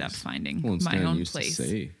I ended up finding my own place. To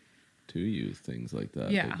say to you things like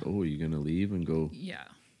that. Yeah. Like, oh, you're going to leave and go, yeah,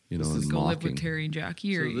 and go live with Terry and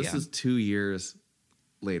Jackie. So this is 2 years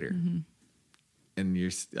later. Mm-hmm. And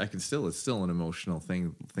it's still an emotional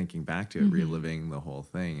thing thinking back to it, mm-hmm. reliving the whole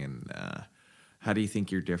thing. And how do you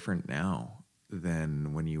think you're different now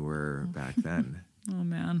than when you were back then? Oh,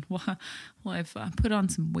 man. Well, I've put on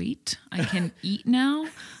some weight. I can eat now.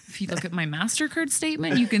 If you look at my MasterCard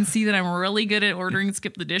statement, you can see that I'm really good at ordering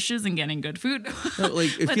skip the dishes and getting good food.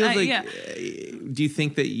 Like, it feels like, do you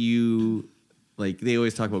think that you, like, they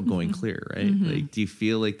always talk about going clear, right? Mm-hmm. Like, do you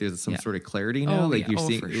feel like there's some sort of clarity now? You're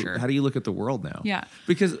seeing, for sure. How do you look at the world now? Yeah.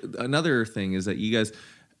 Because another thing is that you guys,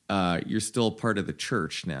 you're still part of the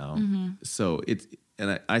church now. Mm-hmm. So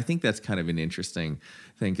and I think that's kind of an interesting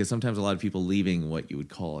thing, because sometimes a lot of people leaving what you would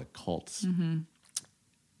call a cults mm-hmm.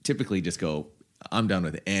 typically just go, I'm done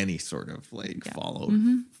with any sort of like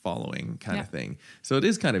following kind of thing. So it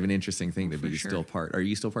is kind of an interesting thing to be still part. Are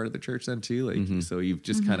you still part of the church then too? Like, mm-hmm. so you've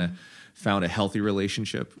just mm-hmm. kind of found a healthy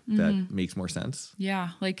relationship that mm-hmm. makes more sense? Yeah.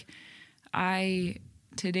 Like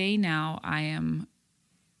today now I am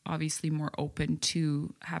obviously more open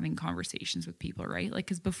to having conversations with people, right? Like,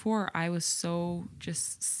 because before I was so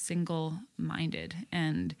just single-minded,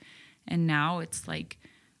 and now it's like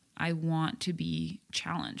I want to be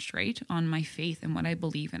challenged, right, on my faith and what I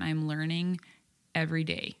believe, and I'm learning every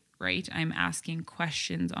day, right? I'm asking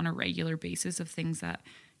questions on a regular basis of things that,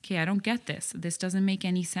 okay, I don't get this. This doesn't make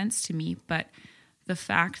any sense to me, but the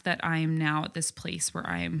fact that I am now at this place where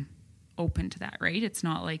I am open to that, right? It's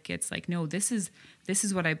not like it's like, no, this is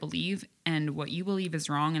what I believe, and what you believe is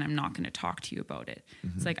wrong, and I'm not going to talk to you about it.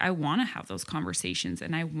 It's like, I want to have those conversations,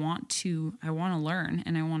 and I want to learn,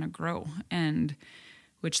 and I want to grow, and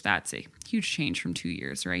which that's a huge change from 2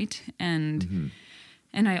 years, right? And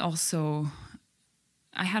and I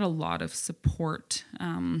had a lot of support,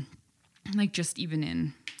 like just even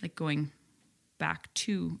in like going back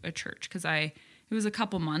to a church, because it was a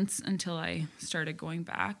couple months until I started going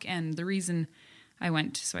back. And the reason I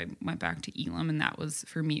went back to Elam, and that was,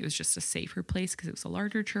 for me, it was just a safer place because it was a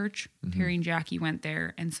larger church. Terry and Jackie went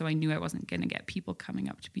there, and so I knew I wasn't going to get people coming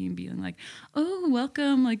up to me and being like, oh,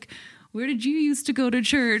 welcome, like, where did you used to go to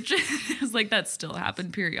church? It was like, that still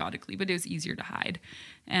happened periodically, but it was easier to hide.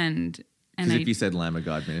 And Because if you said Lamb of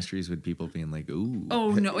God Ministries, would people being like, ooh?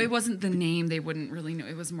 Oh, no, it wasn't the name. They wouldn't really know.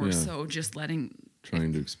 It was more so just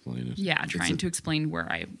trying to explain it. Yeah, trying to explain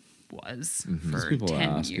where I was for People 10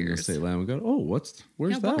 ask years. and they'll say Lamb of God. Oh,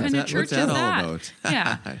 where's that? What kind of church What's that is all that? about?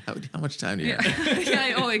 Yeah. How much time do you have?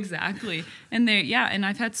 Yeah, oh, exactly. And and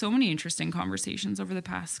I've had so many interesting conversations over the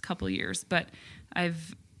past couple of years, but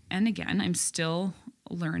I'm still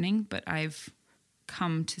learning, but I've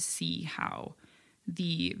come to see how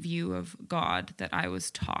the view of God that I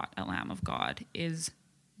was taught at Lamb of God is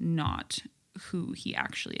not who he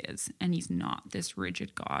actually is. And he's not this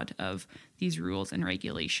rigid God of these rules and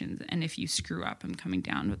regulations. And if you screw up, I'm coming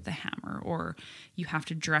down with the hammer, or you have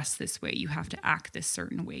to dress this way, you have to act this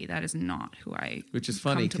certain way. That is not who I Which is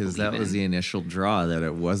funny, because that was the initial draw, that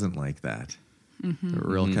it wasn't like that. A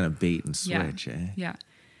real kind of bait and switch, Yeah.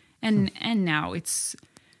 And now it's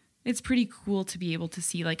pretty cool to be able to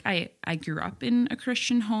see, like, I grew up in a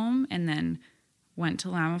Christian home and then went to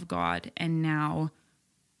Lamb of God, and now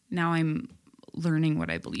I'm learning what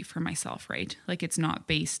I believe for myself, right? Like, it's not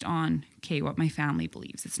based on, what my family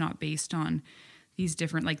believes. It's not based on these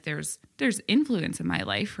different, like, there's influence in my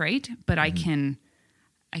life, right? But I can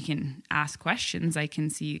ask questions. I can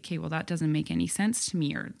see, well, that doesn't make any sense to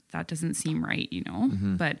me, or that doesn't seem right,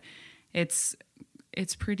 But it's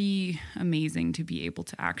pretty amazing to be able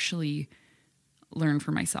to actually learn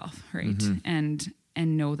for myself, right? And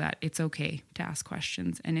know that it's okay to ask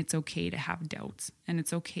questions, and it's okay to have doubts, and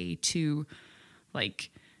it's okay to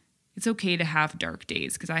have dark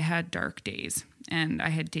days, because I had dark days, and I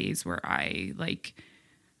had days where I,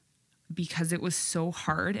 because it was so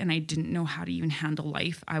hard and I didn't know how to even handle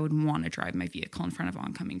life, I would want to drive my vehicle in front of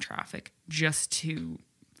oncoming traffic just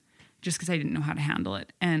because I didn't know how to handle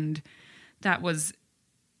it. And that was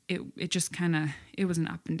it just kind of, it was an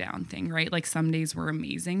up and down thing, right? Like, some days were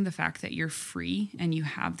amazing. The fact that you're free and you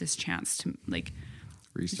have this chance to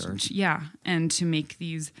restart. And to make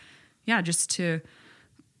these, just to,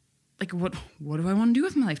 what do I want to do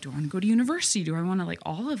with my life? Do I want to go to university? Do I want to,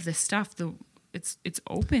 all of this stuff? It's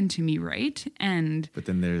open to me, right? But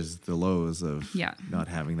then there's the lows of not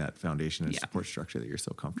having that foundation and support structure that you're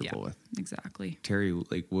so comfortable with. Exactly. Terry,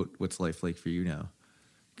 what's life like for you now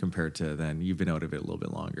compared to then? You've been out of it a little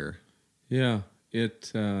bit longer. Yeah,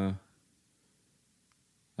 I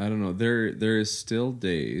don't know. There is still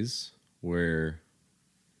days where,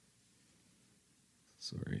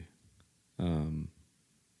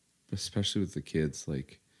 especially with the kids,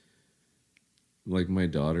 like my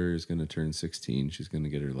daughter is going to turn 16. She's going to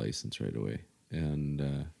get her license right away.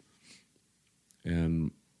 And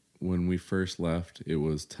when we first left, it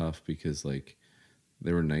was tough because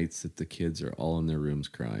there were nights that the kids are all in their rooms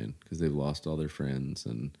crying because they've lost all their friends,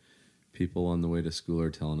 and people on the way to school are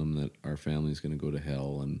telling them that our family's going to go to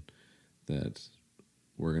hell and that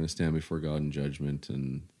we're going to stand before God in judgment,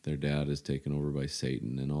 and their dad is taken over by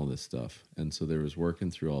Satan and all this stuff. And so there was working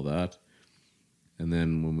through all that. And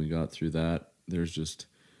then when we got through that, there's just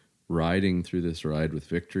riding through this ride with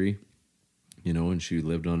Victory, and she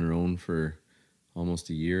lived on her own for almost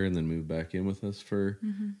a year and then moved back in with us for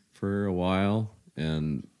a while.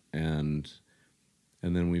 And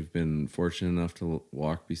then we've been fortunate enough to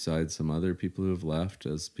walk beside some other people who have left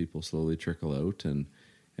as people slowly trickle out. And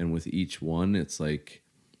with each one, it's like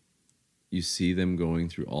you see them going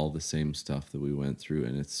through all the same stuff that we went through,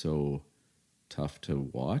 and it's so tough to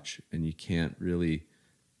watch, and you can't really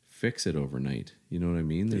fix it overnight. You know what I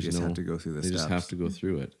mean? They just have to go through the steps. They just have to go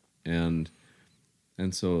through it. And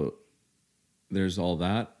so there's all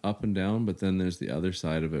that up and down, but then there's the other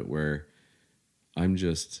side of it where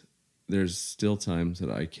there's still times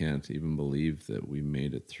that I can't even believe that we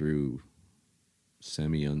made it through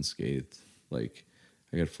semi-unscathed. Like,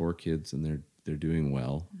 I got 4 kids and they're doing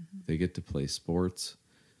well. They get to play sports.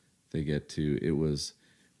 It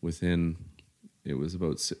was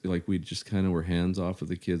about, we just kind of were hands off with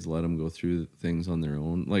the kids, let them go through things on their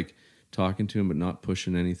own. talking to them, but not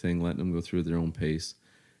pushing anything, letting them go through their own pace.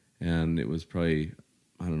 And it was probably,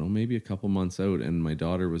 I don't know, maybe a couple months out, and my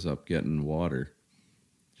daughter was up getting water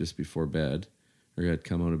just before bed, or had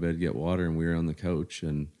come out of bed to get water, and we were on the couch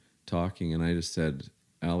and talking, and I just said,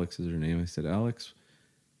 Alex is her name. I said, Alex,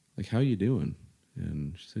 like, how you doing?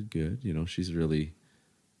 And she said, good. You know, she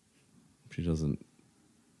doesn't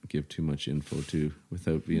give too much info to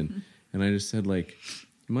without being, and I just said, like,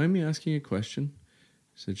 you mind me asking you a question?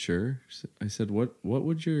 She said, sure. I said, what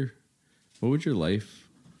did you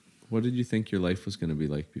think your life was going to be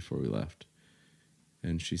like before we left?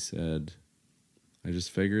 And she said, I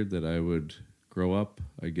just figured that I would grow up,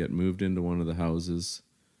 I'd get moved into one of the houses,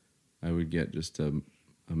 I would get just a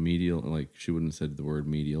medial, like, she wouldn't have said the word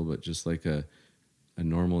medial, but just like a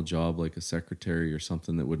normal job, like a secretary or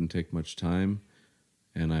something that wouldn't take much time,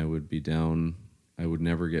 and I would be down, I would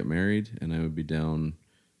never get married, and I would be down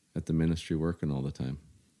at the ministry working all the time.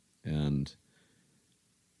 And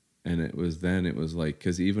it was like,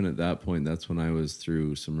 because even at that point, that's when I was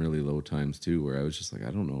through some really low times too, where I was just like,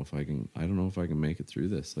 I don't know if I can make it through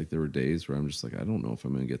this. Like, there were days where I'm just like, I don't know if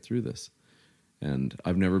I'm going to get through this. And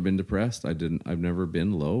I've never been depressed. I've never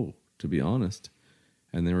been low, to be honest.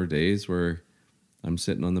 And there were days where I'm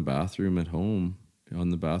sitting on the bathroom at home, on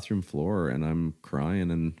the bathroom floor, and I'm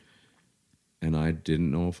crying, and I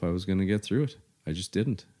didn't know if I was going to get through it. I just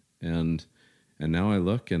didn't. And now I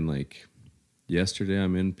look, and like, yesterday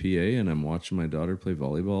I'm in PA and I'm watching my daughter play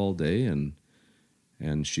volleyball all day,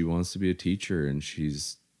 and she wants to be a teacher, and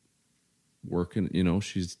she's working, you know,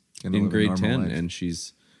 she's in grade 10 life. And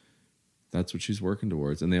that's what she's working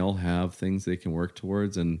towards. And they all have things they can work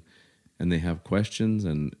towards, and they have questions,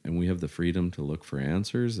 and we have the freedom to look for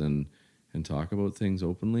answers and talk about things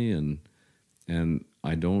openly. And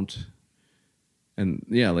I don't, and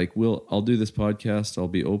yeah, like, I'll do this podcast, I'll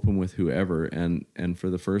be open with whoever. And for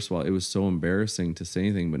the first while, it was so embarrassing to say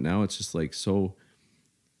anything, but now it's just like so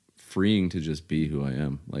freeing to just be who I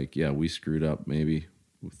am. Like, yeah, we screwed up maybe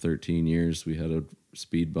 13 years. We had a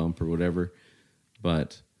speed bump or whatever,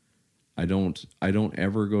 but I don't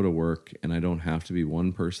ever go to work, and I don't have to be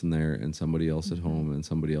one person there and somebody else at home and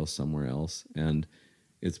somebody else somewhere else. And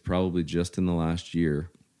it's probably just in the last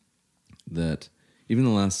year that, even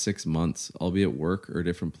the last 6 months, I'll be at work or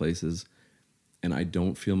different places, and I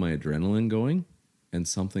don't feel my adrenaline going, and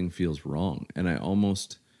something feels wrong. And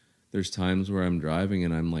there's times where I'm driving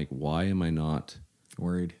and I'm like, why am I not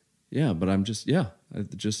worried? Yeah, but I'm just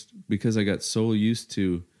because I got so used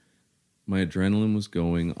to, my adrenaline was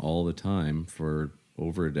going all the time for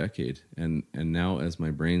over a decade. And now, as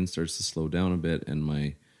my brain starts to slow down a bit, and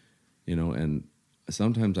my, you know, and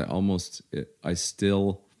sometimes I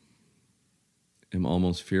still am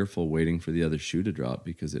almost fearful waiting for the other shoe to drop,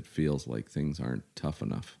 because it feels like things aren't tough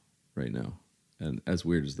enough right now. And as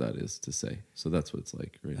weird as that is to say. So that's what it's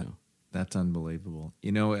like right now. That's unbelievable.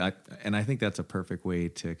 You know, I think that's a perfect way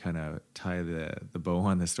to kind of tie the bow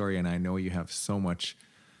on the story. And I know you have so much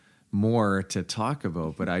more to talk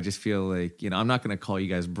about, but I just feel like, you know, I'm not going to call you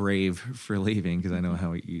guys brave for leaving, because I know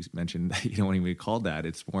how you mentioned that you don't want to be called that.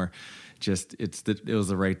 It's more just, it was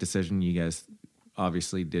the right decision you guys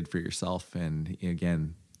obviously did for yourself. And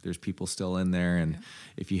again, there's people still in there. And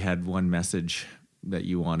if you had one message that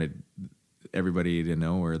you wanted everybody to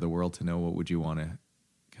know, or the world to know, what would you want to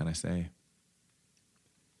kind of say?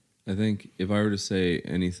 I think if I were to say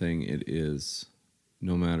anything, it is,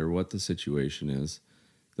 no matter what the situation is,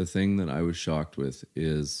 the thing that I was shocked with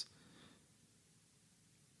is,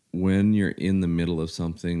 when you're in the middle of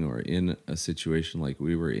something or in a situation like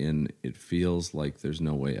we were in, it feels like there's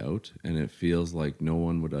no way out, and it feels like no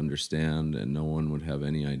one would understand and no one would have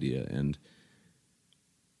any idea. And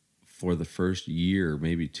for the first year,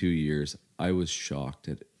 maybe 2 years, I was shocked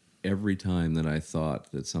at every time that I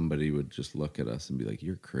thought that somebody would just look at us and be like,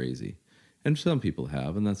 you're crazy. And some people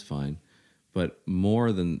have, and that's fine. But more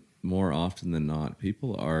often than not,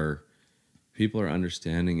 people are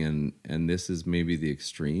understanding, and this is maybe the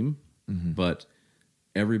extreme, but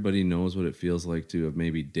everybody knows what it feels like to have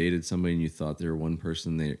maybe dated somebody and you thought they were one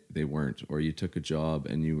person, they weren't, or you took a job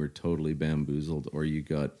and you were totally bamboozled, or you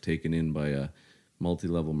got taken in by a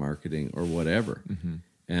multi-level marketing or whatever.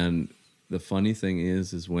 And the funny thing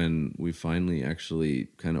is when we finally actually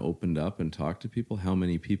kind of opened up and talked to people, how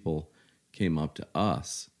many people came up to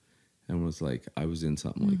us and was like, I was in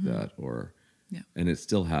something like that, or, and it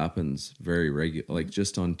still happens very regular. Like,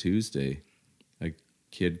 just on Tuesday, a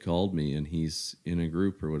kid called me, and he's in a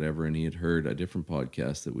group or whatever, and he had heard a different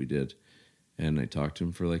podcast that we did, and I talked to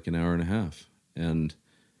him for like an hour and a half, and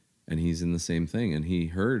he's in the same thing, and he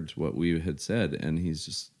heard what we had said, and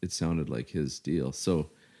it sounded like his deal. So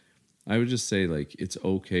I would just say, like, it's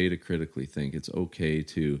okay to critically think. It's okay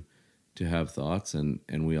to have thoughts, and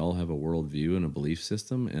we all have a worldview and a belief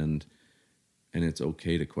system, and it's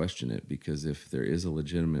okay to question it, because if there is a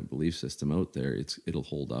legitimate belief system out there, it'll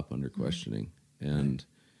hold up under questioning. And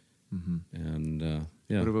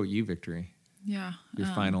yeah. What about you, Victory? Yeah. Your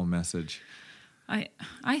final message.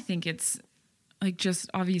 I think it's like, just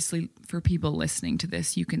obviously for people listening to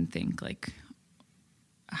this, you can think like,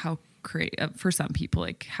 how for some people,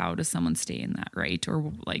 like, how does someone stay in that, right?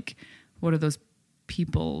 Or like, what are those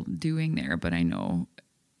people doing there? But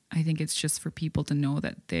I think it's just for people to know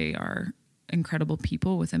that they are incredible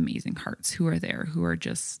people with amazing hearts who are there, who are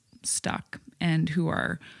just stuck, and who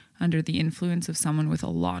are under the influence of someone with a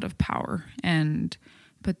lot of power.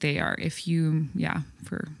 But they are,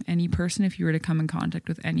 for any person, if you were to come in contact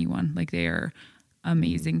with anyone, like, they are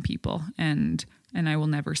amazing people, and I will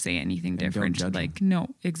never say anything different. Don't judge like them. No,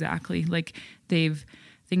 exactly. Like,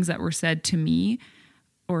 things that were said to me,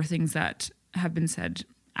 or things that have been said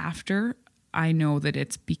after, I know that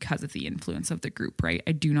it's because of the influence of the group, right?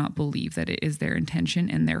 I do not believe that it is their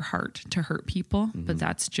intention and their heart to hurt people, but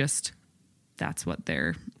that's what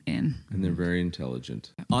they're in. And they're very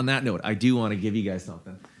intelligent. On that note, I do want to give you guys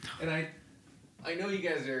something. And I know you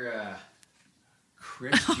guys are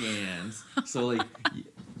Christians, so like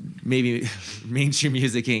maybe mainstream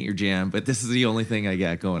music ain't your jam, but this is the only thing I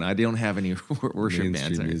got going. I don't have any worship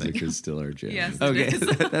bands or anything. Music is still our jam. Yes. Okay,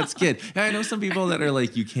 that's good. I know some people that are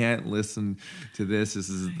like, you can't listen to this. This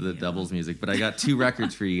is the devil's music. But I got 2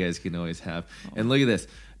 records for you guys can always have. And look at this.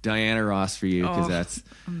 Diana Ross for you, because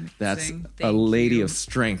that's a lady of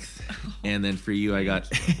strength. And then for you, I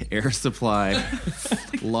got Air Supply,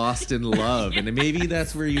 Lost in Love. And maybe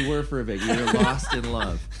that's where you were for a bit. You were lost in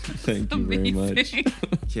love. Thank you very much.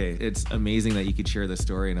 Okay, it's amazing that you could share this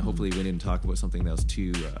story, and hopefully we didn't talk about something that was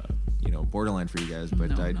too borderline for you guys.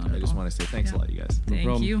 But I just want to say thanks a lot, you guys. Thank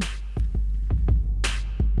problem. you.